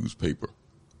Carolina newspaper.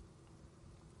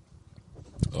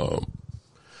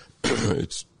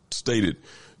 It's stated,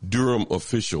 Durham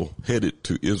official headed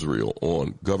to Israel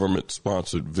on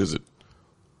government-sponsored visit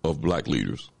of black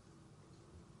leaders.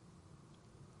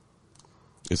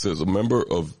 It says a member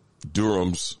of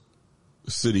Durham's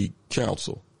city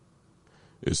council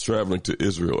is traveling to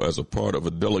Israel as a part of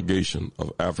a delegation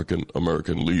of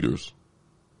African-American leaders.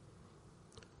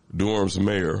 Durham's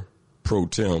mayor, pro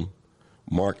tem,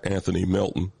 Mark Anthony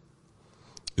Melton,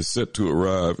 is set to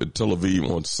arrive in Tel Aviv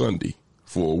on Sunday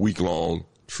for a week-long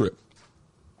trip.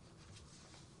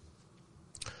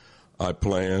 I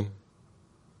plan,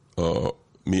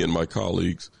 me and my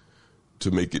colleagues,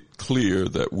 to make it clear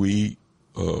that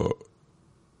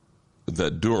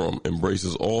that Durham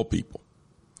embraces all people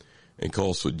and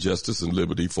calls for justice and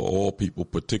liberty for all people,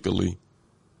 particularly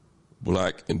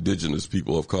black, indigenous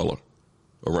people of color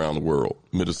around the world,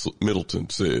 Middleton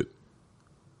said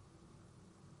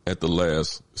at the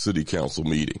last city council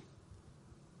meeting.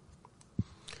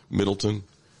 Middleton,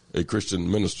 a Christian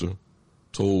minister,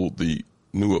 told the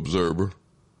New Observer,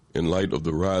 in light of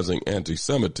the rising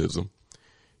anti-Semitism,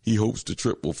 he hopes the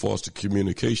trip will foster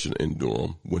communication in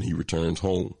Durham when he returns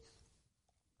home.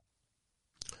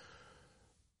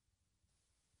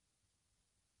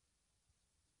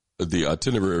 The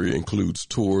itinerary includes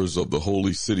tours of the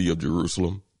holy city of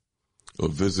Jerusalem, a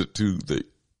visit to the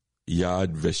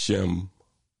Yad Vashem,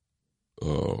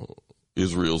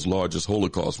 Israel's largest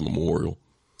Holocaust memorial,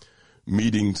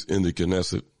 meetings in the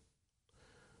Knesset,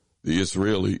 the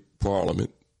Israeli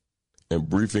parliament, and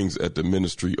briefings at the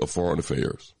Ministry of Foreign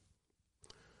Affairs.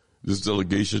 This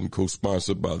delegation,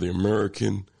 co-sponsored by the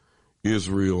American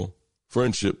Israel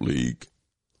Friendship League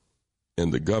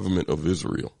and the government of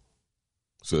Israel,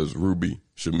 says Ruby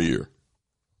Shamir,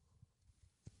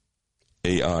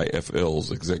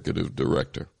 AIFL's executive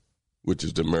director, which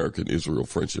is the American Israel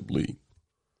Friendship League.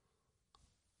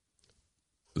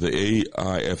 The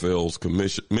AIFL's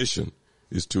mission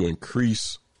is to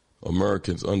increase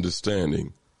Americans'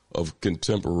 understanding of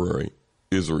contemporary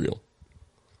Israel.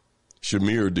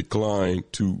 Shamir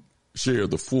declined to share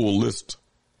the full list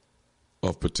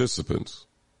of participants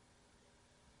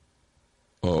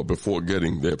before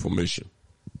getting their permission.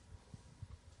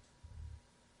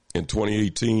 In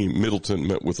 2018, Middleton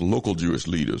met with local Jewish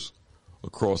leaders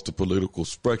across the political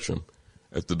spectrum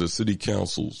after the city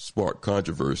council sparked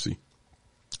controversy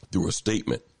through a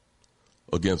statement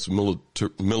against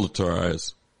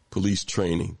militarized police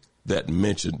training that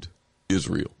mentioned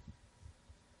Israel.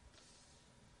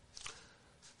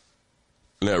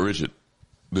 Now, Richard,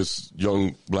 this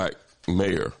young black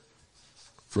mayor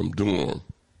from Durham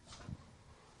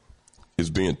is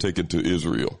being taken to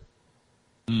Israel.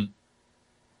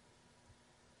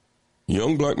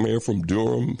 Young black mayor from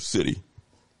Durham City.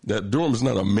 That Durham is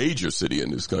not a major city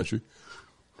in this country.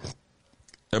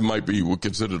 That might be what's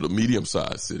considered a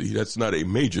medium-sized city. That's not a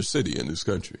major city in this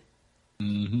country.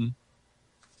 Mm-hmm.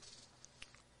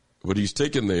 But he's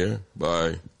taken there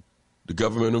by the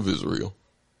government of Israel.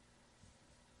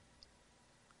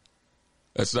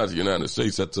 That's not the United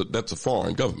States. That's a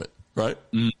foreign government, right?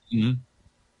 Mm-hmm.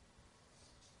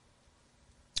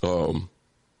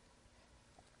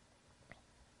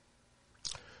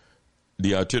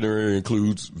 The itinerary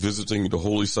includes visiting the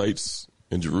holy sites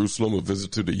in Jerusalem, a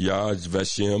visit to the Yad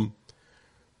Vashem,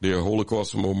 their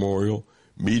Holocaust Memorial,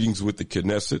 meetings with the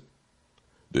Knesset,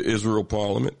 the Israel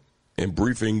Parliament, and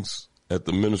briefings at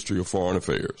the Ministry of Foreign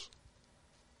Affairs.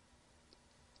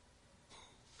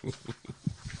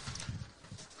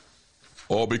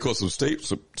 All because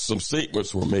some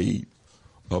statements were made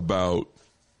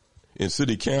in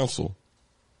city council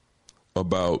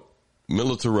about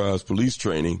militarized police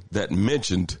training that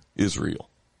mentioned Israel,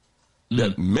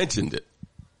 that mentioned it.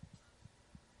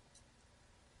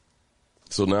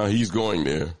 So now he's going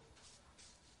there.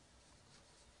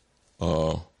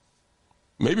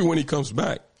 Maybe when he comes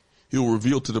back, he'll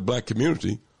reveal to the black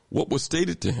community what was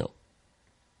stated to him.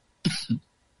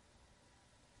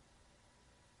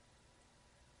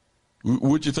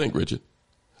 What'd you think, Richard?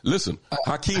 Listen,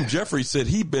 Hakeem Jeffries said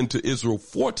he'd been to Israel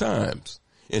 4 times,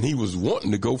 and he was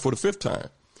wanting to go for the 5th time.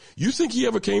 You think he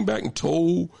ever came back and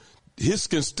told his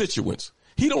constituents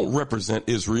he don't represent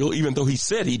Israel, even though he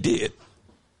said he did?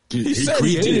 He said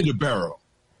created he did. A barrel.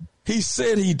 He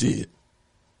said he did.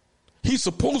 He's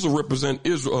supposed to represent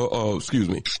Israel.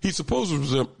 He's supposed to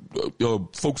represent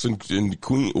folks in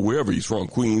Queens, wherever he's from,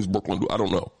 Queens, Brooklyn. I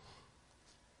don't know.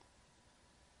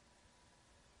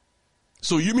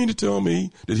 So you mean to tell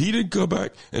me that he didn't come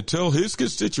back and tell his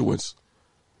constituents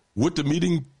what the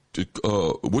meeting,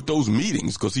 what those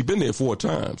meetings, because he's been there 4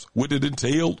 times, what it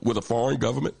entailed with a foreign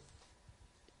government?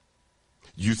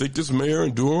 You think this mayor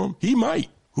in Durham? He might.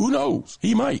 Who knows?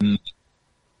 He might.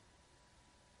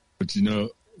 But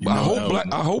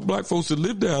I hope black folks that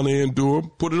live down there in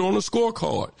Durham put it on a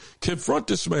scorecard. Confront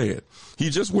this man. He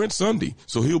just went Sunday,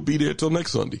 so he'll be there till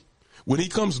next Sunday. When he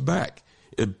comes back,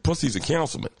 and plus he's a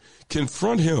councilman,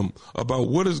 confront him about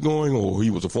what is going on. He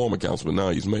was a former councilman, now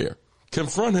he's mayor.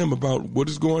 Confront him about what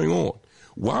is going on.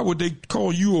 Why would they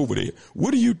call you over there?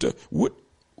 What do you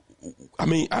I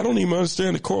mean, I don't even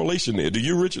understand the correlation there. Do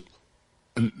you, Richard?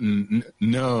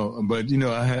 No, but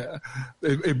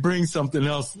it brings something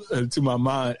else to my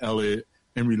mind, Elliot,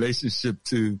 in relationship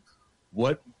to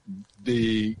what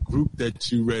the group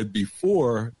that you read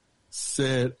before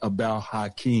said about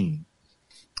Hakeem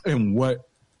and what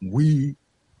the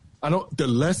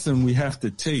lesson we have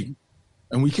to take,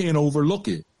 and we can't overlook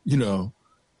it. Didn't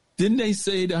they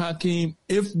say to Hakeem,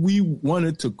 if we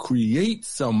wanted to create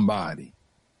somebody,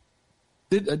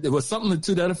 there was something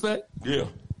to that effect? Yeah.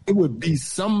 It would be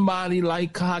somebody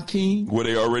like Hakeem. Well,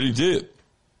 they already did.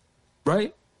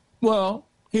 Right? Well,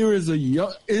 here is he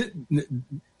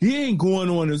ain't going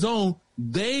on his own.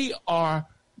 They are,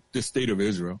 the state of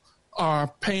Israel, are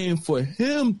paying for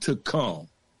him to come.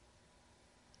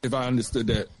 If I understood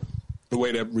that, the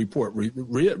way that report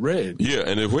read. Yeah,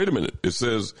 and wait a minute. It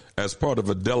says, as part of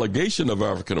a delegation of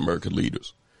African-American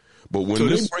leaders. But when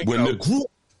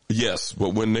yes,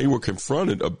 but when they were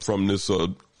confronted from this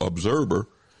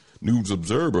news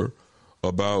observer,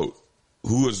 about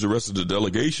who is the rest of the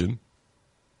delegation,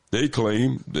 they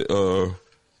claim that,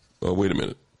 wait a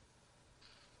minute.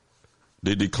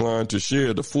 They declined to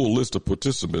share the full list of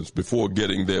participants before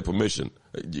getting their permission.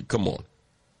 Come on.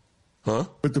 Huh?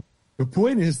 But the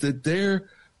point is that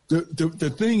the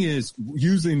thing is,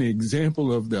 using the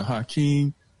example of the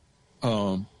Hakeem,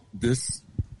 this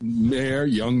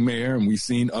young mayor, and we've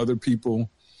seen other people,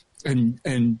 and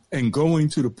going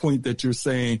to the point that you're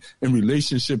saying in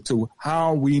relationship to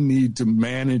how we need to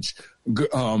manage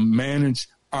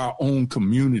our own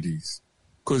communities,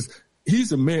 because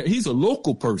he's a mayor, he's a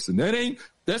local person.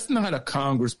 That's not a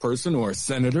congressperson or a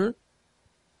senator.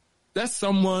 That's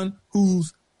someone who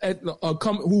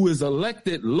is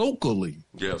elected locally.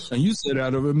 Yes. And you said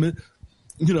out of it,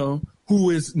 who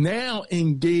is now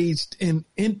engaged in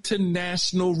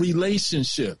international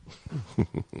relationship.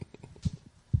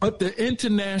 But the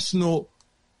international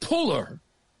puller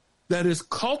that is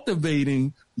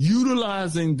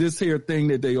utilizing this here thing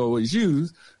that they always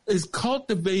use, is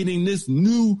cultivating this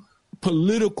new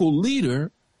political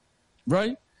leader,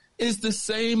 right? Is the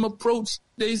same approach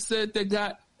they said they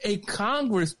got a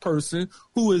congressperson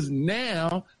who is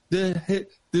now the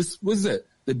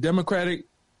Democratic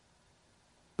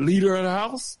leader of the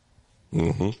House?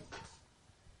 Mm-hmm.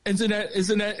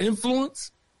 Isn't that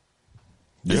influence?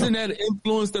 Yeah. Isn't that an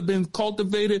influence that's been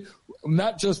cultivated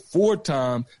not just 4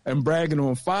 times and bragging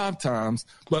on 5 times,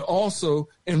 but also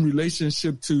in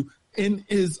relationship to in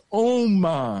his own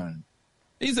mind?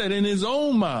 He said in his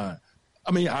own mind.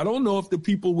 I mean, I don't know if the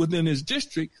people within his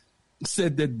district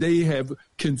said that they have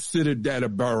considered that a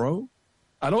borough.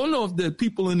 I don't know if the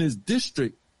people in his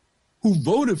district who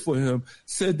voted for him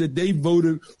said that they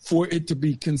voted for it to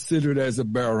be considered as a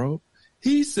borough.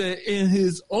 He said in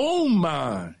his own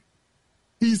mind,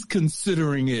 he's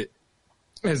considering it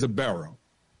as a borough.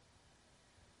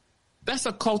 That's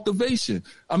a cultivation.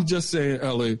 I'm just saying,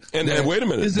 Ellie. And wait a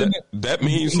minute. That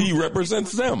means he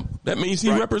represents them. That means he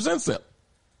represents them.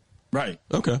 Right.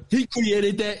 Okay. He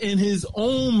created that in his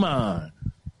own mind.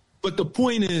 But the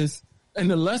point is, and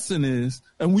the lesson is,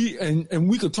 and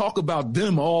we could talk about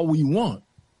them all we want.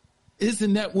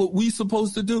 Isn't that what we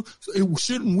supposed to do?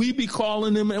 Shouldn't we be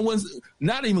calling them and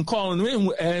not even calling them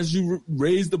in as you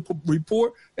raise the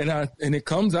report and it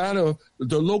comes out of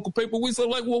the local paper? We say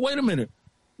like, well, wait a minute.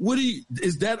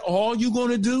 Is that all you're going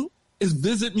to do? Is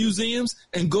visit museums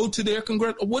and go to their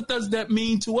congress? What does that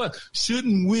mean to us?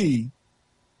 Shouldn't we,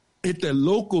 at the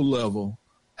local level,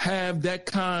 have that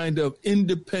kind of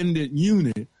independent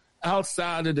unit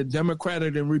outside of the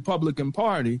Democratic and Republican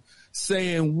Party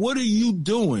saying, what are you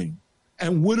doing?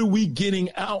 And what are we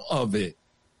getting out of it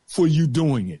for you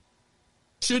doing it?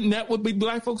 Shouldn't that what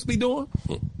black folks be doing?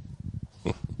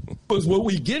 Because what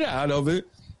we get out of it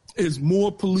is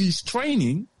more police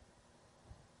training,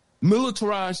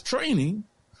 militarized training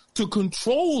to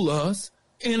control us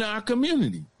in our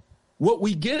community. What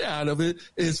we get out of it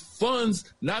is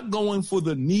funds not going for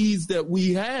the needs that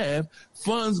we have,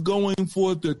 funds going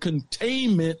for the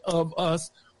containment of us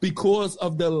because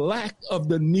of the lack of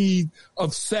the need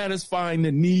of satisfying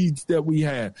the needs that we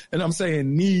have. And I'm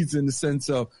saying needs in the sense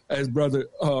of, as Brother,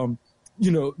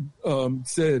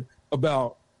 said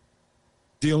about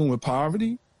dealing with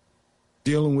poverty,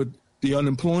 dealing with the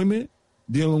unemployment,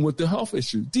 dealing with the health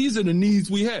issues. These are the needs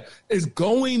we have. It's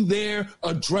going there,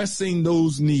 addressing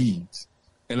those needs.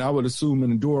 And I would assume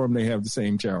in Durham they have the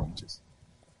same challenges.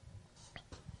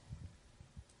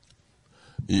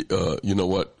 You know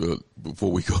what?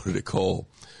 Before we go to the call,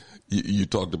 you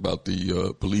talked about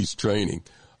the police training.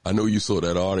 I know you saw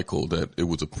that article that it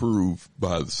was approved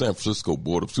by the San Francisco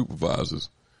Board of Supervisors.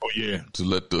 Oh, yeah. To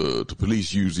let the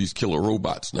police use these killer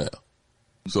robots now.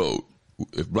 So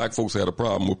if black folks had a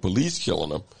problem with police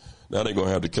killing them, now they're going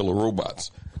to have the killer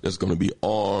robots that's going to be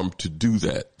armed to do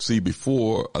that. See,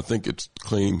 before, I think it's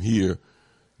claimed here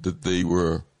that they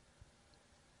were,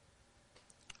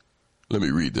 let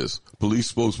me read this. A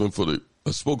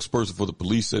spokesperson for the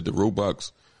police said the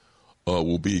robots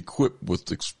will be equipped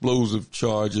with explosive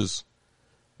charges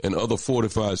and other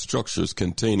fortified structures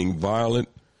containing violent,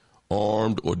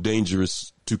 armed, or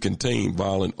dangerous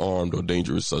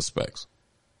suspects.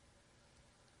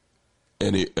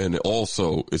 And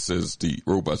also, it says the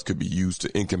robots could be used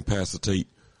to incapacitate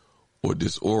or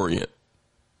disorient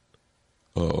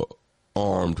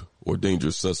armed or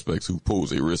dangerous suspects who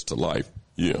pose a risk to life.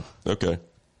 Yeah. Okay.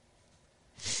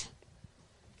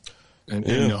 And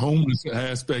the homeless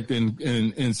aspect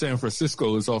in San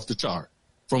Francisco is off the chart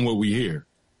from what we hear.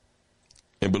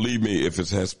 And believe me, if it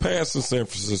has passed in San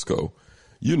Francisco,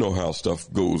 you know how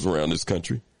stuff goes around this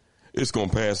country. It's going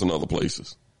to pass in other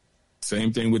places.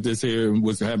 Same thing with this here,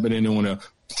 what's happening on a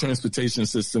transportation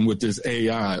system with this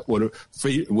AI, what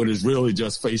is really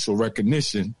just facial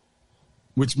recognition,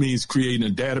 which means creating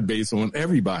a database on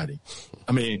everybody.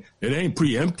 I mean, it ain't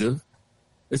preemptive.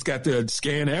 It's got to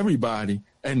scan everybody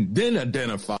and then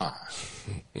identify.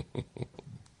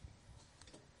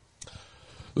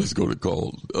 Let's go to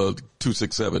call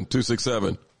 267.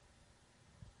 267.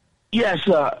 Yes,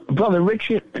 Brother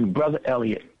Richard and Brother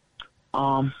Elliott.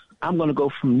 I'm going to go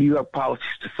from New York politics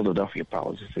to Philadelphia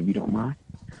politics, if you don't mind.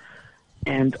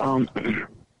 And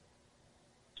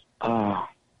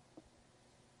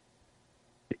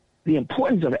the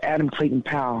importance of Adam Clayton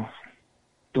Powell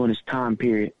during this time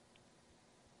period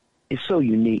is so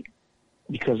unique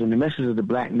because in the message of the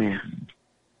black man,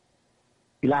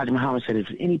 Elijah Muhammad said, if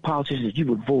there's any politician that you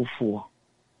would vote for,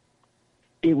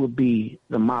 it would be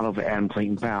the model of Adam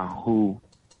Clayton Powell, who,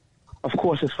 of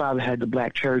course, his father had the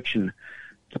black church and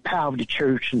the power of the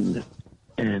church in the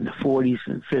 40s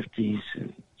and 50s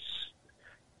and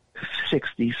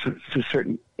 60s, to a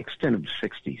certain extent of the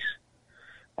 60s.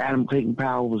 Adam Clayton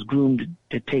Powell was groomed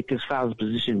to take his father's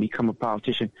position and become a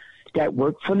politician that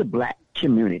worked for the black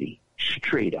community,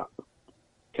 straight up.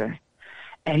 Okay?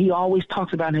 And he always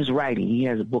talks about in his writing. He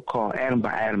has a book called Adam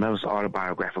by Adam. That was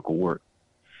autobiographical work.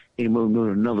 He wrote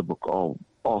another book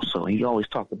also. He always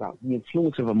talked about the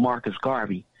influence of a Marcus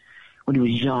Garvey when he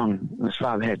was young, his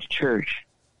father had the church,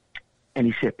 and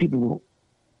he said people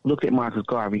looked at Marcus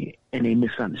Garvey and they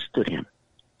misunderstood him.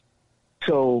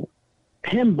 So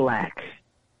him, black,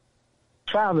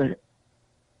 father,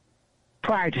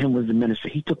 prior to him was the minister.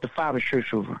 He took the father's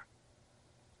church over.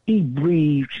 He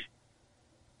breathed,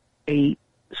 ate,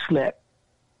 slept,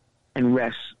 and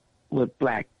rest with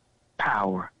black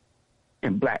power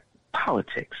and black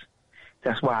politics.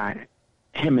 That's why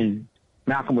him and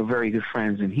Malcolm were very good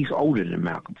friends, and he's older than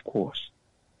Malcolm, of course.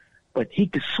 But he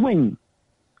could swing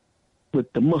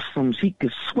with the Muslims, he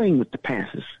could swing with the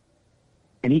Panthers,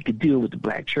 and he could deal with the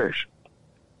black church.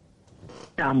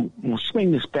 Now, I'm going to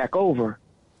swing this back over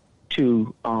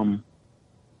to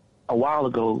a while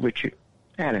ago, Richard.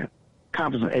 I had a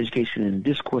conference on education and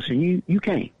discourse, and you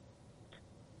came.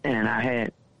 And I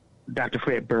had Dr.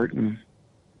 Fred Burton.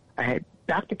 I had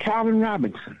Dr. Calvin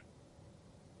Robinson,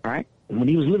 right? When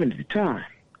he was living at the time.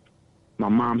 My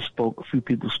mom spoke, a few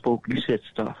people spoke, you said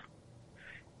stuff.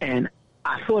 And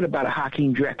I thought about a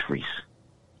Hakeem Jeffries.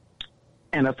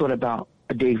 And I thought about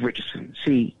a Dave Richardson.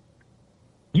 See,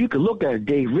 you could look at a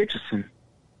Dave Richardson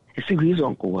and see who his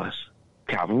uncle was,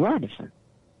 Calvin Robinson.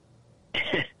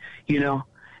 You know,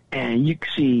 and you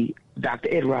could see Dr.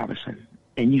 Ed Robinson,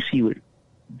 and you see what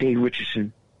Dave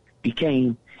Richardson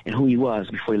became and who he was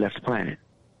before he left the planet.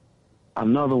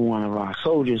 Another one of our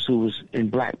soldiers who was in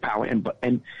black power and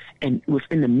was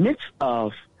in the midst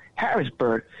of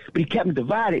Harrisburg, but he kept them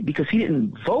divided because he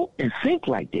didn't vote and think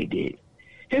like they did.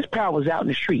 His power was out in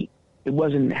the street. It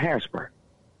wasn't in Harrisburg.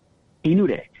 He knew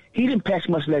that. He didn't pass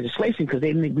much legislation because they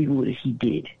didn't agree with what he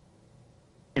did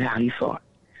and how he thought.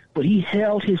 But he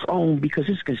held his own because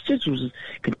his constituents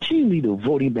continually to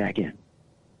vote him back in.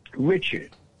 Richard,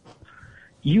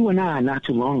 you and I, not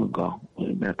too long ago,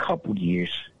 in a couple of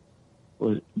years,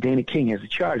 was Dana King has a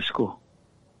charter school,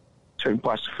 certain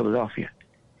parts of Philadelphia,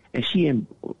 and she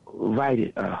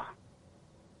invited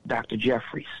Dr.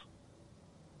 Jeffries,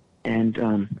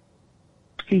 and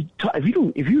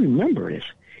if you remember this,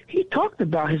 he talked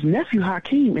about his nephew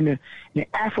Hakeem and the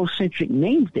Afrocentric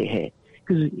names they had,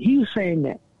 because he was saying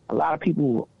that a lot of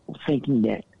people were thinking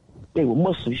that they were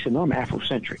Muslim. He said, "No, I'm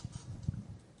Afrocentric,"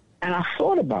 and I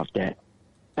thought about that,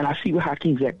 and I see where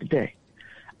Hakeem's at today.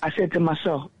 I said to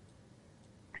myself,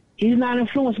 he's not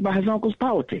influenced by his uncle's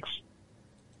politics.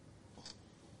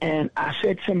 And I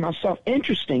said to myself,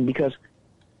 interesting, because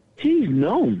he's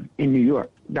known in New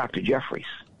York, Dr. Jeffries.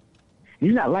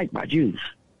 He's not liked by Jews.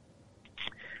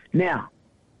 Now,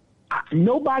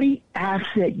 nobody I've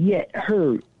said yet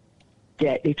heard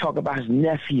that they talk about his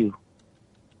nephew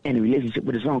and the relationship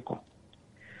with his uncle.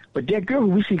 But that girl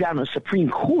who recently got on the Supreme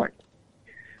Court,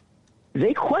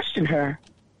 they questioned her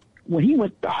when he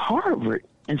went to Harvard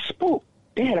and spoke.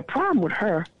 They had a problem with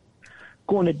her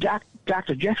going to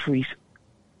Dr. Jeffries'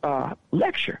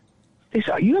 lecture. They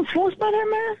said, "Are you influenced by that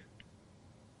man?"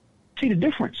 See the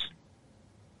difference?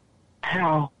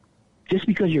 How just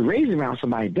because you're raised around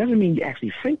somebody doesn't mean you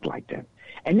actually think like them.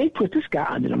 And they put this guy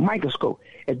under the microscope.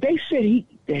 If they said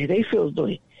they feel as though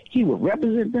he would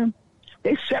represent them,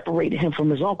 they separated him from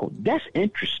his uncle. That's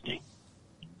interesting.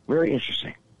 Very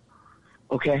interesting.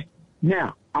 Okay?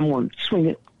 Now, I'm going to swing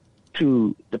it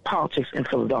to the politics in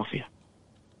Philadelphia.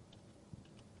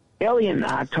 Elliot and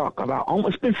I talk about,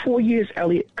 it's been 4 years,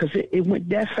 Elliot, because it went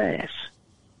that fast.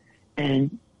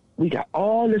 And we got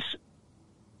all this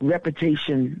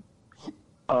reputation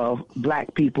of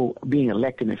black people being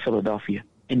elected in Philadelphia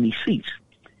in these seats.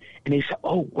 And they said,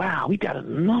 "Oh, wow, we got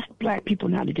enough black people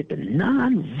now to get the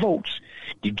 9 votes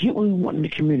to get what we want in the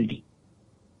community."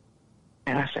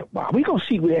 And I said, "Wow, we're going to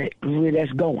see where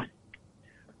that's going."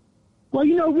 Well,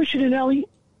 you know, Richard and Elliot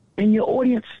and your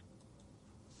audience,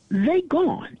 they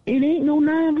gone. It ain't no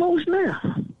 9 votes now.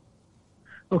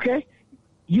 Okay?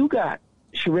 You got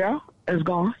Sherelle is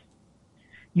gone.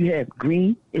 You have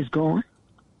Green is gone.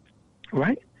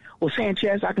 Right? Well,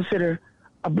 Sanchez, I consider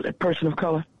a person of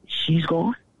color. She's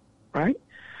gone. Right?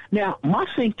 Now, my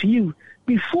thing to you,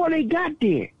 before they got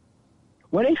there,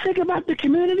 when they think about the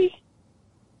community,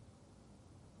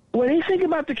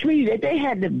 that they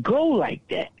had to go like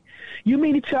that, you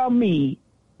mean to tell me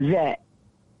that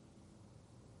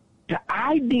the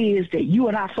ideas that you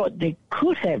and I thought they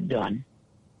could have done,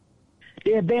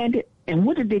 they abandoned? And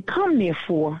what did they come there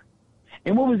for?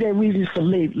 And what was their reasons for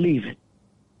leaving?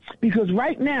 Because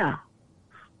right now,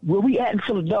 where we at in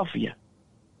Philadelphia,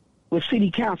 with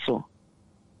city council,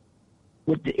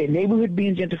 with the neighborhood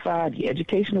being gentrified, the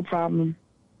educational problem,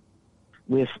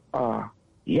 with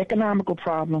the economical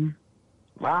problem,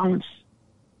 violence,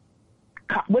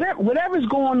 whatever's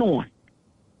going on,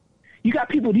 you got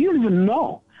people you don't even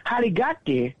know how they got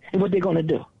there and what they're going to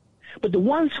do. But the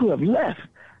ones who have left,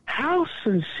 how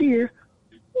sincere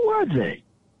were they?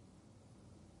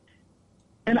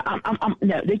 And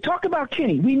now they talk about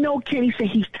Kenny. We know Kenny said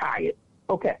he's tired.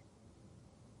 Okay.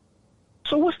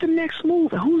 So what's the next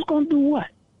move? And who's going to do what?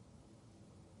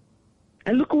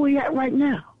 And look where we're at right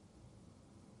now.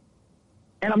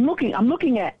 And I'm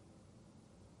looking at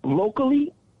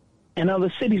locally and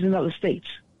other cities and other states.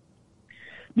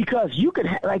 Because you could,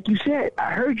 like you said,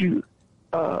 I heard you,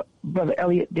 Brother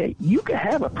Elliott, that you could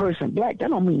have a person black. That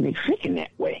don't mean they thinking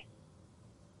that way.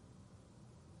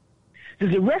 The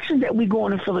direction that we're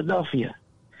going in Philadelphia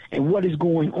and what is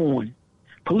going on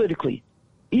politically,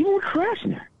 even with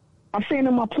Krasner, I'm saying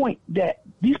in my point that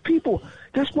these people,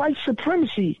 this white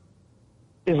supremacy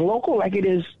is local like it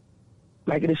is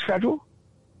federal,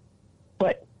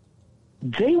 but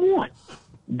they want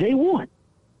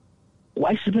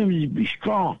white supremacy to be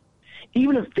strong.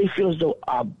 Even if they feel as though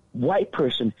a white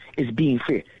person is being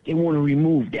fair, they want to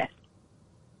remove that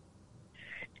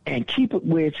and keep it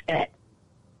where it's at.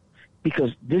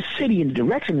 Because this city in the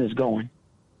direction it's going,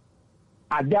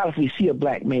 I doubt if we see a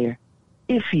black mayor,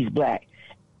 if he's black,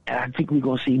 and I think we're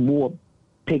going to see more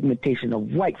pigmentation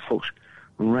of white folks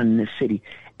running this city.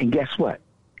 And guess what?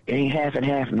 It ain't half and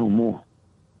half no more.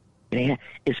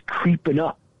 It's creeping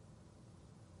up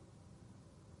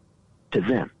to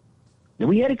them. And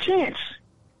we had a chance.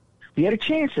 We had a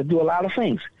chance to do a lot of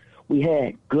things. We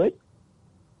had good,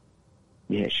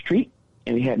 we had street,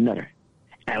 and we had another.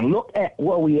 And look at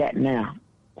where we at now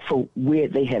for where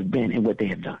they have been and what they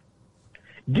have done.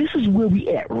 This is where we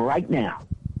at right now,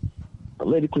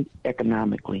 politically,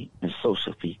 economically, and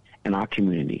socially in our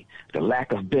community. The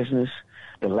lack of business,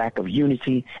 the lack of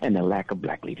unity, and the lack of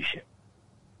black leadership.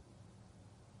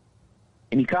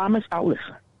 Any comments? I'll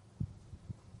listen.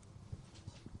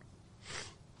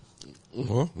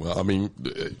 Well, I mean,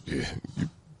 you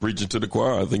preaching to the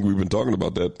choir. I think we've been talking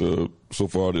about that so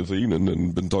far this evening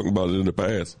and been talking about it in the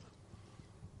past.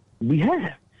 We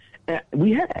have. And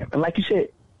like you said,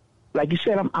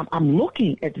 I'm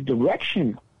looking at the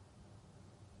direction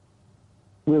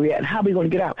where we're at and how we're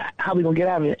going to get out,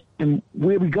 of it, and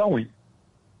where we're going.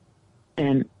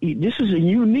 And this is a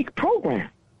unique program.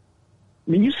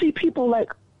 I mean, you see people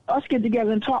like us get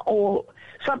together and talk, or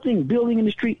something, building in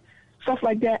the street, stuff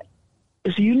like that.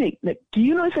 It's unique. Like, do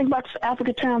you know anything about this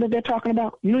Africa town that they're talking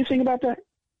about? You know anything about that?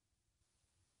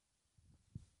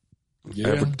 Yeah.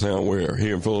 Africa town where?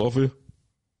 Here in Philadelphia?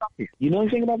 You know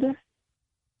anything about that?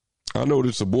 I know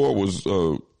that Sabor was,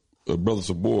 Brother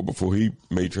Sabor, before he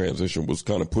made transition, was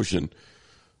kind of pushing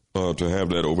to have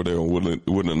that over there on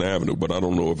Woodland Avenue, but I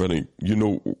don't know if any, you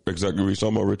know exactly what you're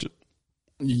talking about, Richard?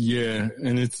 Yeah,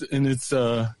 and it's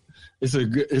a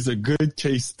good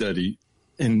case study,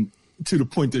 and to the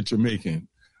point that you're making,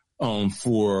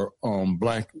 for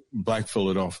Black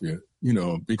Philadelphia, you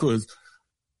know, because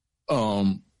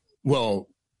well,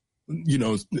 you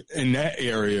know, in that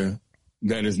area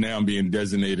that is now being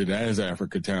designated as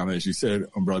Africa Town, as you said,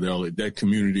 Brother Elliott, that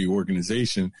community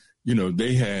organization, you know,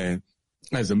 they had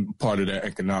as a part of that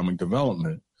economic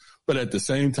development. But at the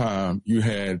same time, you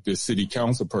had the city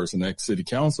council person, ex-city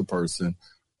council person,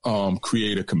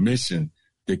 create a commission,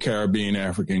 the Caribbean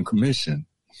African Commission,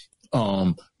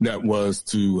 that was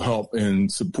to help in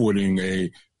supporting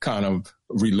a kind of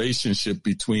relationship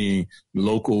between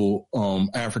local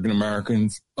African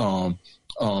Americans,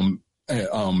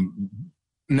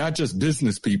 not just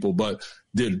business people, but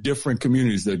the different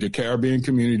communities, the Caribbean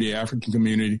community, the African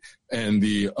community, and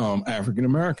the African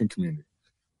American community.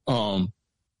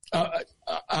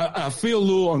 I feel a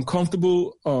little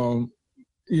uncomfortable,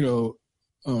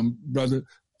 Brother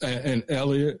and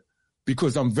Elliott,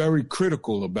 because I'm very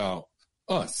critical about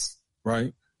us,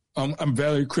 right? I'm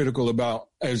very critical about,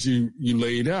 as you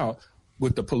laid out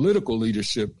with the political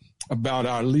leadership, about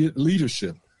our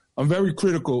leadership. I'm very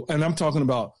critical, and I'm talking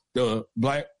about the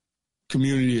Black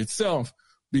community itself,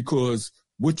 because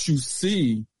what you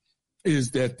see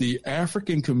is that the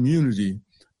African community,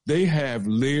 they have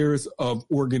layers of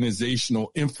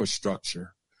organizational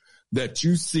infrastructure that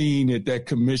you've seen at that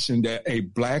commission, that a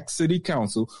Black city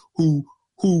council who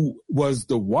was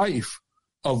the wife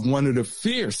of one of the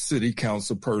fierce city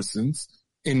council persons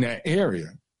in that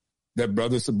area, that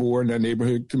Brother Sabor in that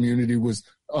neighborhood community was,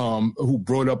 who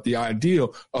brought up the idea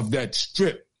of that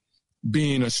strip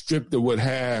being a strip that would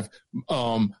have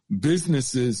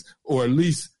businesses, or at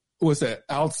least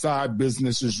outside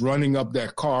businesses running up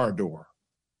that corridor.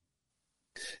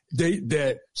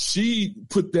 That she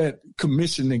put that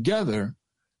commission together,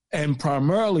 and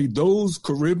primarily those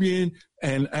Caribbean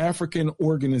and African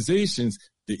organizations,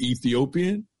 the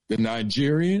Ethiopian, the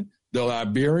Nigerian, the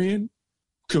Liberian,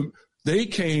 They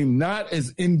came not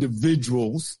as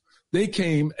individuals. They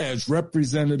came as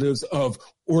representatives of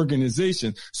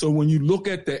organizations. So when you look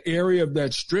at the area of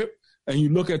that strip and you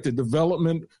look at the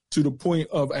development to the point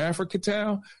of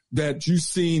Africatown, that you've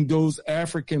seen those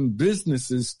African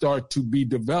businesses start to be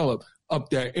developed up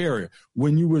that area.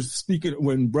 When you were speaking,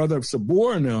 when Brother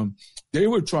Sabor and them, they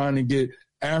were trying to get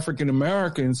African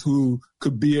Americans who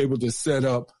could be able to set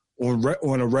up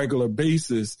on a regular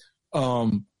basis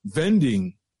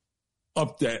vending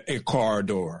up that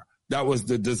corridor. That was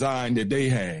the design that they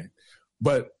had.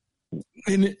 But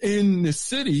in the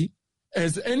city,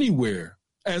 as anywhere,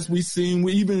 as we've seen,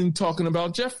 we even talking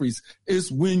about Jeffries,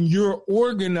 is when you're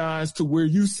organized to where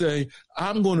you say,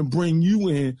 I'm going to bring you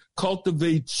in,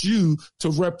 cultivate you to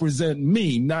represent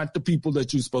me, not the people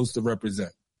that you're supposed to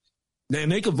represent. Then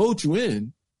they could vote you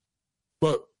in,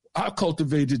 but I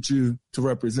cultivated you to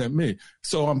represent me.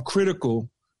 So I'm critical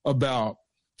about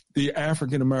the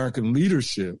African-American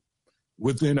leadership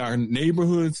within our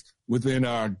neighborhoods, within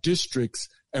our districts,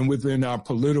 and within our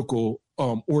political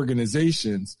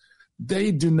organizations.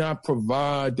 They do not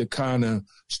provide the kind of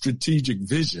strategic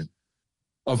vision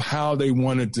of how they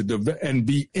wanted to develop and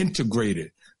be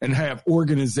integrated and have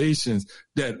organizations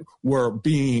that were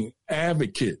being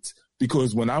advocates.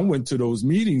 Because when I went to those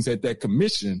meetings at that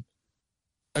commission,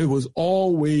 it was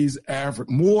always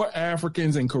more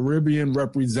Africans and Caribbean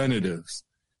representatives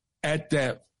at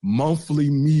that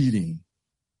monthly meeting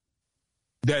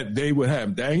that they would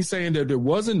have. They ain't saying that there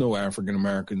wasn't no African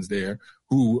Americans there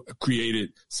who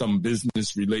created some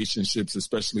business relationships,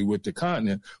 especially with the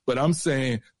continent. But I'm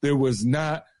saying there was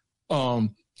not a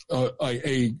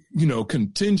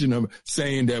contingent of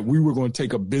saying that we were going to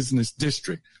take a business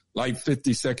district like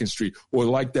 52nd Street or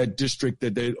like that district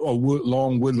or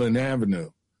Long Woodland Avenue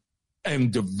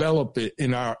and develop it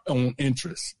in our own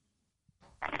interests.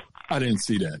 I didn't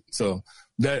see that. So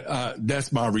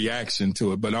that's my reaction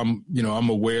to it. But I'm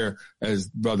aware, as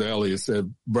Brother Elliott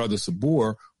said, Brother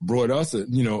Sabor brought us,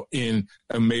 in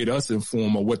and made us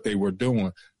informed of what they were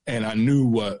doing. And I knew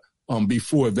what,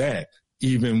 before that,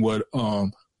 even what,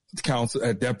 Councilwoman,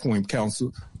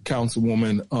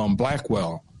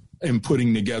 Blackwell, in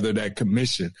putting together that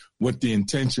commission, what the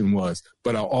intention was.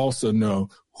 But I also know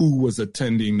who was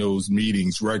attending those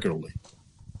meetings regularly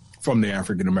from the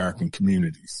African-American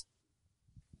communities.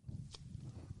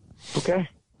 Okay.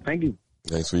 Thank you.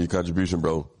 Thanks for your contribution,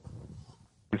 bro.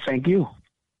 Thank you.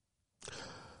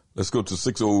 Let's go to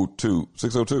 602.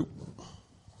 602.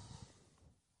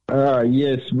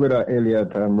 Yes, Brother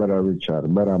Elliott and Brother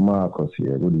Richard. Brother Marcus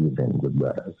here. Good evening, good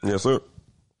brothers. Yes, sir.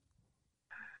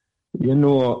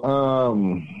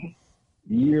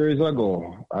 Years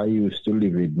ago, I used to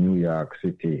live in New York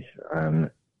City,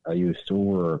 and I used to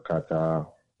work at a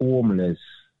homeless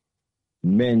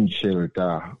men's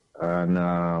shelter on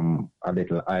a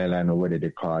little island, or what did they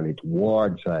call it,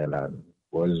 Ward's Island.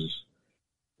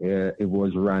 It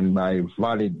was run by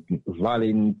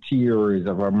Volunteers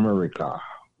of America,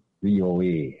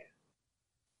 VOA.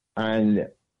 And,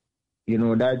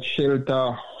 that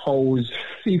shelter housed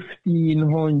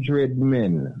 1,500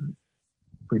 men,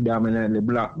 predominantly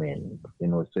black men.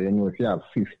 So if you have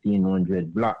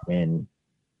 1,500 black men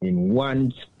in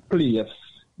one place,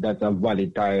 that's a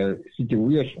volatile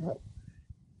situation.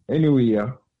 Anyway,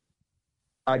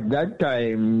 at that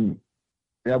time,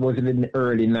 that was in the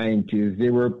early 90s, they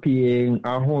were paying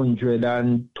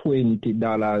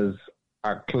 $120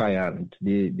 a client.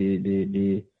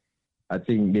 I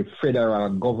think the federal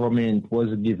government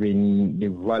was giving the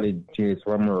Volunteers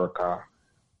for America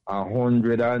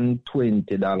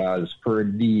 $120 per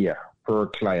day per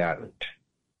client.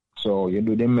 So you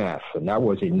do the math. And that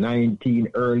was in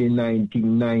early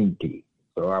 1990.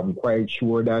 So I'm quite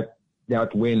sure that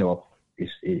went up,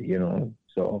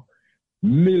 so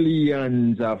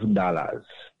millions of dollars.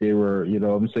 They were,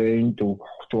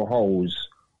 to house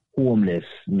homeless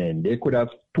men. They could have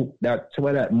took some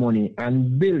of that money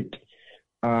and built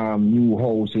new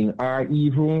housing or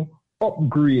even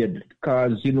upgrade,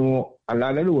 because, a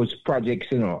lot of those projects,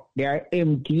 they are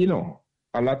empty, A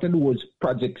lot of those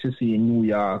projects you see in New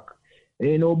York,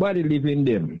 ain't nobody living in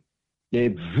them.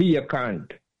 They're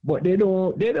vacant. But they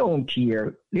don't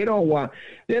care. They're not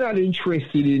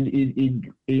interested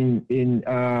in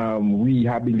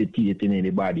rehabilitating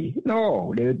anybody.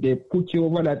 No, they put you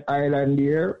over that island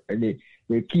there, and they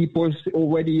keep us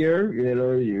over there.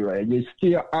 They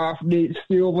stay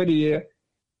over there,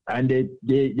 and they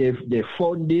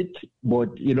fund it. But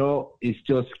it's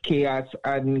just chaos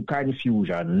and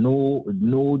confusion.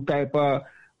 No type of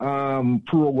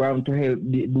program to help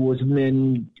those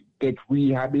men get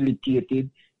rehabilitated.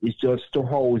 It's just to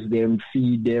house them,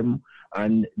 feed them,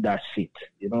 and that's it.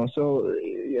 So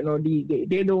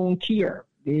they don't care.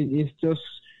 It's just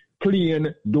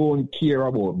plain don't care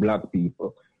about black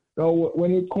people. Now,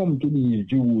 when it comes to these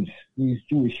Jewish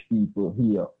people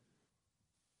here,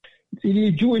 see,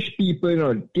 these Jewish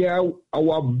people, they are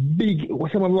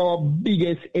some of our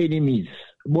biggest enemies,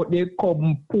 but they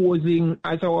come posing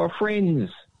as our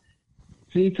friends.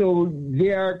 See, so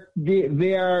they are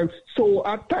so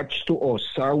attached to us,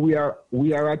 or we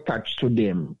are attached to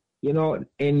them.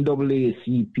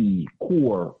 NAACP,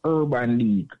 CORE, Urban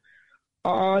League,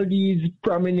 all these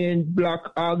prominent black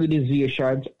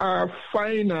organizations are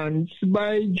financed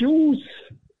by Jews.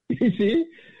 You see?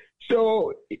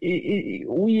 So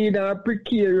we in a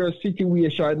precarious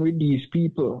situation with these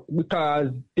people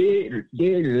because they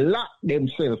lock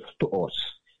themselves to us.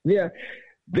 They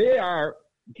are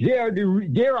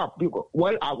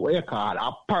what I call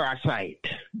a parasite.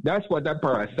 That's what a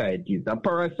parasite is. A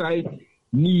parasite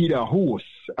need a host,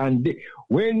 and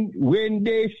when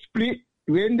the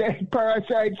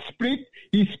parasite split,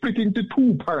 he split into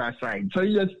two parasites. So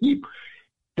you just keep.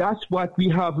 That's what we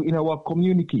have in our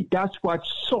community. That's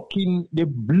what's sucking the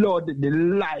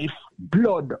life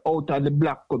blood out of the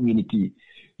black community.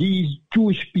 These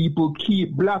Jewish people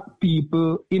keep black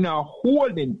people in a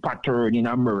holding pattern in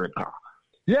America.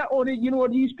 They're only,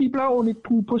 these people are only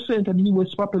 2% of the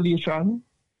U.S. population.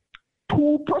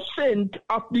 2%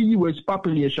 of the U.S.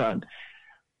 population.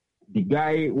 The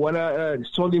guy,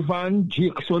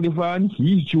 Jake Sullivan,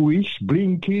 he's Jewish.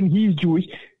 Blinken, he's Jewish.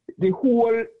 The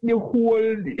whole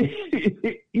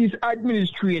his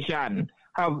administration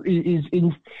is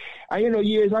in. And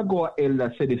years ago, an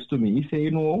elder said this to me. He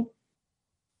said,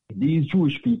 these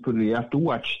Jewish people, they have to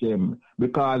watch them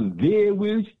because they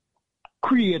will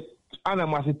create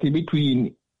animosity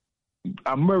between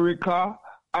America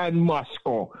and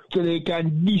Moscow, so they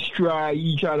can destroy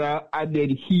each other and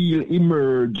then he'll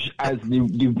emerge as the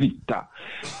victor.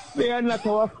 They are not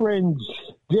our friends.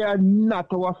 They are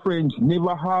not our friends.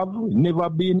 Never have, never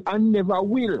been, and never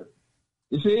will.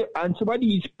 You see, and some of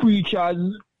these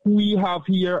preachers we have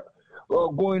here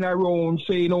going around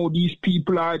saying, these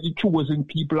people are the chosen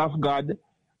people of God.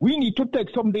 We need to take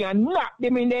something and knock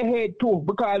them in their head too,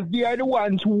 because they are the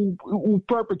ones who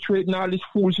perpetrate all this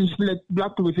foolishness. Let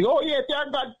black people say, oh yes, they are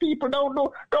God people.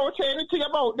 Don't say anything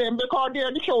about them because they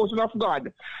are the chosen of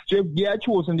God. So if they are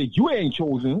chosen, you ain't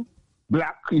chosen.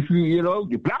 Black, if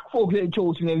the black folks ain't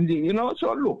chosen,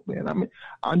 so look, man,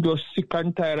 I'm just sick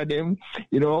and tired of them.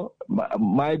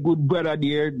 My good brother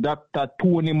there, Dr.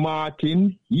 Tony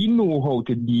Martin, he know how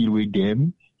to deal with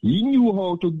them. He knew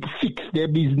how to fix their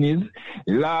business.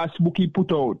 The last book he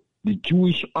put out, The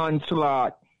Jewish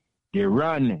Onslaught, they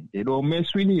run. They don't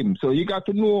mess with him. So you just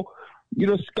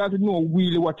got to know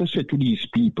really what to say to these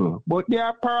people. But they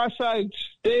are parasites.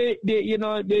 They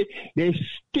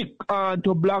stick on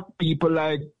to black people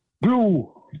like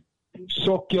glue.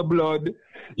 Suck your blood.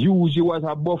 Use you as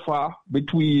a buffer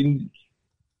between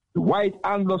the white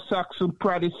Anglo-Saxon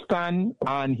Protestant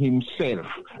and himself,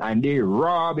 and they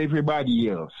rob everybody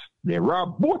else. They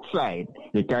rob both sides.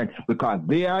 They can, because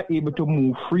they are able to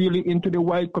move freely into the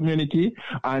white community,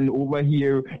 and over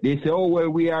here they say, oh well,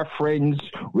 we are friends,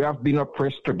 we have been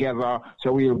oppressed together,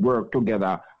 so we'll work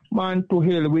together. Man, to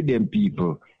hell with them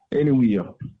people. Anyway,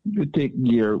 you take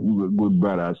care, good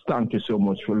brothers. Thank you so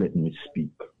much for letting me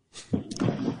speak.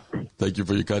 Thank you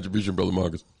for your contribution, Brother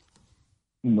Marcus.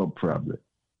 No problem.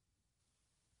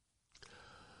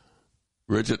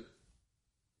 Richard?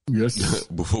 Yes.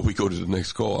 Before we go to the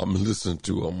next call, I'm listening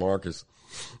to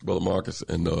Brother Marcus,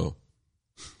 and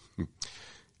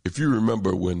if you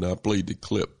remember when I played the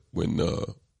clip when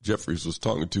Jeffries was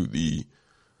talking to the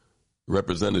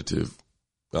representative,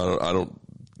 I don't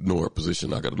know her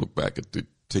position. I got to look back at the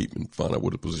tape and find out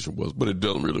what the position was, but it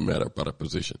doesn't really matter about her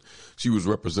position. She was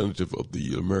representative of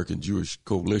the American Jewish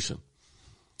Coalition.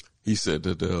 He said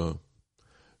that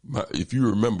if you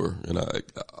remember, and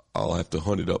I'll have to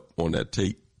hunt it up on that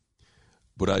tape,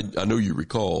 but I know you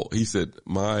recall, he said,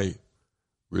 my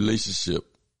relationship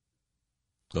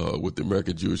with the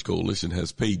American Jewish Coalition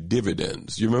has paid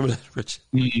dividends. You remember that, Richard?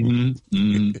 Mm-hmm.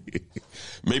 Mm-hmm.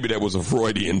 Maybe that was a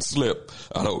Freudian slip.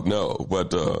 I don't know.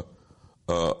 But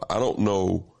I don't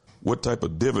know what type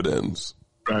of dividends.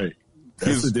 Right.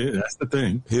 That's the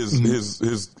thing. His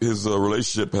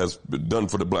relationship has been done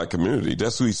for the black community.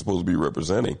 That's who he's supposed to be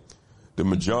representing. The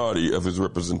majority of his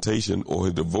representation or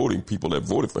the voting people that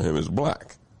voted for him is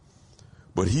black.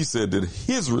 But he said that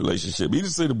his relationship, he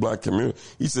didn't say the black community,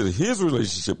 he said his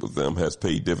relationship with them has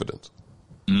paid dividends.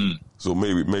 Mm. So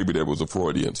maybe there was a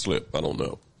Freudian slip. I don't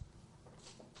know.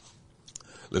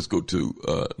 Let's go to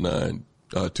 215.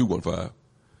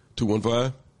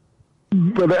 215?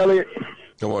 Brother Elliott.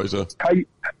 How are you, sir?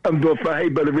 I'm doing fine. Hey,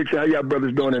 Brother Richard, how y'all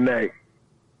brothers doing tonight?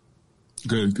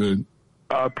 Good.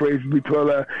 Praise be to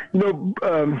Allah.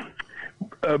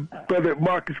 Brother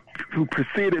Marcus, who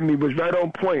preceded me, was right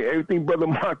on point. Everything Brother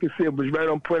Marcus said was right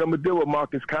on point. I'm going to deal with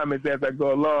Marcus' comments as I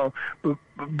go along. But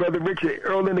Brother Richard,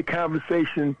 early in the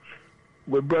conversation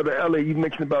with Brother Elliott, you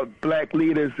mentioned about black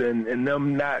leaders and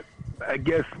them not, I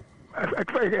guess, I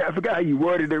forgot how you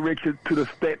worded it, Richard, to the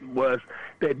extent was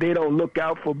that they don't look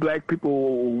out for black people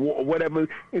or whatever.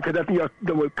 Because I think you're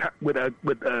done with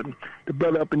the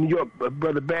brother up in New York,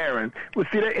 Brother Barron. Well,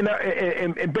 see that,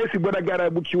 and basically what I got out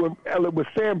of what you and Ella was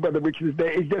saying, Brother Richard, is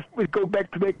that it goes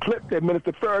back to that clip that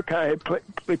Minister Farrakhan had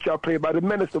that y'all played by the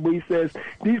minister, where he says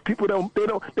these people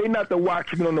they're not the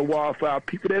watchmen on the wall for our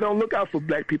people. They don't look out for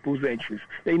black people's interests.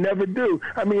 They never do.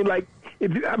 I mean, like.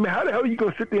 How the hell are you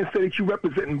going to sit there and say that you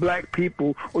representing black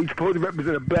people, or you're supposed to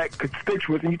represent a black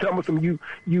constituent, and you talking about some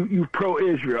you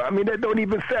pro-Israel? I mean, that don't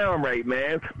even sound right,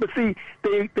 man. But see,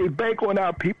 they bank on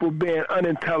our people being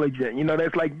unintelligent. You know,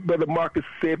 that's like Brother Marcus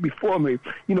said before me.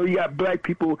 You know, you got black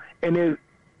people and their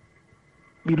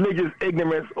religious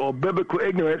ignorance or biblical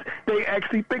ignorance. They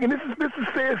actually think, and this is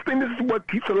a serious thing. This is what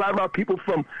keeps a lot of our people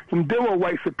from dealing with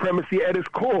white supremacy at its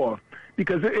core.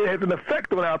 Because it has an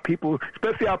effect on our people,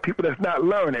 especially our people that's not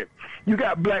learning. You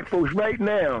got black folks right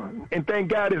now, and thank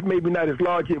God it's maybe not as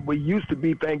large as we used to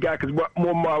be, thank God, because more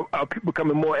and more our people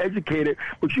becoming more educated.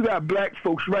 But you got black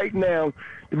folks right now,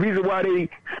 the reason why they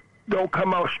don't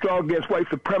come out strong against white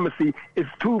supremacy is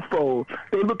twofold.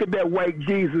 They look at that white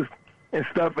Jesus and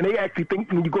stuff, and they actually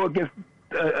think when you go against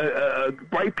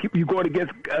white people, you're going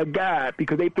against God,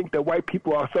 because they think that white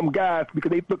people are some gods, because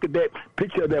they look at that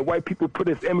picture that white people put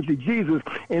as image of Jesus,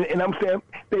 and I'm saying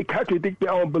they contradict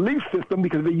their own belief system,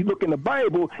 because when you look in the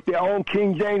Bible, their own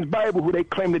King James Bible, who they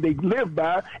claim that they live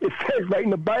by, it says right in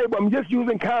the Bible, I'm just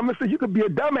using common sense, you could be a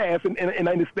dumbass and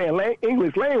understand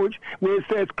English language, where it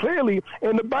says clearly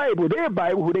in the Bible, their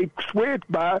Bible, who they swear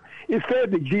by, it says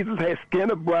that Jesus had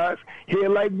skin of bronze, hair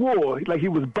like wool, like he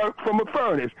was burnt from a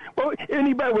furnace. Well,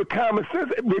 anybody with common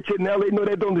sense, Richard and Elliott, know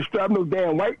that don't describe no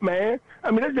damn white man. I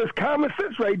mean, that's just common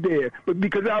sense right there. But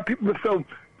because our people are so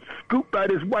scooped by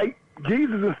this white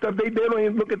Jesus and stuff, they don't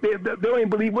even look at they don't even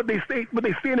believe what they see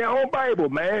in their own Bible,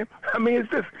 man. I mean,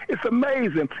 it's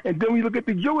amazing. And then we look at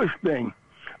the Jewish thing.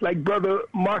 Like Brother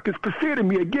Marcus preceded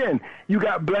me again. You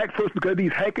got black folks, because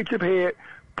these handkerchief head,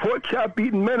 pork chop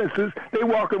eating ministers, they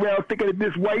walk around thinking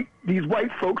that these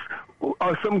white folks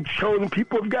are some chosen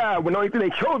people of God, when the only thing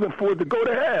they're chosen for is to go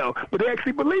to hell. But they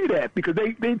actually believe that, because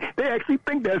they actually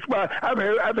think that's why.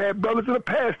 I've had brothers in the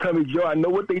past tell me, Joe, I know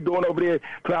what they're doing over there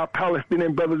to our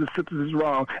Palestinian brothers and sisters is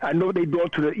wrong. I know what they're doing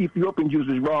to the Ethiopian Jews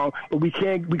is wrong, but we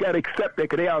got to accept that,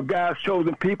 because they are God's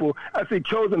chosen people. I say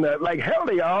chosen like hell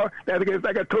they are. That's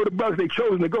like I told the brothers, they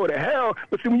chosen to go to hell.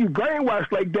 But see, when you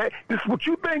brainwash like that, this is what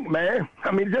you think, man. I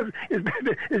mean, it's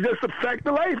just a fact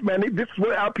of life, man. This is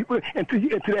what our people,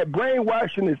 into that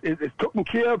brainwashing is taken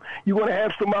care of. You're going to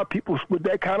have some of our people with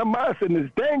that kind of mindset, and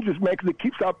it's dangerous, man, because it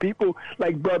keeps our people,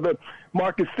 like Brother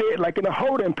Marcus said, like in a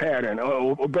holding pattern,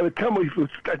 or Brother Tumble,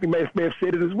 I think may have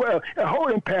said it as well, a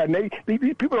holding pattern. These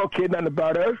people don't care nothing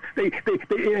about us.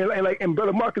 And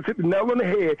Brother Marcus hit the nail on the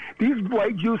head. These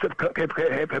white Jews have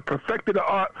perfected the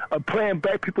art of playing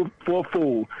black people for a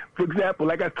fool. For example,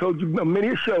 like I told you on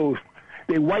many shows,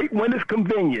 they white when it's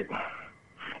convenient,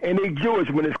 and they Jewish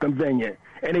when it's convenient,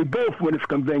 and they both when it's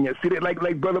convenient. See, that like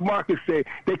Brother Marcus said,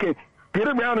 they can get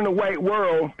around in the white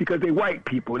world because they're white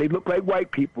people. They look like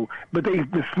white people, but they're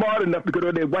smart enough because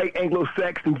of their white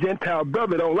Anglo-Saxon Gentile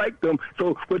brother don't like them.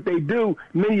 So what they do,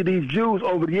 many of these Jews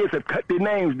over the years have cut their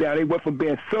names down. They went from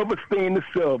being Silverstein to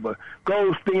Silver,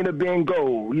 Goldstein to being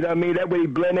Gold. You know what I mean? That way they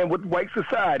blend in with white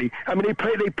society. I mean,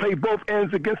 they play both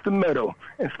ends against the middle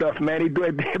and stuff, man.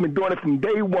 They've been doing it from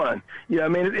day one. You know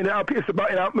what I mean? And it's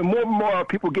about, and more and more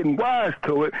people getting wise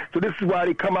to it. So this is why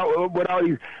they come out with all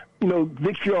these,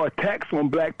 vitriol attacks on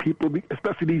black people,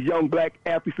 especially these young black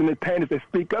athletes and entertainers that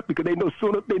speak up, because they know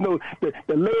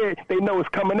the lead, they know it's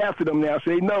coming after them now. So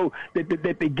they know that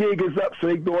the gig is up, so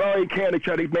they do all they can to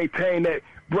try to maintain that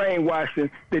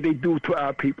brainwashing that they do to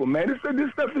our people, man.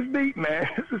 This stuff is deep, man.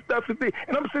 This stuff is deep.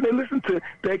 And I'm sitting there listening to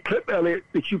that clip, Elliott,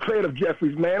 that you played of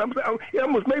Jeffries, man. It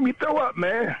almost made me throw up,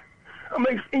 man. And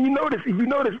if you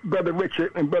notice, Brother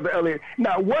Richard and Brother Elliott,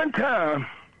 not one time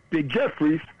did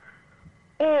Jeffries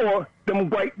or them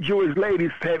white Jewish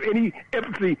ladies have any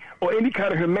empathy or any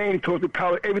kind of humanity towards the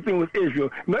Palestinians. Everything was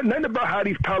Israel. Nothing about how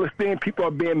these Palestinian people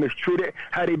are being mistreated,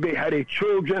 how their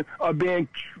children are being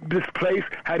displaced,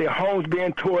 how their homes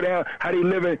being torn down, how they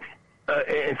live in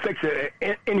in such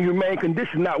an inhumane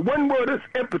condition. Not one word is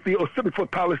empathy or sympathy for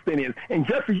Palestinians. And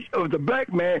Jeffries, the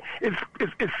black man, it's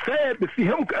sad to see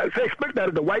him. I expect that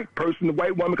of the white person, the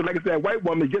white woman, because like I said, a white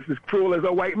woman is just as cruel as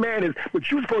a white man is. But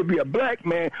you're supposed to be a black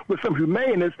man with some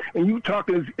humaneness, and you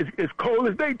talking as cold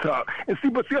as they talk. And see,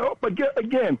 but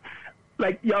again,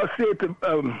 like y'all said to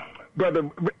Brother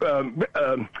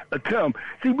Tim,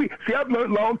 I've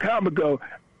learned a long time ago.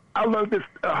 I learned this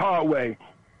the hard way.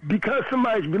 Because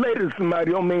somebody's related to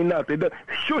somebody don't mean nothing.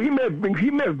 Sure, he may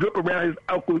have dripped around his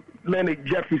Uncle Leonard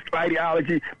Jeffries'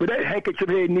 ideology, but that handkerchief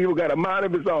head Negro got a mind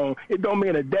of his own. It don't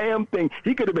mean a damn thing.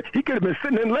 He could have been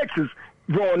sitting in lectures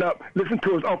growing up, listening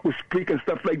to his uncle speak and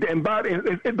stuff like that. And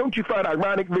don't you find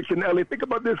ironic, Richard and Elliot? Think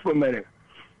about this for a minute.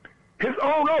 His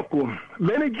own uncle,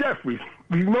 Leonard Jeffries,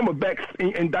 you remember back,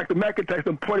 and Dr.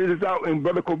 McIntyre pointed this out in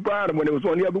Brother O'Brien when it was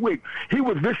on the other week. He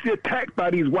was viciously attacked by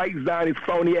these white Zionist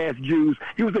phony-ass Jews.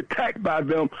 He was attacked by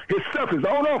them, his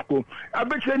own uncle. I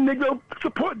bet you that Negro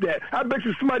support that. I bet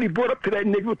you somebody brought up to that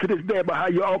Negro to this day about how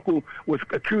your uncle was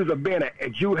accused of being a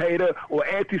Jew hater or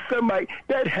anti-Semite.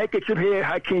 That handkerchief head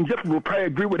Hakeem Jeffries will probably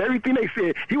agree with everything they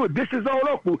said. He would dish his own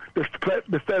uncle to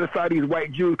satisfy these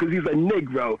white Jews because he's a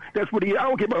Negro. That's what I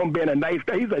don't care about him being a nice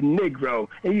guy. He's a Negro.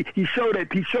 And he showed it.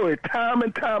 He showed it time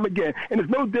and time again, and it's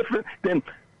no different than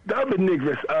the other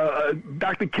Negress,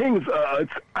 Dr. King's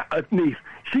niece.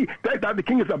 Dr.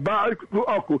 King is a biological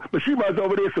uncle, but she was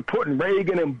over there supporting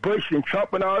Reagan and Bush and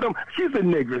Trump and all them. She's a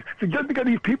Negress. So just because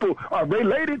these people are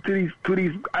related to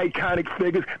these iconic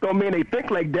figures, don't mean they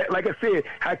think like that. Like I said,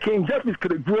 Hakeem Jeffries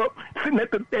could have grew up sitting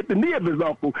at the knee of his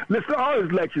uncle, listen to all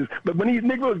his lectures. But when these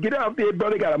Negroes get out there,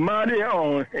 brother, they got a mind of their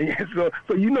own, and so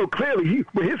you know clearly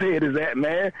where his head is at,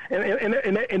 man. And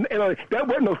that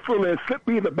wasn't no frill and slip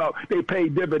either about they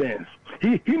paid dividends.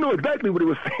 He knew exactly what he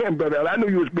was saying, brother. I knew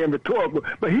he was being rhetorical,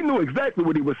 but he knew exactly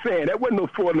what he was saying. That wasn't no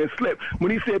fraudulent slip.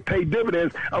 When he said pay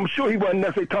dividends, I'm sure he wasn't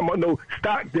necessarily talking about no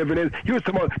stock dividends. He was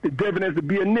talking about the dividends to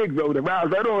be a Negro, to rise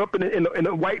right on up in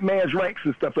the white man's ranks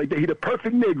and stuff like that. He's the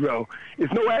perfect Negro.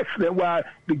 It's no accident why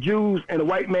the Jews and the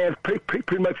white man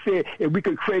pretty much said if we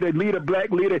could create a leader,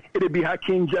 black leader, it'd be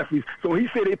Hakeem Jeffries. So when he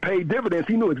said they paid dividends,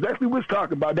 he knew exactly what he was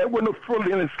talking about. That wasn't no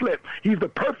fraudulent slip. He's the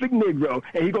perfect Negro,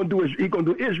 and he's gonna do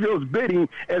Israel's bidding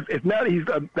as now that he's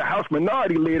the House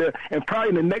Minority Leader, and probably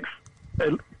in the next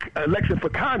election for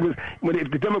Congress,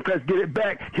 if the Democrats get it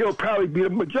back, he'll probably be the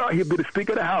majority. He'll be the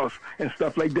Speaker of the House and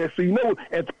stuff like that. So you know,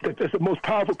 that's the most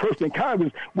powerful person in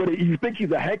Congress. Whether you think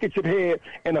he's a handkerchief head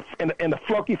and a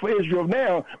flunky for Israel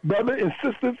now, brother and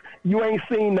sisters, you ain't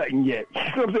seen nothing yet. You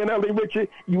know what I'm saying, L.A. Richard?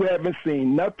 You haven't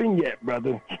seen nothing yet,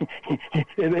 brother.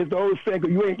 And it's the old saying,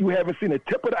 you haven't seen the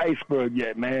tip of the iceberg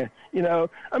yet, man. You know,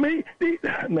 I mean,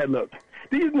 look.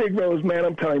 These Negroes, man,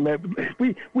 I'm telling you, man,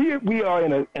 we are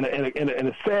in a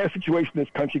sad situation in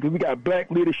this country because we got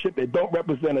black leadership that don't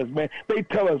represent us, man. They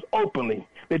tell us openly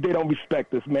that they don't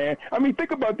respect us, man. I mean,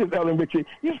 think about this, Ellen Richard.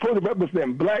 You're supposed to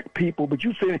represent black people, but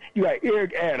you say you got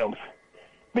Eric Adams.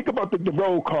 Think about the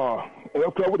roll call.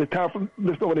 Okay, with the time for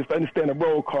listeners to understand the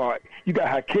roll call. You got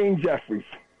Hakeem Jeffries,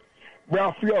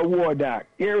 Raphael Warnock,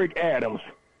 Eric Adams.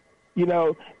 You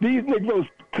know, these Negroes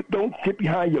don't get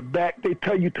behind your back. They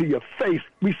tell you to your face,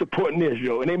 we supporting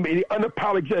Israel. And they're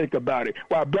unapologetic about it.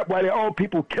 While their own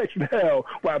people catching hell,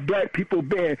 while black people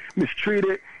being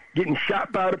mistreated, getting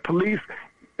shot by the police,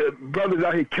 brothers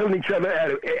out here killing each other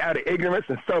out of ignorance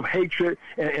and self-hatred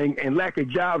and lack of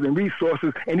jobs and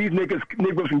resources. And these Negroes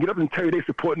can get up and tell you they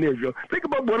supporting Israel. Think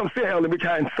about what I'm saying, Ellen Rich,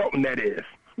 how insulting that is,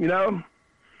 you know?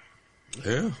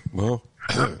 Yeah, well...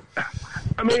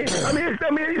 when you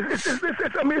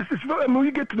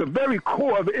get to the very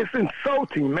core of it, it's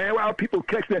insulting, man. How people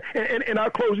catch that. And I'll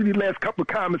close with these last couple of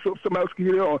comments so somebody else can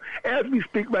get it on. As we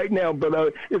speak right now, but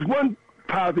it's one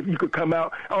positive you could come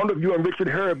out. I don't know if you and Richard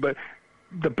heard, but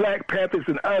the Black Panthers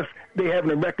and us, they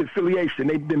having a reconciliation.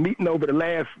 They've been meeting over the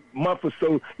last month or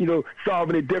so, you know,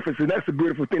 solving their differences. And that's a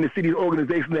beautiful thing to see these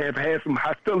organizations that have had some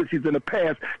hostilities in the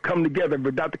past come together.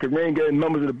 But Dr. Karenga and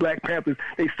members of the Black Panthers,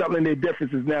 they settling their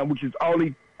differences now, which is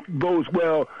only goes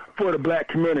well for the black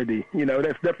community. You know,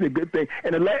 that's definitely a good thing.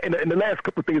 And the last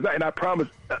couple of things, and I promise,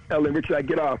 Ellen Richard, I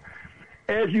get off.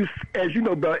 As you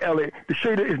know, Brother Elliot, the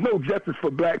shade is no justice for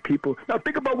black people. Now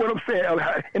think about what I'm saying,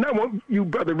 Elliot, and I want you,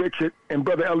 Brother Richard, and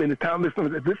Brother Elliot, and the town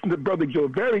listeners, listen to Brother Joe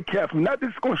very carefully. Not that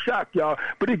it's going to shock y'all,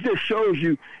 but it just shows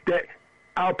you that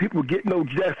our people get no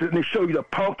justice, and they show you the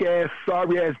punk-ass,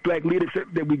 sorry-ass black leadership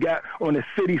that we got on the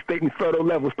city, state, and federal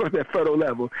level, especially at federal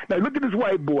level. Now look at this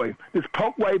white boy, this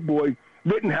punk white boy,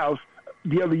 Rittenhouse.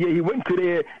 The other year, he went into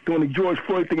there doing the George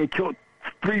Floyd thing and killed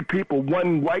three people,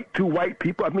 one white, two white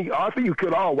people. I mean, Arthur, you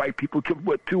killed all white people. Killed,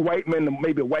 what, two white men and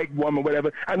maybe a white woman,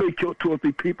 whatever. I know he killed 2 or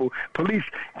 3 people. Police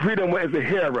treated him as a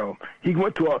hero. He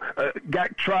went to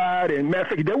got tried, and matter of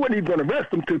fact, they weren't even going to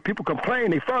arrest him until people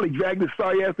complained. They finally dragged his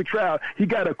sorry ass to trial. He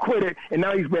got acquitted, and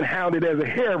now he's been hounded as a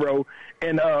hero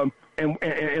in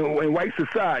white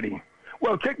society.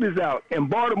 Well, check this out. In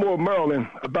Baltimore, Maryland,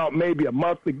 about maybe a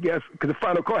month, I guess, because the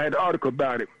Final Call had an article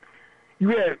about it.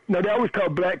 They always tell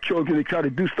black children they try to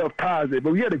do stuff positive,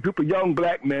 but we had a group of young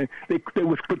black men. They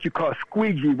was what you call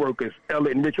squeegee workers,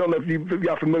 Elliot and Rich. I don't know if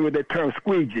y'all familiar with that term,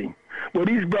 squeegee. Well,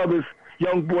 these brothers,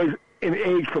 young boys in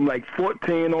age from like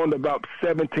 14 on to about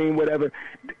 17, whatever,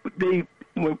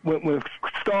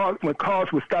 when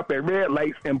cars would stop at red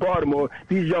lights in Baltimore,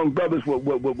 these young brothers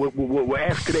would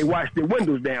ask could they wash their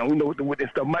windows down, and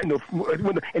stuff.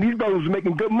 And these brothers was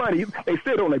making good money. They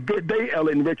said on a good day,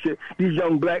 Ellen and Richard, these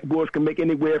young black boys can make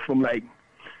anywhere from like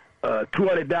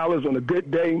 $200 on a good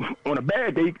day. On a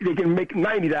bad day, they can make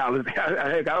 $90.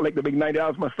 I like to make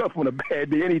 $90 myself on a bad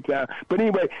day anytime. But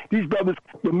anyway, these brothers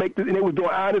would make this, and they were doing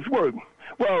honest work.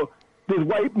 Well, this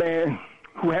white man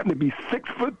who happened to be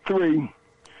 6'3",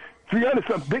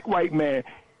 300-something, big white man,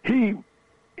 he,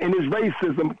 in his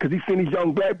racism, because he's seen these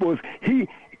young black boys, these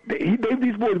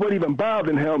boys weren't even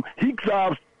bothering him. He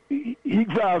drives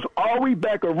all the way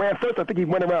back around. First, I think he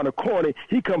went around the corner.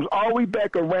 He comes all the way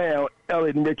back around,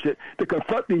 Elliot and Richard, to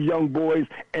confront these young boys,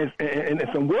 and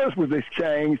some words was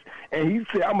exchanged, and he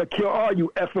said, I'm going to kill all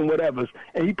you effing whatevers.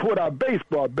 And he pulled out a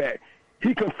baseball bat.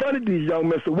 He confronted these young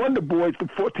men. So one of the boys, the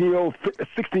 14-year-old,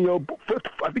 16-year-old,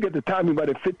 I think at the time he might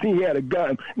have 15, he had a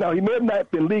gun. Now, he may have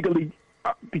not been legally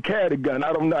he carried a gun.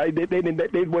 I don't know.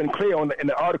 They weren't clear in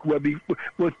the article whether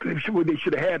they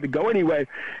should have had to go. Anyway,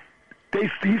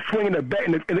 he's swinging the bat,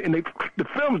 and the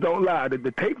films don't lie.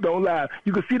 The tape don't lie.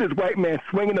 You can see this white man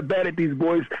swinging the bat at these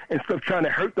boys and stuff, trying to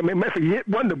hurt them. And he hit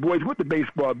one of the boys with the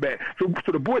baseball bat. So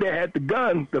the boy that had the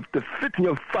gun, the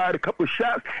 15-year-old, fired a couple of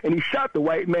shots, and he shot the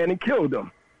white man and killed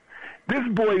him. This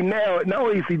boy now, not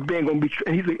only is he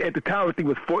at the time I think he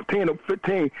was 14 or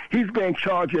 15, he's being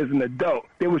charged as an adult.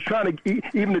 They was trying to,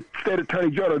 even the state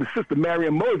attorney general, the sister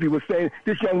Marion Mosby was saying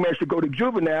this young man should go to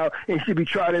juvenile and should be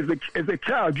tried as a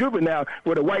child juvenile,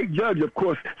 where the white judge, of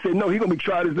course, said no, he's going to be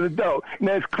tried as an adult.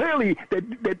 Now it's clearly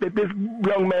that this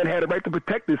young man had a right to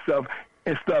protect himself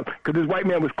and stuff, because this white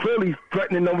man was clearly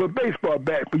threatening them with a baseball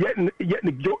bat. But yet in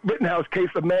the Rittenhouse case,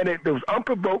 a man that was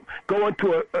unprovoked going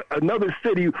to another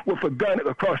city with a gun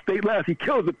across state lines, he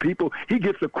kills the people, he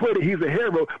gets acquitted, he's a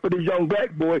hero. But this young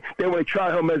black boy, they want to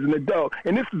try him as an adult.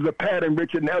 And this is a pattern,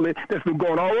 Richard and Elliot, that's been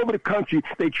going all over the country.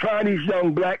 They try these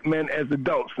young black men as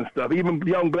adults and stuff. Even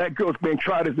young black girls being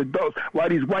tried as adults, while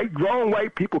these grown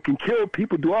white people can kill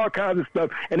people, do all kinds of stuff,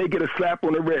 and they get a slap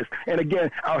on the wrist. And again,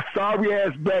 our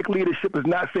sorry-ass black leadership is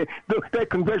not saying that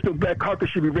Congressional Black Caucus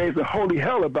should be raising holy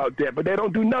hell about that, but they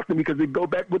don't do nothing because they go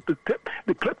back with the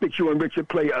clip that you and Richard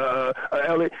play,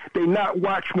 Elliot. They not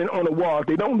watchmen on the wall.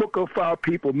 They don't look out for our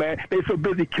people, man. They so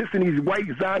busy kissing these white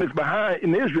Zionists behind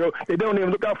in Israel, they don't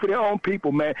even look out for their own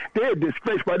people, man. They're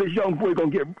disgraced. Why this young boy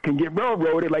can get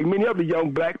railroaded like many other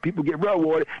young black people get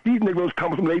railroaded. These Negroes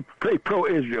come from they play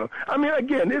pro-Israel. I mean,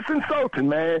 again, it's insulting,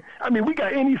 man. I mean, we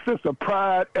got any sense of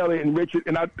pride, Elliot and Richard,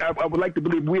 and I would like to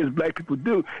believe we as black people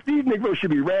do. These Negroes should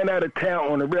be ran out of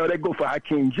town on the rail. They go for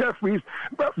Hakeem Jeffries,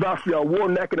 Raphael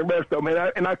Warnock, and the rest of them.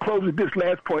 And I close with this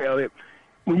last point, Elliot.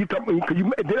 When you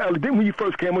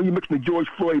first came on, you mentioned the George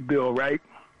Floyd bill, right?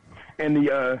 And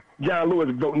the John Lewis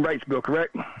voting rights bill,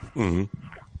 correct? Mm-hmm.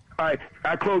 All right.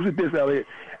 I close with this, Elliot.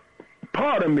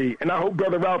 Part of me, and I hope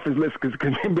Brother Ralph is listening,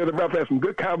 because Brother Ralph has some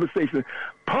good conversation.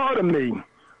 Part of me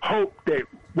hope that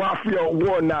Raphael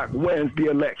Warnock wins the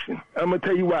election. I'm going to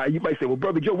tell you why. You might say, well,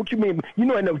 Brother Joe, what you mean? You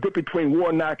know, ain't no difference between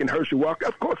Warnock and Herschel Walker.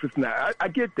 Of course it's not. I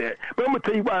get that. But I'm going to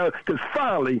tell you why, because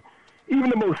finally, even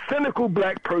the most cynical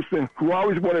black person who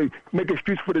always want to make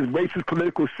excuse for this racist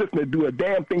political system to do a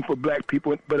damn thing for black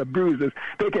people but abuse us,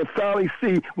 they can finally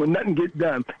see when nothing gets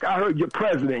done. I heard your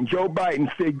president, Joe Biden,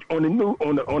 say on the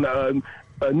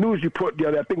news report the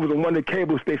other, I think it was on one of the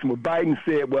cable stations, where Biden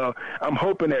said, well, I'm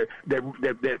hoping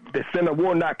that Senator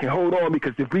Warnock can hold on,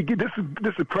 because if we get this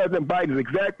is President Biden's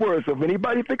exact words. So if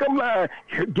anybody think I'm lying,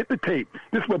 get the tape.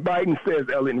 This is what Biden says,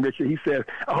 Elliot and Richard. He says,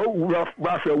 I hope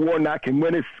Raphael Warnock can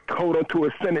hold on to a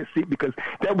Senate seat, because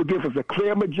that would give us a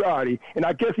clear majority. And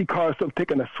I guess he calls himself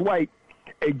taking a swipe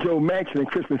a Joe Manchin and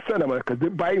Kristen Sinema, because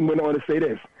Biden went on to say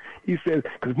this. He said,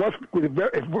 because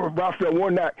if Raphael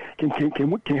Warnock can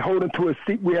hold him to a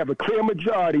seat, we have a clear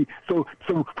majority, so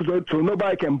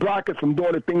nobody can block us from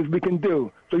doing the things we can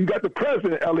do. So you got the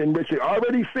president, Elliott and Richard,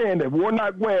 already saying that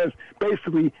Warnock wins.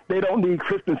 Basically, they don't need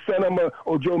Kristen Sinema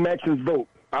or Joe Manchin's vote.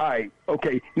 All right,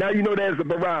 okay. Now you know there's a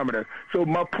barometer. So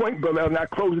my point, brother, and I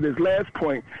close with this last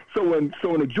point. So in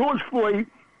the George Floyd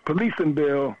policing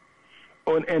bill,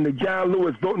 and the John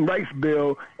Lewis voting rights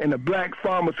bill, and the black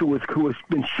farmers who has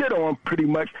been shit on pretty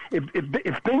much, if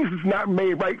things is not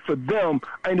made right for them,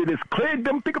 and it is clear,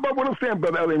 think about what I'm saying,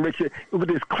 Brother Elliott and Richard, if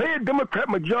it is clear Democrat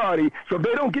majority, so if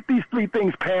they don't get these three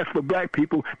things passed for black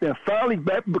people, then finally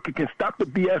black people can stop the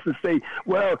BS and say,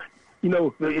 well, you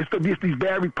know, it's these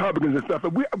bad Republicans and stuff.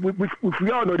 And we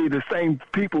all know they're the same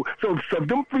people. So if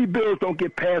them three bills don't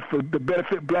get passed for the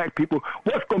benefit black people,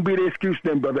 what's going to be the excuse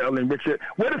then, Brother Elliott and Richard?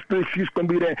 What is the excuse going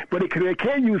to be then? But they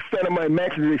can't use Sinema and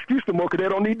Manchin as an excuse no more because they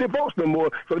don't need their votes no more.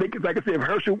 So they, like I said,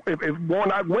 if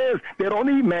Warnock wins, they don't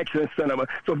need Manchin and Sinema.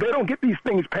 So if they don't get these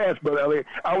things passed, Brother Elliott,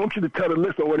 I want you to tell the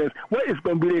listener what is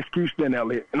going to be the excuse then,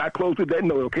 Elliott? And I close with that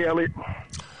note, okay, Elliott?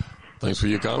 Thanks for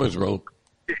your comments, bro.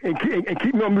 And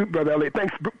keep me on mute, Brother Elliott.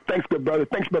 Thanks, good brother.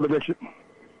 Thanks, Brother Richard.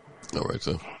 All right,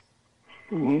 sir.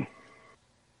 Mm-hmm.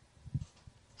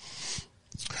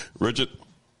 Richard.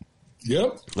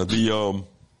 Yep. The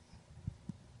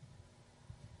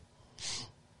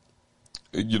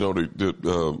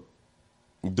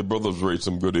brothers raised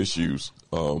some good issues,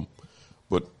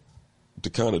 but to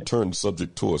kind of turn the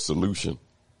subject to a solution,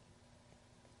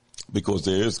 because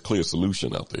there is a clear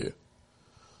solution out there.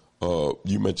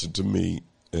 You mentioned to me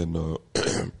in a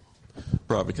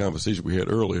private conversation we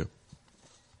had earlier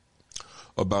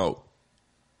about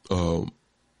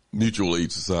mutual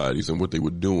aid societies and what they were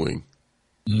doing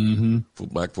for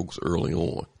black folks early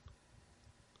on.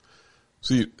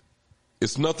 See,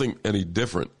 it's nothing any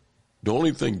different. The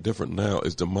only thing different now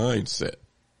is the mindset.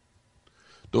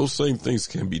 Those same things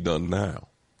can be done now.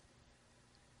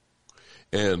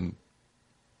 And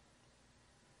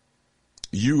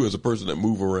you, as a person that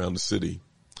move around the city,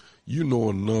 you know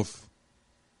enough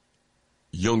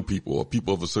young people or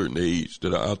people of a certain age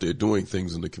that are out there doing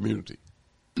things in the community.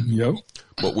 Yep.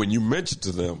 But when you mention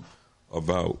to them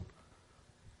about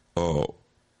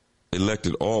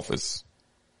elected office,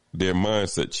 their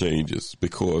mindset changes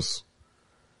because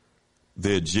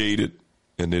they're jaded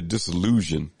and they're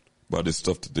disillusioned by this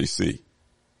stuff that they see.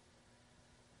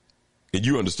 And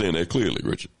you understand that clearly,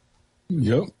 Richard.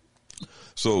 Yep.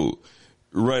 So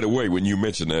right away, when you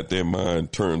mention that, their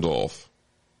mind turned off.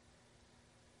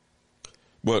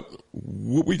 But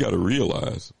what we got to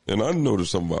realize, and I know that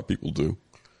some of our people do,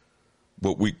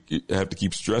 but we have to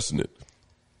keep stressing it,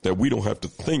 that we don't have to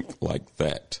think like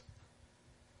that.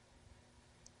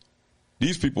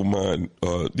 These people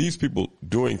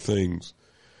doing things,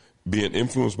 being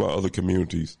influenced by other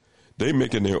communities, they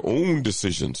making their own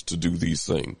decisions to do these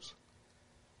things.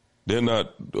 They're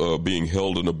not being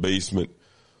held in a basement,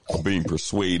 being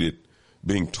persuaded,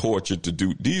 being tortured to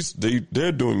do these.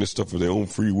 They're doing this stuff for their own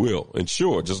free will. And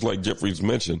sure, just like Jeffries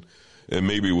mentioned, and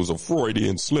maybe it was a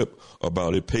Freudian slip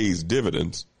about it pays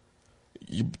dividends,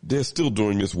 they're still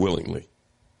doing this willingly.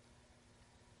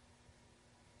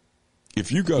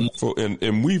 If you got,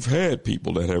 and we've had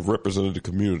people that have represented the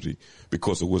community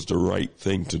because it was the right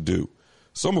thing to do.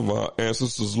 Some of our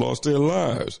ancestors lost their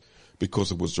lives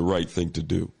because it was the right thing to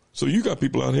do. So you got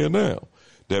people out here now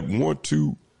that want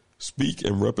to speak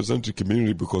and represent the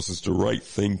community because it's the right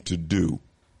thing to do.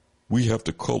 We have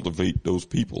to cultivate those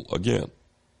people again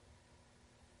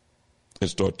and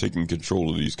start taking control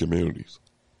of these communities.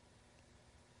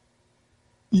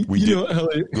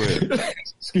 Elliot, go ahead.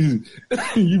 Excuse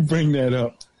me. You bring that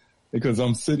up because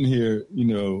I'm sitting here,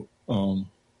 I'm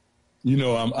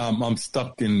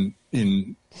stuck in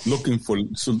looking for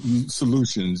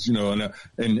solutions,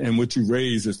 and what you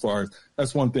raise as far as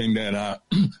that's one thing that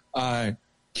I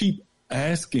keep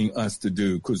asking us to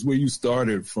do, because where you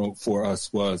started for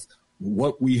us was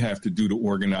what we have to do to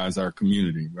organize our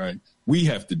community, right? We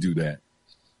have to do that.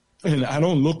 And I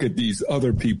don't look at these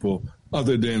other people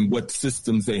other than what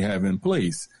systems they have in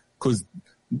place, because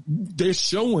they're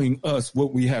showing us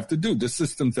what we have to do, the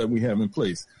systems that we have in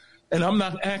place. And I'm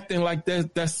not acting like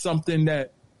that's something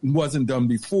that wasn't done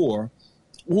before,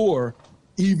 or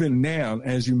even now,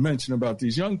 as you mentioned about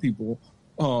these young people,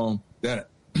 that,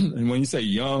 and when you say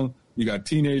young, you got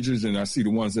teenagers, and I see the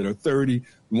ones that are 30, the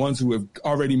ones who have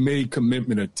already made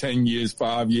commitment of 10 years,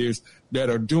 5 years, that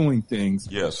are doing things.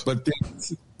 Yes. But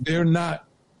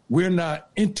we're not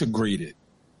integrated,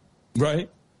 right?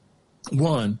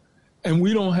 One, and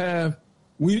we don't have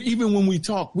even when we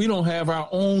talk, we don't have our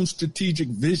own strategic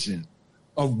vision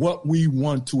of what we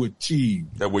want to achieve.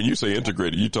 And when you say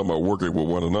integrated, you're talking about working with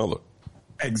one another.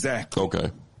 Exactly.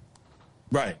 Okay.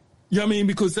 Right. You know what I mean?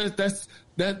 Because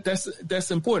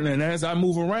that's important. And as I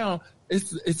move around,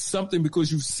 it's something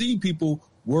because you see people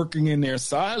working in their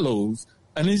silos,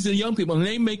 and these are young people, and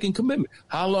they making commitment.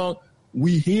 How long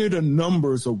we hear the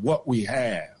numbers of what we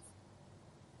have.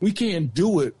 We can't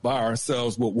do it by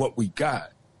ourselves with what we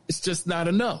got. It's just not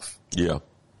enough. Yeah.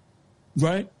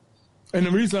 Right? And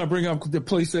the reason I bring up the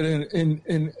place that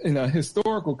in a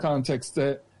historical context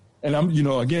that, and I'm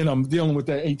dealing with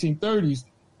that 1830s,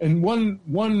 and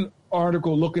one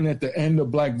article looking at the end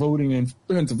of black voting in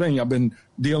Pennsylvania, I've been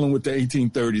dealing with the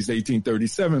 1830s,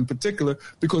 1837 in particular,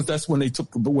 because that's when they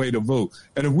took away the vote.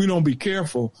 And if we don't be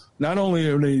careful, not only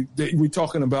are we're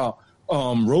talking about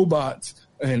robots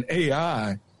and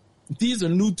AI, these are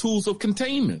new tools of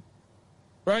containment,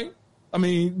 right? I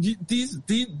mean, these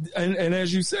and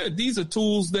as you said, these are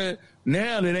tools that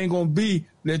now it ain't going to be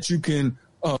that you can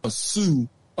sue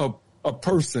a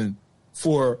person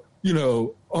for,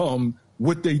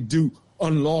 what they do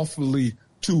unlawfully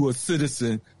to a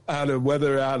citizen,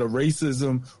 whether out of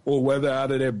racism or whether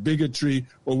out of their bigotry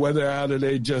or whether out of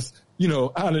their just,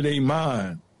 out of their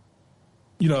mind,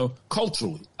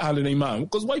 culturally out of their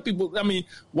mind. Because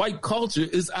white culture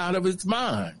is out of its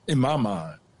mind, in my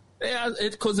mind.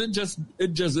 Because it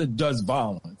does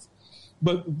violence.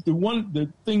 But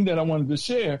the thing that I wanted to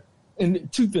share,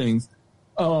 and two things,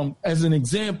 as an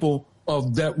example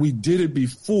of that we did it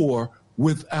before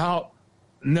without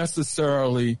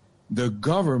necessarily the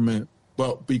government,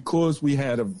 but because we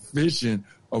had a vision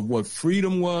of what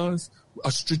freedom was,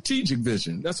 a strategic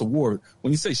vision. That's a war.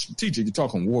 When you say strategic, you're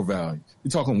talking war value. You're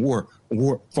talking war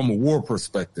from a war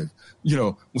perspective.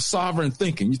 Sovereign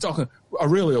thinking. You're talking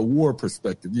really a war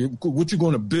perspective. What you're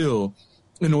going to build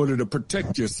in order to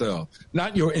protect yourself,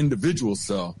 not your individual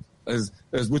self, as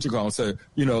what you're going to say.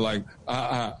 Like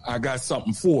I got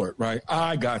something for it, right?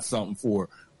 I got something for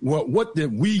it. What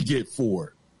did we get for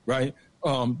it, right?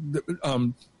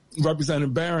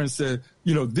 Representative Barron said,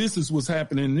 this is what's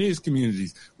happening in these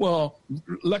communities. Well,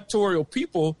 electoral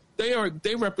people, they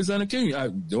represent a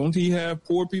community. Don't he have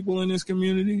poor people in this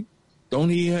community? Don't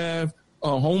he have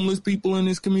homeless people in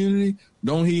this community?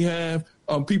 Don't he have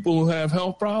people who have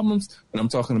health problems? And I'm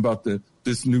talking about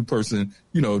this new person,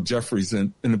 Jeffries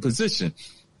in the position.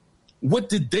 What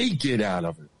did they get out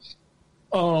of it?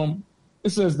 It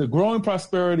says the growing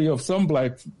prosperity of some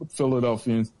black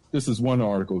Philadelphians, this is one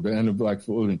article, the end of black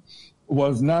voting,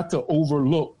 was not to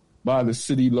overlook by the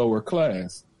city lower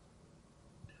class.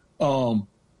 It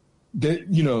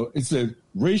said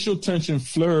racial tension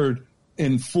flared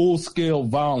in full-scale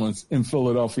violence in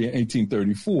Philadelphia in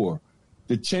 1834.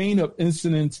 The chain of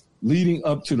incidents leading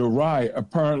up to the riot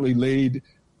apparently laid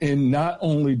in not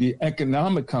only the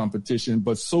economic competition,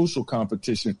 but social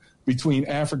competition between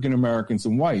African Americans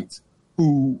and whites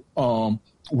who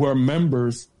were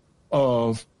members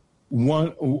of one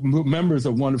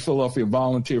of Philadelphia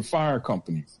volunteer fire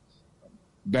companies.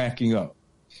 Backing up.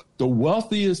 The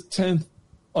wealthiest 10th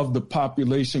of the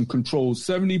population controlled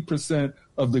 70%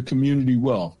 of the community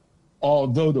wealth,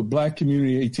 although the black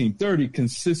community in 1830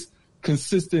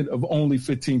 consisted of only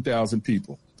 15,000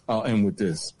 people. I'll end with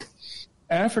this.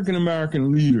 African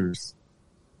American leaders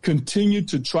continued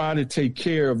to try to take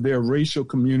care of their racial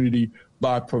community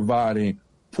by providing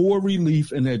poor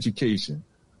relief and education.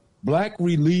 Black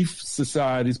relief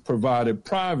societies provided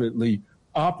privately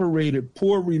operated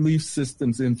poor relief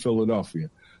systems in Philadelphia.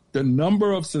 The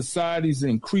number of societies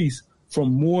increased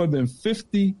from more than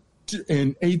 50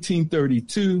 in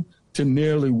 1832 to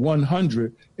nearly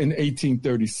 100 in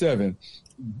 1837,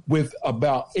 with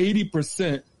about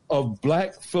 80% of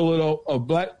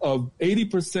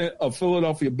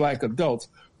Philadelphia black adults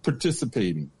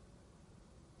participating.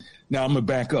 Now I'm gonna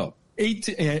back up.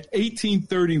 An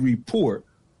 1830 report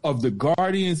of the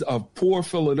Guardians of Poor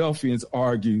Philadelphians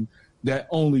argued that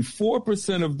only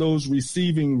 4% of those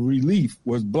receiving relief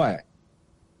was black,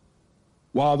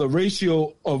 while the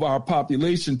ratio of our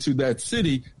population to that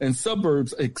city and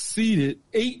suburbs exceeded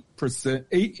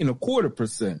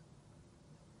 8.25%.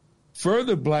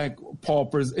 Further, black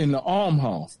paupers in the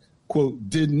almshouse, quote,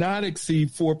 did not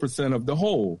exceed 4% of the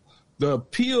whole. The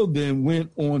appeal then went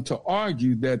on to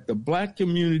argue that the black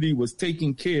community was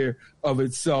taking care of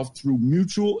itself through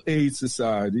mutual aid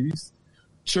societies,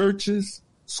 churches,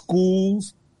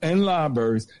 schools, and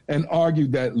libraries, and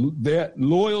argued that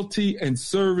loyalty and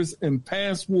service in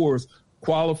past wars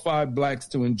qualified blacks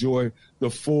to enjoy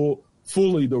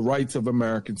fully the rights of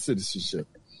American citizenship.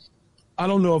 I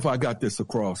don't know if I got this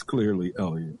across clearly,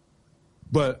 Elliot.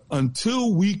 But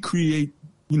until we create,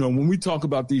 when we talk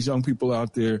about these young people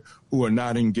out there who are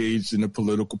not engaged in the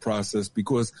political process,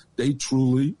 because they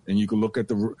truly, and you can look at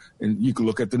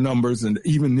the numbers, and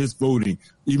even this voting,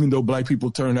 even though black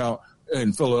people turned out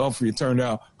in Philadelphia turned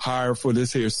out higher for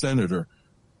this here senator,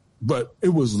 but it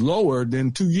was lower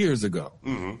than 2 years ago,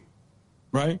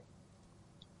 right?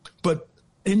 But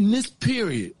in this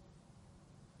period,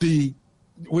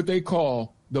 what they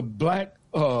call the black,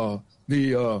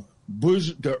 the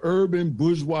urban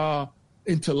bourgeois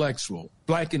intellectual,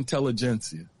 black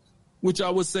intelligentsia, which I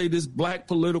would say this black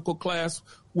political class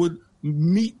would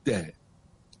meet that.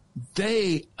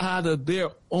 They, out of their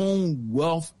own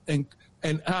wealth and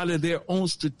out of their own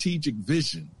strategic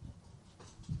vision,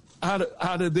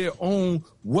 out of their own,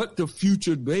 what the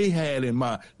future they had in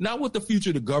mind, not what the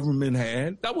future the government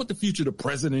had, not what the future the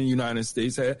president of the United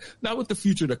States had, not what the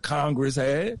future the Congress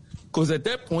had, because at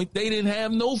that point they didn't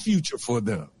have no future for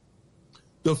them.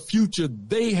 The future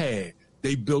they had,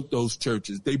 they built those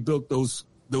churches, they built those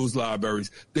libraries,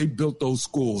 they built those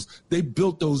schools, they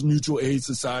built those mutual aid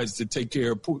societies to take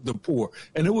care of the poor.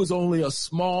 And it was only a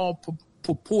small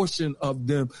proportion of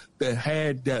them that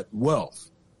had that wealth,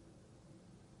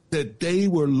 that they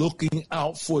were looking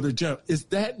out for the general. Is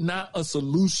that not a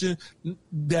solution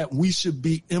that we should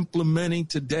be implementing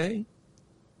today?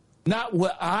 Not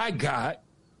what I got,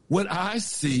 what I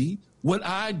see, what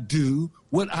I do,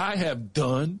 what I have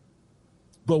done,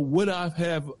 but what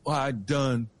have I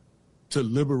done to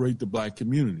liberate the black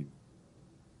community,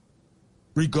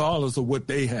 regardless of what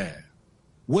they have.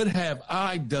 What have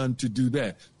I done to do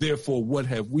that? Therefore, what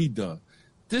have we done?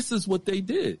 This is what they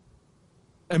did.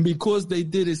 And because they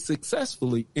did it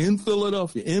successfully in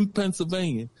Philadelphia, in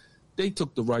Pennsylvania, they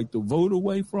took the right to vote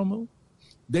away from them.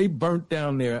 They burnt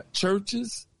down their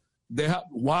churches.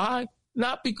 Why?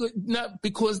 Not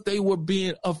because they were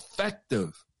being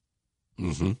effective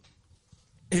in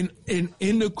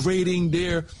integrating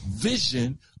their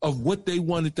vision of what they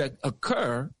wanted to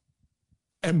occur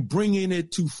and bringing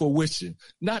it to fruition.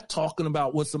 Not talking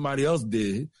about what somebody else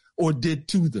did or did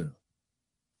to them.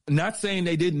 Not saying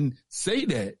they didn't say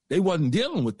that. They wasn't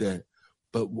dealing with that.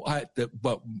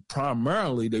 But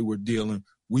primarily we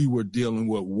were dealing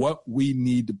with what we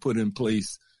need to put in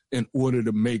place in order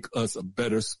to make us a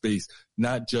better space,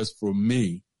 not just for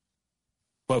me,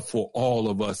 but for all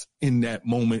of us in that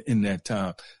moment, in that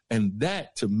time. And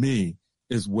that, to me,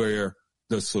 is where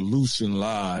the solution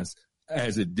lies,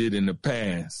 as it did in the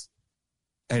past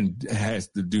and has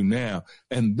to do now.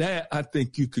 And that, I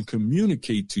think, you can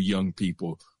communicate to young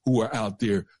people who are out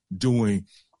there doing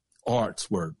arts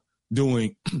work,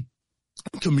 doing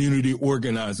community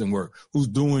organizing work, who's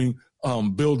doing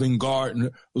building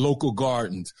local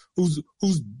gardens,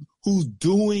 who's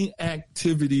doing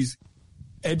activities,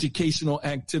 educational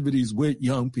activities with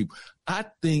young people. I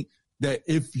think that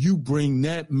if you bring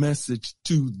that message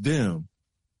to them,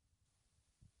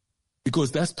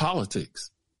 because that's politics,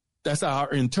 that's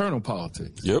our internal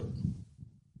politics. Yep.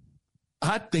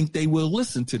 I think they will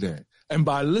listen to that. And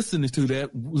by listening to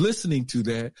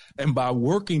that, and by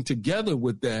working together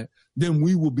with that, then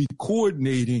we will be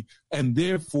coordinating, and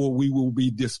therefore we will be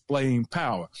displaying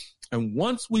power. And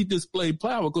once we display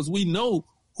power, because we know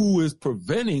who is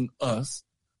preventing us,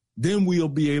 then we'll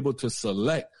be able to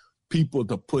select people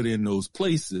to put in those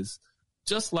places,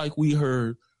 just like we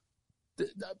heard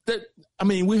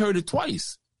we heard it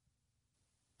twice.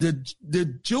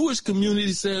 The Jewish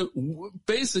community said,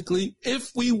 basically,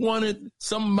 if we wanted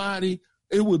somebody,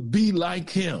 it would be like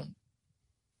him.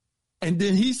 And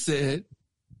then he said,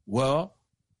 well,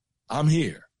 I'm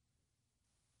here.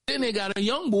 Then they got a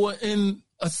young boy and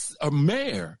a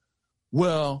mayor.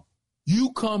 Well,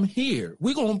 you come here.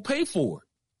 We're going to pay for it.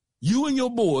 You and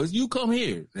your boys, you come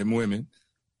here. And women,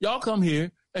 y'all come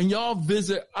here and y'all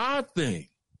visit our thing.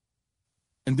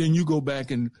 And then you go back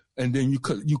and then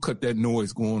you cut that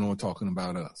noise going on talking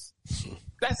about us.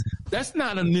 That's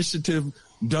not an initiative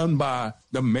done by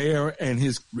the mayor and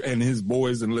his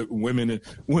boys and women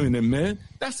and men.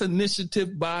 That's an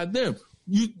initiative by them.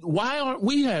 Why aren't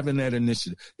we having that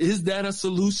initiative? Is that a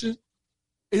solution?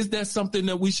 Is that something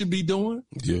that we should be doing?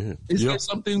 Yeah. Is that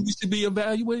something we should be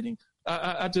evaluating?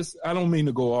 I don't mean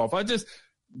to go off.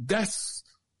 That's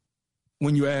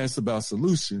when you ask about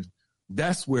solution.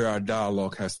 That's where our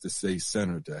dialogue has to stay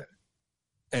centered at.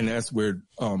 And that's where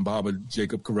Baba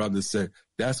Jacob Carruthers said,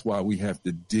 that's why we have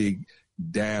to dig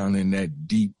down in that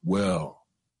deep well,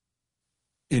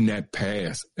 in that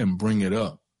past, and bring it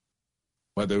up.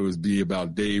 Whether it was be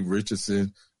about Dave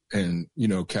Richardson and,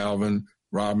 Calvin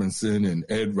Robinson and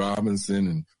Ed Robinson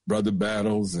and Brother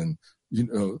Battles and,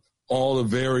 all the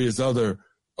various other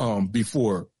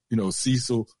before,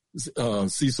 Cecil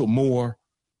Cecil Moore,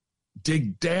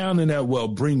 dig down in that well,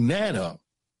 bring that up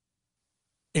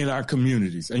in our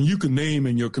communities. And you can name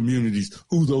in your communities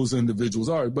who those individuals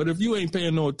are. But if you ain't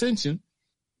paying no attention,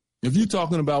 if you're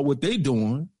talking about what they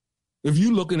doing, if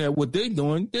you looking at what they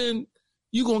doing, then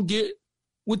you're going to get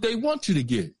what they want you to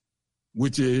get,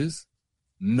 which is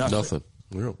nothing.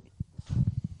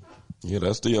 Yeah,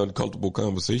 that's the uncomfortable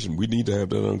conversation. We need to have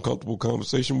that uncomfortable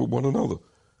conversation with one another.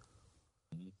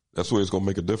 That's where it's going to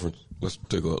make a difference. Let's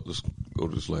go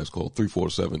to this last call.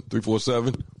 347.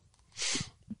 347.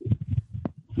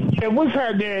 Yeah, what's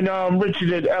happening,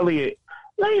 Richard and Elliott?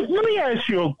 Let me ask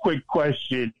you a quick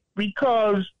question,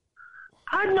 because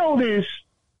I notice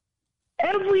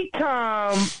every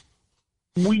time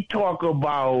we talk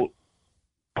about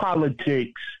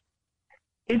politics,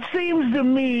 it seems to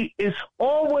me it's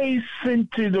always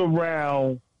centered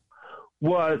around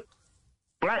what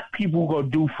black people gonna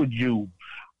do for Jews.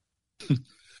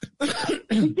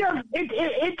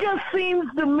 It just seems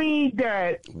to me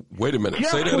that. Wait a minute.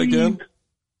 Say that again.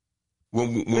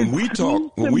 When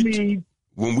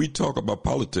we talk about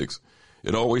politics,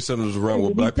 it always centers around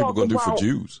what black people are going to do for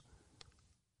Jews.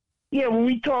 Yeah, when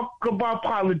we talk about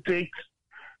politics,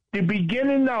 the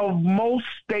beginning of most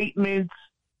statements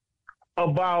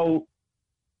about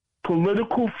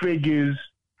political figures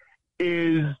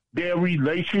is their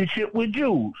relationship with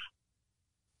Jews.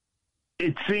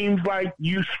 It seems like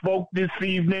you spoke this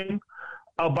evening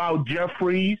about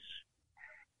Jeffries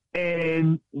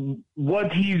and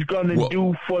what he's going to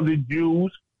do for the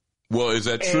Jews. Well, is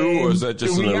that true, or is that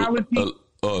just an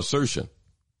assertion?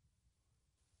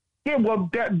 Yeah, well,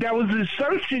 that was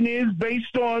assertion is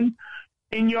based on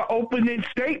in your opening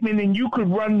statement, and you could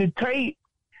run the tape.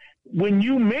 When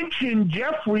you mentioned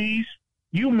Jeffries,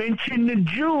 you mentioned the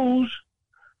Jews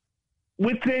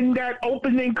within that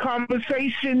opening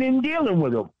conversation in dealing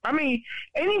with them. I mean,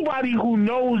 anybody who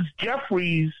knows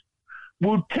Jeffries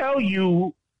will tell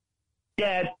you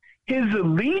that his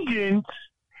allegiance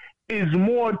is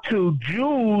more to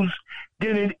Jews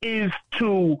than it is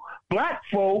to black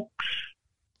folks.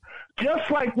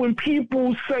 Just like when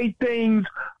people say things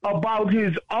about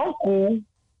his uncle,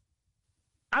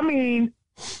 I mean,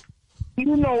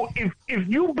 you know, if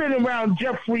you've been around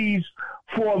Jeffries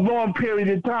for a long period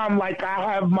of time like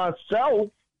I have myself,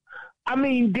 I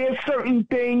mean, there's certain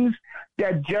things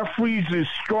that Jeffries is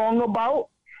strong about,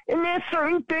 and there's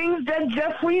certain things that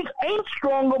Jeffries ain't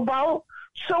strong about.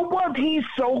 So what? He's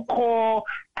so-called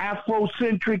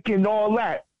Afrocentric and all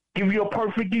that. Give you a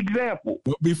perfect example.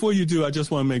 Well, before you do, I just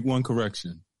want to make one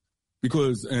correction.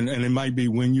 Because, and it might be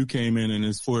when you came in, and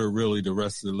it's for really the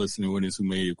rest of the listening audience who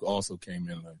may also came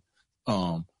in late.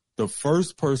 The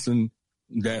first person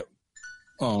that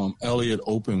Elliott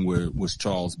opened with was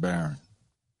Charles Barron.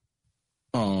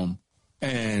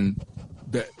 And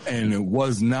it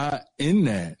was not in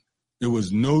that. There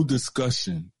was no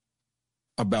discussion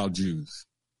about Jews.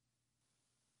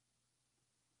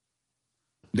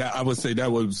 That I would say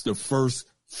that was the first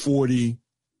 40,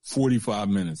 45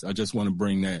 minutes. I just want to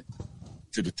bring that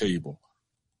to the table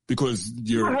because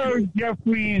I heard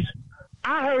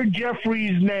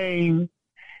Jeffries' name.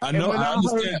 I know.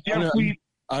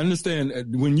 I understand.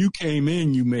 When you came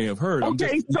in, you may have heard.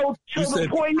 Okay, so the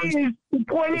point is,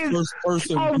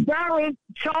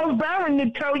 Charles Barron to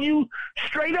tell you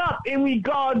straight up in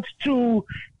regards to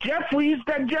Jeffries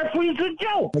that Jeffries is a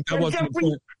joke. But that wasn't the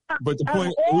point. But the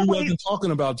point, we wasn't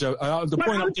talking about Jeff. I'm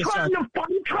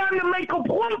trying to make a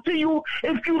point to you.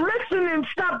 If you listen and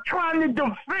stop trying to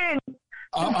defend.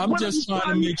 I'm just trying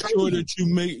to make sure that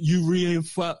you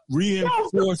reinforce.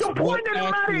 The point of the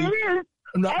matter is,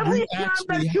 every time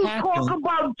that you talk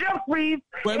about Jeffries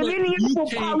and any other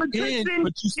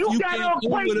politicians, you got to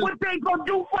equate what they going to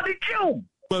do for the Jews.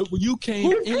 But you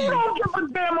came in. You don't give a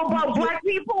damn about black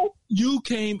people. You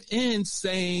came in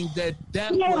saying that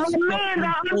was... man,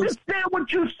 I understand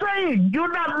what you're saying.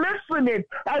 You're not listening,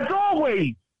 as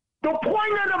always. The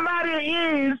point of the matter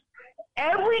is,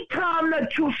 every time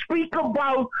that you speak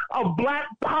about a black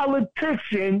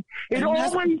politician, it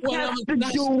always has to do...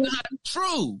 That's not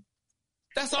true.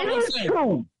 That's all I'm saying.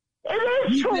 True.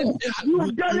 It is true.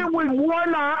 You've done it with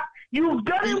Warnock. You've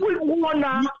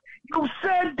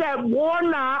said that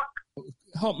Warnock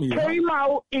came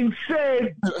out and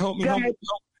said that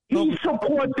he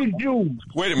supports the Jews.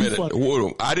 Wait a minute.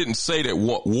 I didn't say that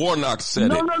Warnock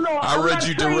said it. No. I read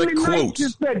you direct quotes. You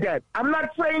said that. I'm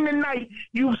not saying tonight.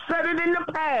 You've said it in the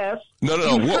past.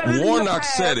 No. Warnock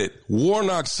said it.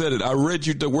 Warnock said it. I read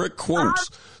you direct quotes.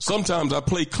 Sometimes I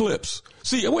play clips.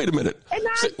 See, wait a minute.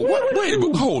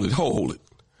 Hold it.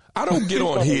 I don't get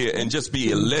on here and just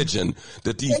be a legend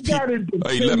that these people.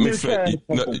 Hey, let me finish.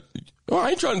 Well,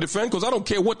 I ain't trying to defend because I don't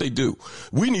care what they do.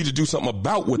 We need to do something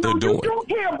about what they're doing. You don't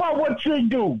care about what they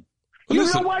do. You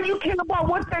know why you care about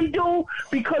what they do?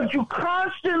 Because you're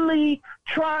constantly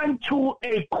trying to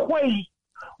equate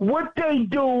what they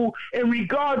do in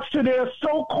regards to their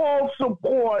so-called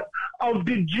support of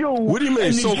the Jews. What do you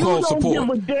mean so-called support? Don't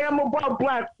give a damn about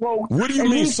black folks. What do you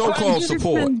mean so-called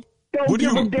support? What do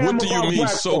you mean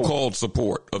so-called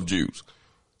support of Jews?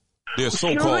 Their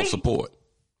so-called support.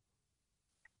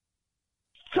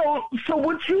 So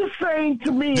what you saying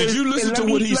to me did is... you listen to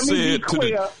what he said?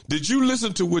 Did you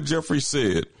listen to what Jeffrey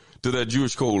said to that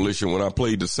Jewish coalition when I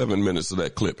played the 7 minutes of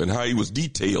that clip and how he was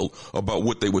detailed about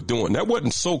what they were doing? That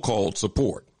wasn't so-called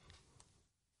support.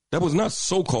 That was not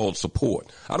so-called support.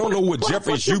 I don't know what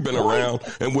Jeffries you've been around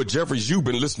and what Jeffries you've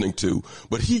been listening to,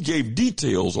 but he gave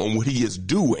details on what he is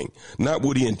doing, not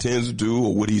what he intends to do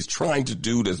or what he's trying to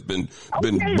do that's been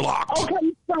blocked.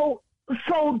 Okay,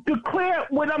 so the clear,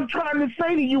 what I'm trying to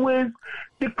say to you is,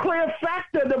 the clear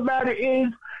fact of the matter is,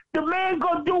 the man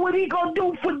gonna do what he gonna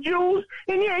do for Jews,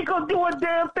 and he ain't gonna do a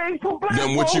damn thing for black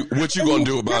Then what you gonna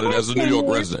do about it as a New York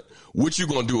resident? What you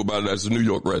gonna do about it as a New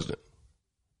York resident?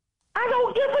 I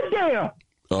don't give a damn.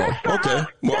 Oh, okay.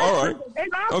 Well, all right. And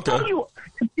I'll tell you,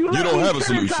 if you don't have a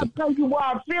solution. I'll tell you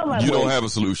why I feel that way. You don't have a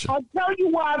solution. I'll tell you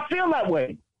why I feel that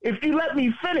way. If you let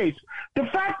me finish. The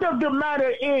fact of the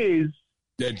matter is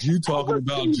that you talking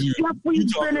about Jews. You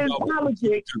talking about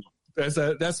politics. That's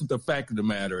what the fact of the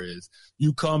matter is.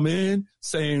 You come in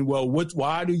saying, well,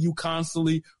 why do you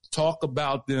constantly talk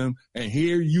about them? And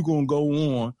here you going to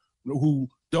go on who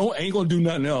ain't going to do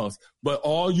nothing else. But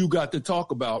all you got to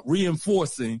talk about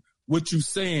reinforcing what you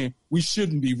saying we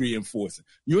shouldn't be reinforcing.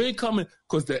 You ain't coming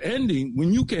because the ending,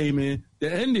 when you came in,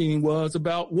 the ending was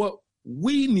about what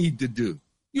we need to do.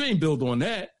 You ain't built on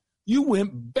that. You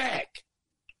went back.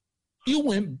 You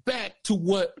went back to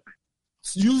what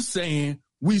you saying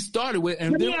we started with,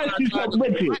 and let me ask you something,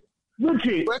 Richard.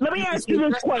 Let me ask you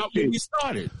this question. We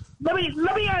started. Let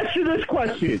me ask you this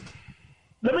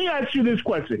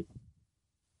question.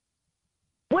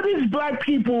 What is black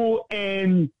people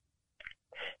and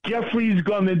Jeffries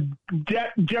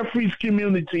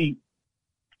community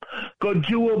gonna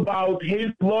do about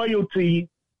his loyalty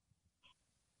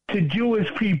to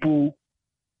Jewish people?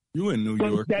 You in New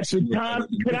York? That's the time.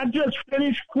 Can I just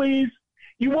finish, please?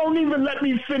 You won't even let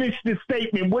me finish the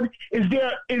statement. What is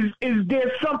there? Is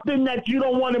there something that you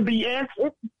don't want to be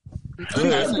answered? Go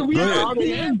ahead. The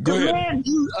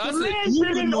man's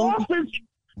been in office.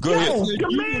 Go ahead.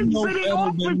 The man's been in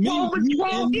office for over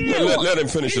 12 years. Let him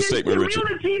finish his statement, Richard.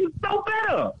 The community is no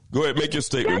better. Go ahead, make your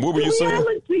statement. That's what were you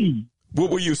reality. saying?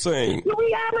 What were you saying? The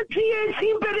reality is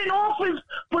he's been in office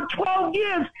for 12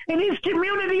 years and his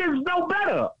community is no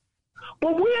better.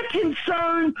 But we're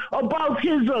concerned about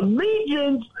his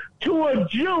allegiance to a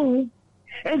Jew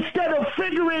instead of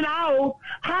figuring out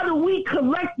how do we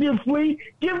collectively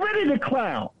get rid of the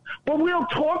clown. But we'll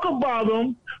talk about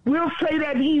him. We'll say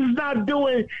that he's not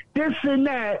doing this and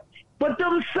that. But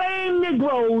them same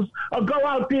Negroes will go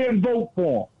out there and vote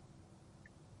for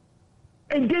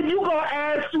him. And then you going to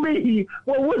ask me,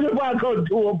 well, what am I going to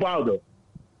do about him?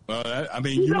 I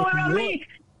mean, you know what I mean?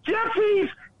 Jeffries,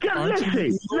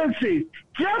 listen.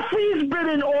 Jeffries been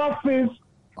in office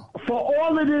for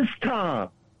all of this time.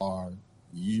 Are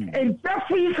you? And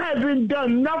Jeffries hasn't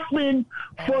done nothing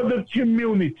for the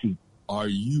community. Are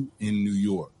you in New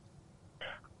York?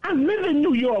 I live in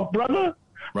New York, brother.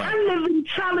 Right. I live in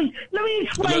Charlie. Let me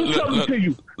explain something to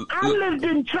you. I lived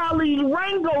in Charlie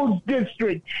Rango's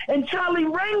district, and Charlie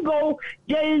Rango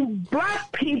gave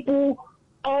black people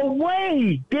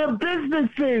away their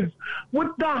businesses with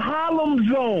the Harlem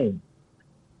Zone.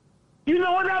 You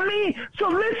know what I mean? So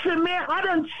listen, man, I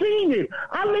done seen it.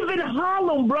 I live in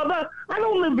Harlem, brother. I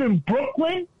don't live in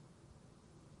Brooklyn.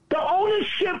 The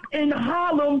ownership in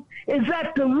Harlem is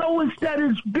at the lowest that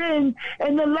it's been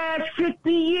in the last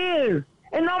 50 years.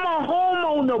 And I'm a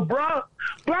homeowner, bro.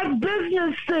 Black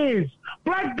businesses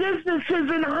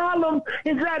in Harlem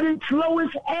is at its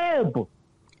lowest ebb.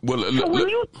 So when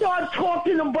you start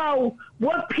talking about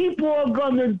what people are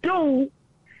going to do,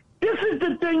 this is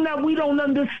the thing that we don't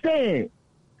understand.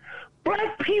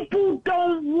 Black people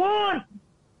don't want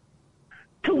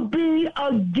to be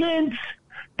against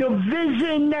the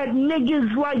vision that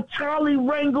niggas like Charlie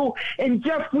Rango and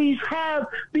Jeffries have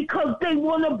because they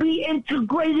want to be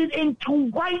integrated into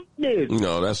whiteness.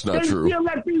 No, that's not true. They feel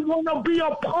like they want to be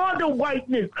a part of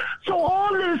whiteness. So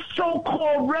all this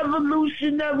so-called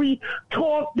revolutionary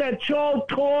talk that y'all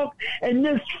talk and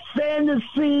this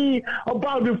fantasy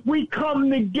about if we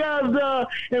come together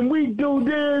and we do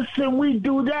this and we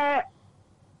do that,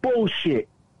 bullshit.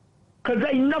 Because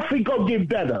ain't nothing going to get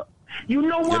better. You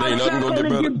know why? It ain't nothing going to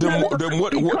get better. Then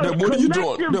what are you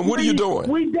doing? Then what are you doing?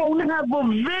 We don't have a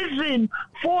vision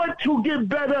for it to get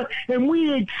better, and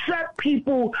we accept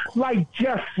people like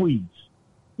Jeffries.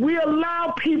 We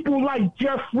allow people like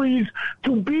Jeffries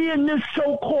to be in this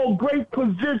so-called great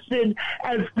position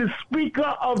as the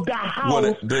Speaker of the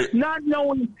House, not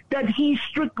knowing that he's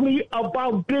strictly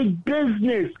about big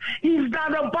business. He's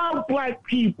not about black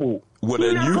people. Well,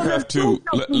 then you have to,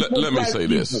 let me say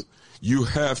this. You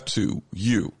have to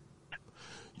do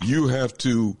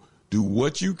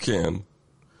what you can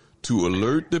to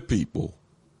alert the people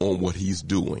on what he's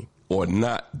doing or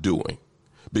not doing.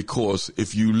 Because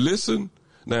if you listen,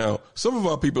 now, some of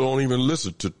our people don't even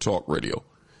listen to talk radio.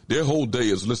 Their whole day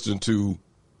is listening to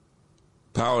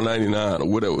Power 99 or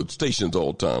whatever, stations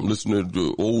all the time, listening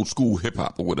to old school hip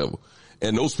hop or whatever.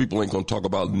 And those people ain't going to talk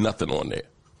about nothing on there.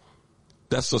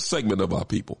 That's a segment of our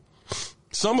people.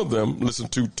 Some of them listen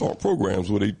to talk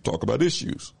programs where they talk about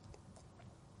issues.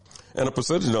 And a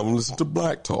percentage of them listen to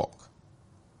Black Talk.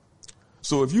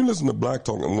 So if you listen to Black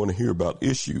Talk and want to hear about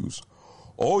issues,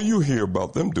 all you hear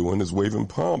about them doing is waving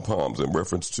pom-poms in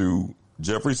reference to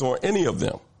Jeffries or any of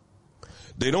them.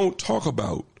 They don't talk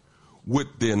about what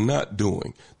they're not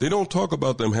doing. They don't talk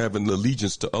about them having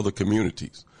allegiance to other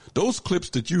communities. Those clips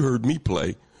that you heard me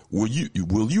play, will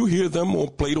you hear them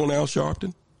played on Al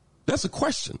Sharpton? That's a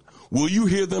question. Will you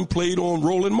hear them played on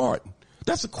Roland Martin?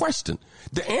 That's a question.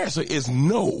 The answer is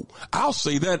no. I'll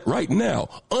say that right now,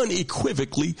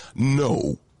 unequivocally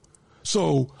no.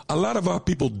 So a lot of our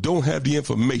people don't have the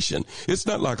information. It's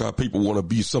not like our people want to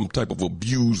be some type of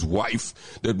abused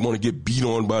wife that want to get beat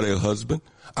on by their husband.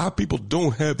 Our people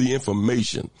don't have the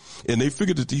information, and they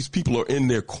figure that these people are in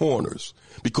their corners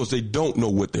because they don't know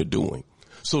what they're doing.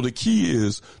 So the key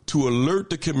is to alert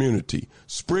the community,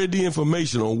 spread the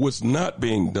information on what's not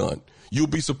being done. You'll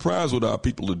be surprised what our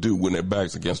people will do when their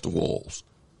backs against the walls.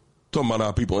 Talking about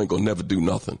our people ain't gonna never do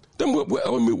nothing. Then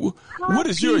what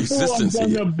is your existence here?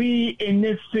 People are gonna be in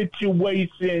this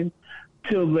situation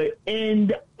till the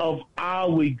end of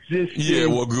our existence. Yeah,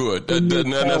 well, good. That's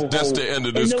the end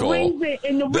of this call.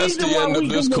 That's the end of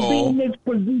this call. Be in this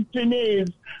position is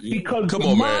because come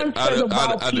on, man.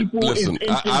 Listen,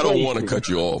 I don't want to cut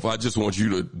you off. I just want you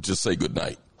to just say good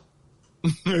night.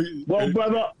 Well,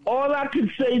 brother, all I can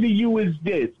say to you is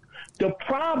this: the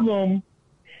problem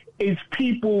is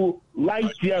people like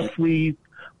Jeffries,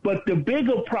 but the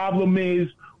bigger problem is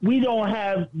we don't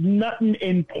have nothing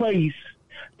in place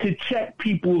to check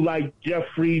people like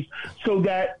Jeffries so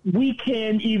that we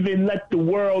can't even let the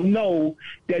world know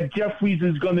that Jeffries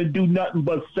is going to do nothing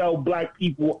but sell black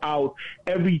people out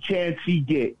every chance he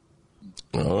gets.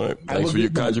 All right. Thanks for your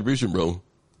contribution, bro.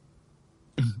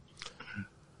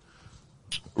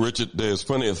 Richard, there's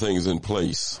plenty of things in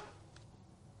place.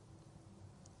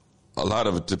 A lot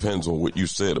of it depends on what you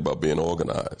said about being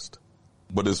organized.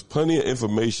 But there's plenty of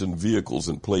information vehicles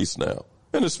in place now,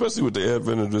 and especially with the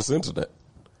advent of this internet.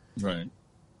 Right.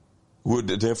 Where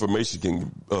the information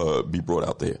can be brought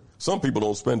out there. Some people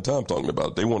don't spend time talking about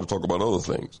it. They want to talk about other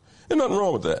things. And nothing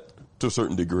wrong with that to a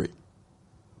certain degree.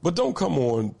 But don't come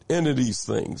on any of these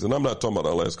things. And I'm not talking about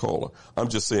our last caller. I'm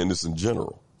just saying this in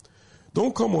general.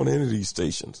 Don't come on any of these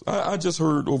stations. I just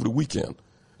heard over the weekend,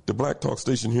 the Black Talk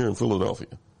station here in Philadelphia.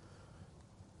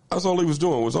 That's all he was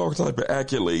doing was all type of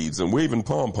accolades and waving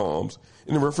pom-poms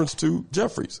in reference to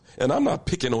Jeffries. And I'm not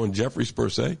picking on Jeffries per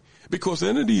se, because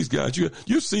any of these guys,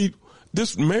 you see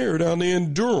this mayor down there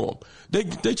in Durham, they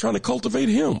trying to cultivate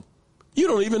him. You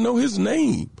don't even know his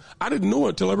name. I didn't know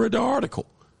it until I read the article.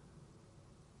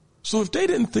 So if they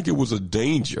didn't think it was a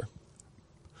danger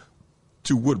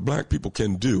to what black people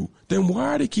can do, then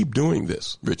why do they keep doing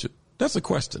this, Richard? That's a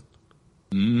question.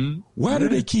 Mm-hmm. Why do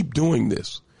they keep doing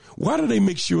this? Why do they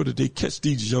make sure that they catch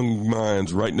these young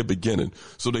minds right in the beginning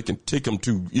so they can take them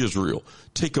to Israel,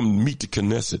 take them meet the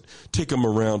Knesset, take them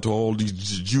around to all these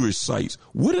Jewish sites?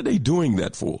 What are they doing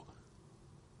that for?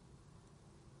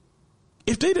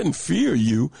 If they didn't fear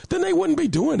you, then they wouldn't be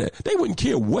doing that. They wouldn't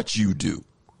care what you do.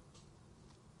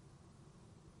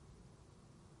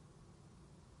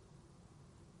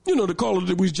 You know, the caller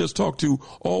that we just talked to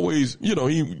always, he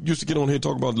used to get on here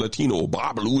talking about Latino or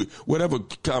Babalu, whatever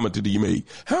comment that he made.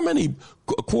 How many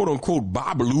quote unquote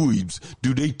Babaluids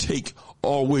do they take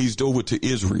always over to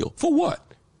Israel? For what?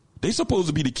 They supposed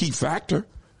to be the key factor.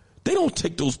 They don't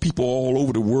take those people all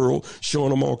over the world, showing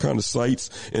them all kind of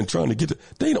sites and trying to get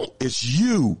they don't. It's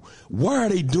you. Why are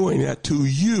they doing that to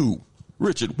you,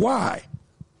 Richard? Why?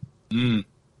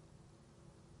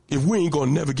 If we ain't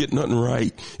gonna never get nothing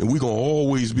right and we're gonna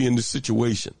always be in this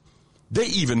situation, they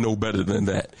even know better than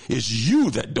that. It's you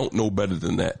that don't know better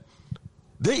than that.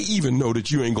 They even know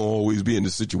that you ain't going to always be in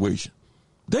this situation.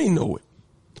 They know it.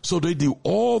 So they do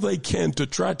all they can to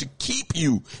try to keep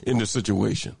you in the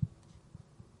situation.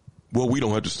 Well, we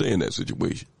don't have to stay in that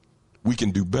situation. We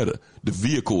can do better. The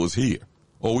vehicle is here.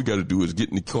 All we got to do is get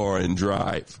in the car and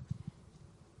drive.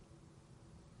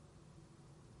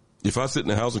 If I sit in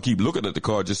the house and keep looking at the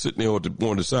car, just sitting there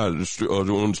on the side of the street or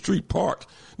on the street parked,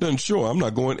 then sure, I'm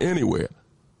not going anywhere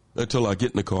until I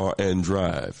get in the car and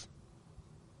drive.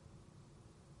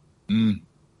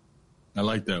 I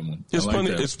like that one.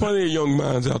 It's plenty of young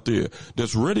minds out there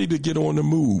that's ready to get on the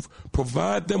move.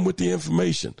 Provide them with the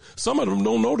information. Some of them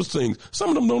don't know the things. Some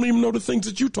of them don't even know the things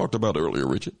that you talked about earlier,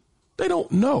 Richard. They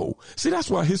don't know. See, that's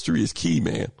why history is key,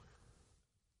 man.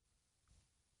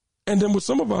 And then with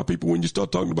some of our people, when you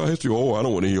start talking about history, I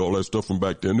don't want to hear all that stuff from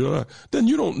back then. Then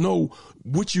you don't know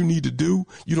what you need to do.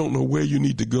 You don't know where you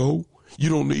need to go. You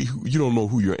don't know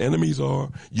who your enemies are.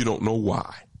 You don't know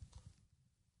why.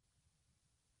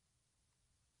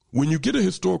 When you get a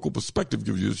historical perspective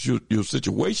of your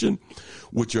situation,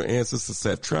 what your ancestors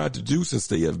have tried to do since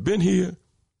they have been here,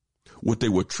 what they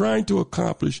were trying to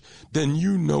accomplish, then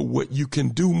you know what you can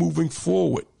do moving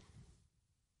forward.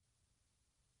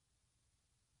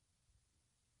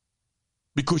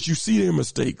 Because you see their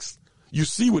mistakes. You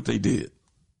see what they did.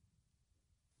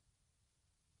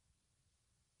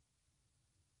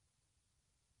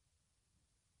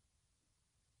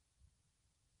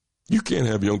 You can't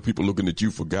have young people looking at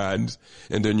you for guidance,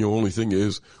 and then your only thing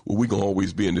is, well, we're going to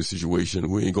always be in this situation.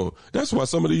 We ain't going. That's why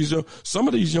some of these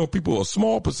young people, a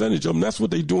small percentage of them, that's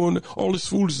what they doing, all this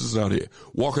foolishness out here,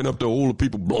 walking up to older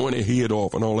people, blowing their head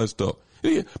off and all that stuff.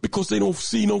 Yeah, because they don't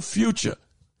see no future.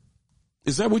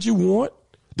 Is that what you want?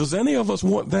 Does any of us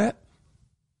want that?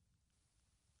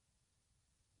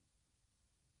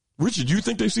 Richard, do you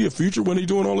think they see a future when they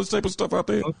doing all this type of stuff out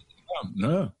there?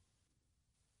 No.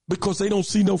 Because they don't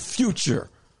see no future.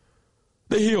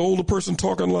 They hear an older person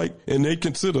talking like, and they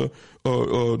consider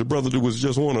the brother that was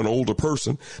just on an older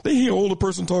person. They hear an older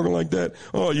person talking like that.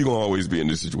 Oh, you're going to always be in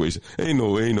this situation. Ain't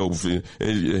no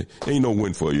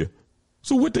win for you.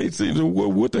 So what they say,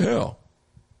 what the hell?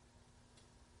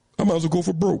 I might as well go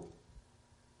for broke.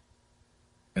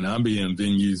 And I'll be in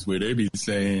venues where they be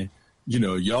saying,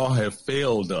 y'all have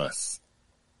failed us.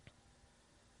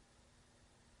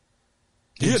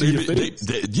 Yeah,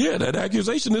 that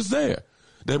accusation is there,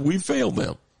 that we failed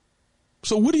them.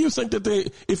 So what do you think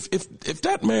that if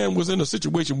that man was in a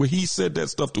situation where he said that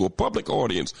stuff to a public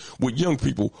audience with young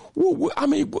people,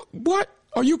 what?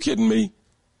 Are you kidding me?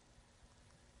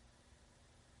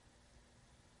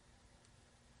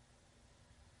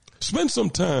 Spend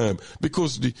some time,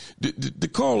 because the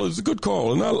caller is a good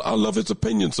call, and I love his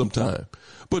opinion sometime.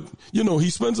 But,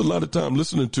 he spends a lot of time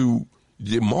listening to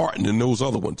Martin and those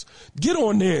other ones. Get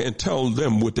on there and tell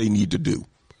them what they need to do.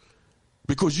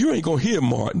 Because you ain't going to hear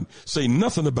Martin say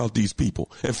nothing about these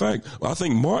people. In fact, I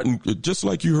think Martin, just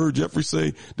like you heard Jeffrey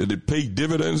say that it paid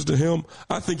dividends to him,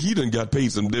 I think he done got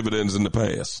paid some dividends in the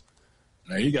past.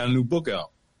 Now, he got a new book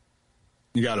out.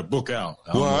 He got a book out.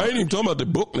 I ain't even talking about the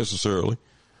book necessarily.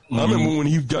 Mm-hmm. I remember when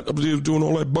he got up there doing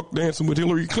all that buck dancing with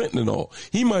Hillary Clinton and all.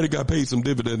 He might have got paid some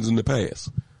dividends in the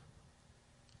past.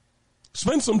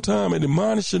 Spend some time and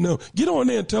admonish them. Get on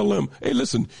there and tell them, hey,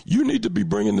 listen, you need to be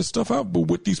bringing this stuff out, but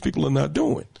what these people are not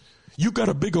doing. You got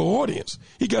a bigger audience.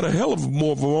 He got a hell of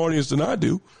more of an audience than I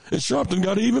do. And Sharpton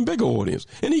got an even bigger audience.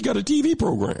 And he got a TV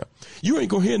program. You ain't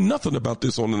going to hear nothing about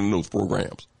this on those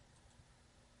programs.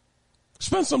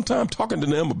 Spend some time talking to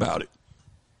them about it.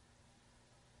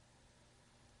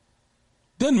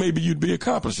 Then maybe you'd be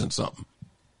accomplishing something.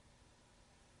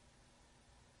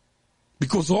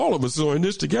 Because all of us are in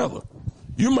this together.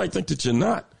 You might think that you're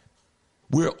not.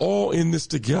 We're all in this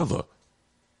together.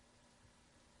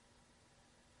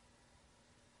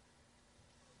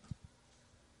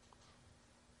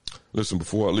 Listen,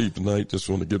 before I leave tonight, just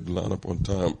want to get the lineup on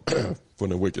time for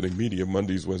the Awakening Media,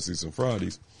 Mondays, Wednesdays, and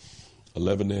Fridays,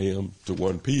 11 a.m. to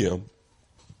 1 p.m.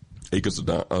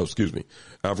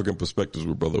 African Perspectives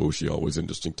with Brother Oshie, always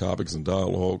interesting topics and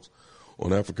dialogues.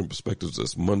 On African Perspectives,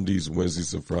 that's Mondays,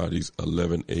 Wednesdays, and Fridays,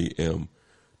 11 a.m.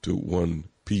 to 1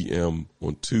 p.m.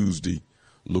 on Tuesday.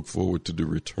 Look forward to the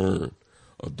return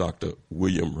of Dr.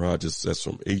 William Rogers. That's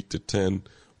from 8 to 10,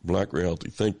 Black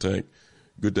Reality Think Tank.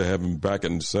 Good to have him back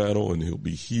in the saddle, and he'll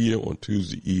be here on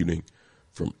Tuesday evening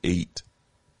from 8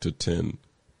 to 10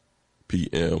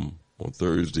 p.m. on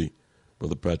Thursday.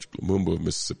 Brother Patrick Lumumba of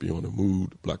Mississippi on the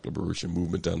Mood, Black Liberation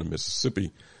Movement down in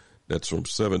Mississippi. That's from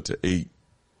 7 to 8.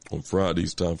 On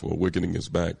Fridays, Time for Awakening is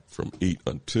back from 8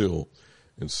 until,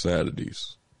 and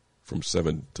Saturdays from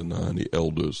 7 to 9, the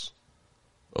elders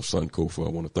of Sankofa. I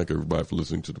want to thank everybody for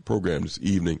listening to the program this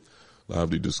evening.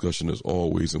 Lively discussion as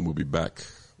always, and we'll be back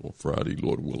on Friday,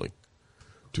 Lord willing,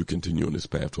 to continue on this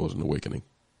path towards an awakening.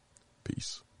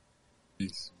 Peace.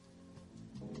 Peace.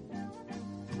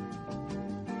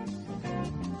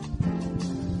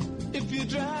 If you're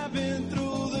driving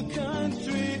through the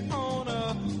country on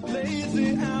a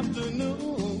lazy afternoon,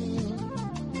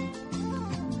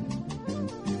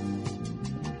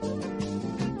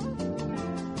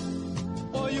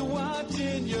 or you're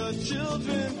watching your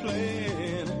children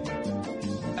playing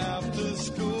after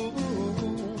school,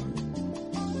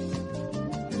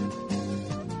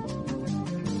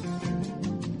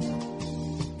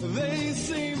 they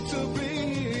seem to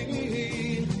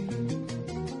be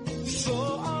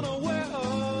so unaware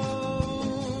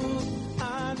of,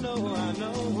 I know,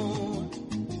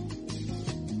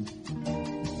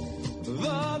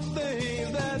 the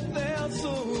things that they'll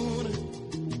soon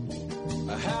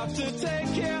have to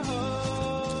take care of.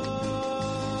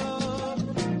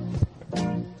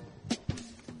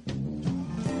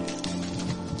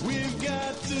 We've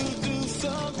got to do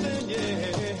something,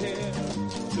 yeah,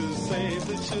 to save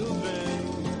the children.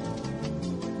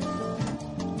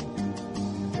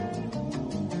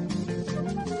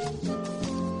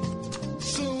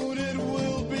 Soon it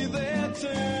will be their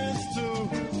turns to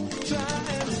try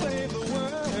and save the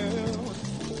world.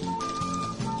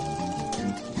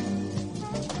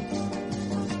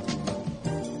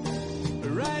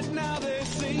 Right now they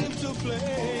seem to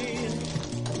play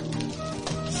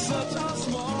such a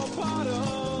small part of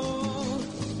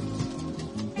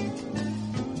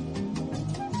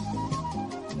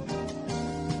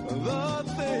the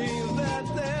things that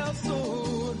they'll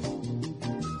soon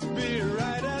be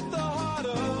right at the heart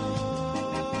of.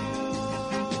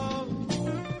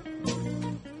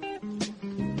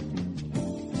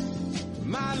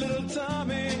 My little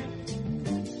Tommy,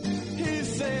 he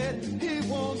said he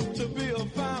wants to be a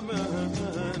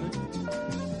fireman.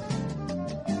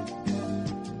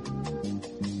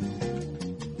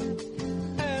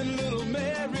 And little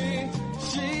Mary,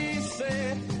 she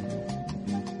said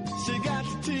she got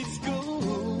to teach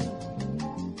school.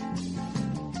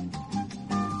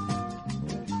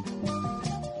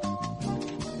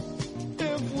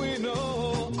 If we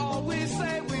know, or we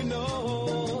say we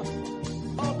know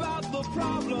about the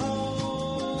problem,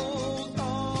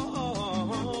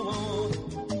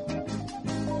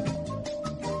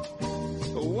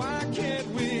 why can't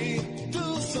we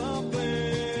do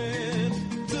something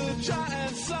to try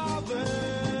and solve them?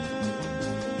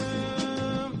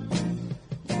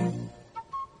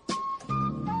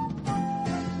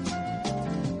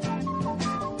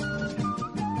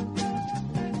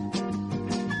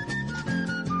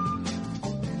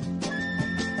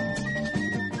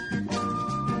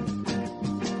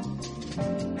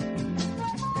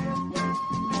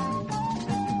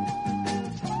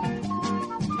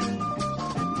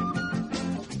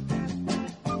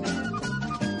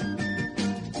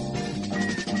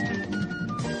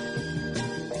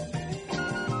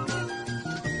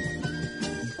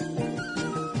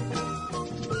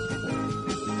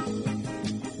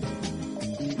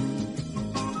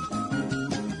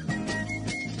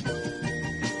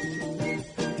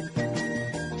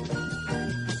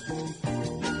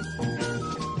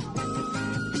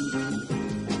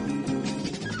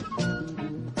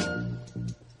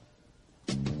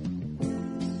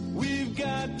 We've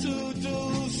got to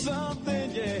do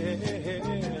something, yeah,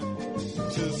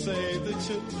 to save the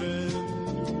children.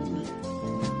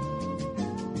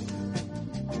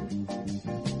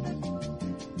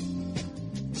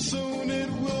 Soon it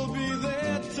will be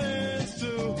their turns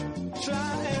to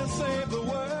try and save the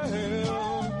world.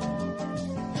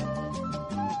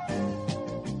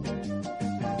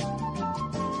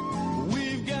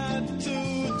 We've got to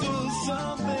do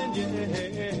something,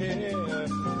 yeah,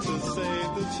 to save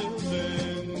the children.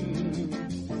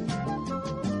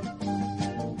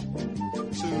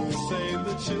 To save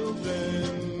the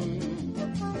children.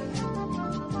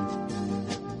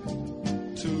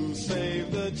 To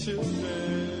save the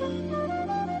children.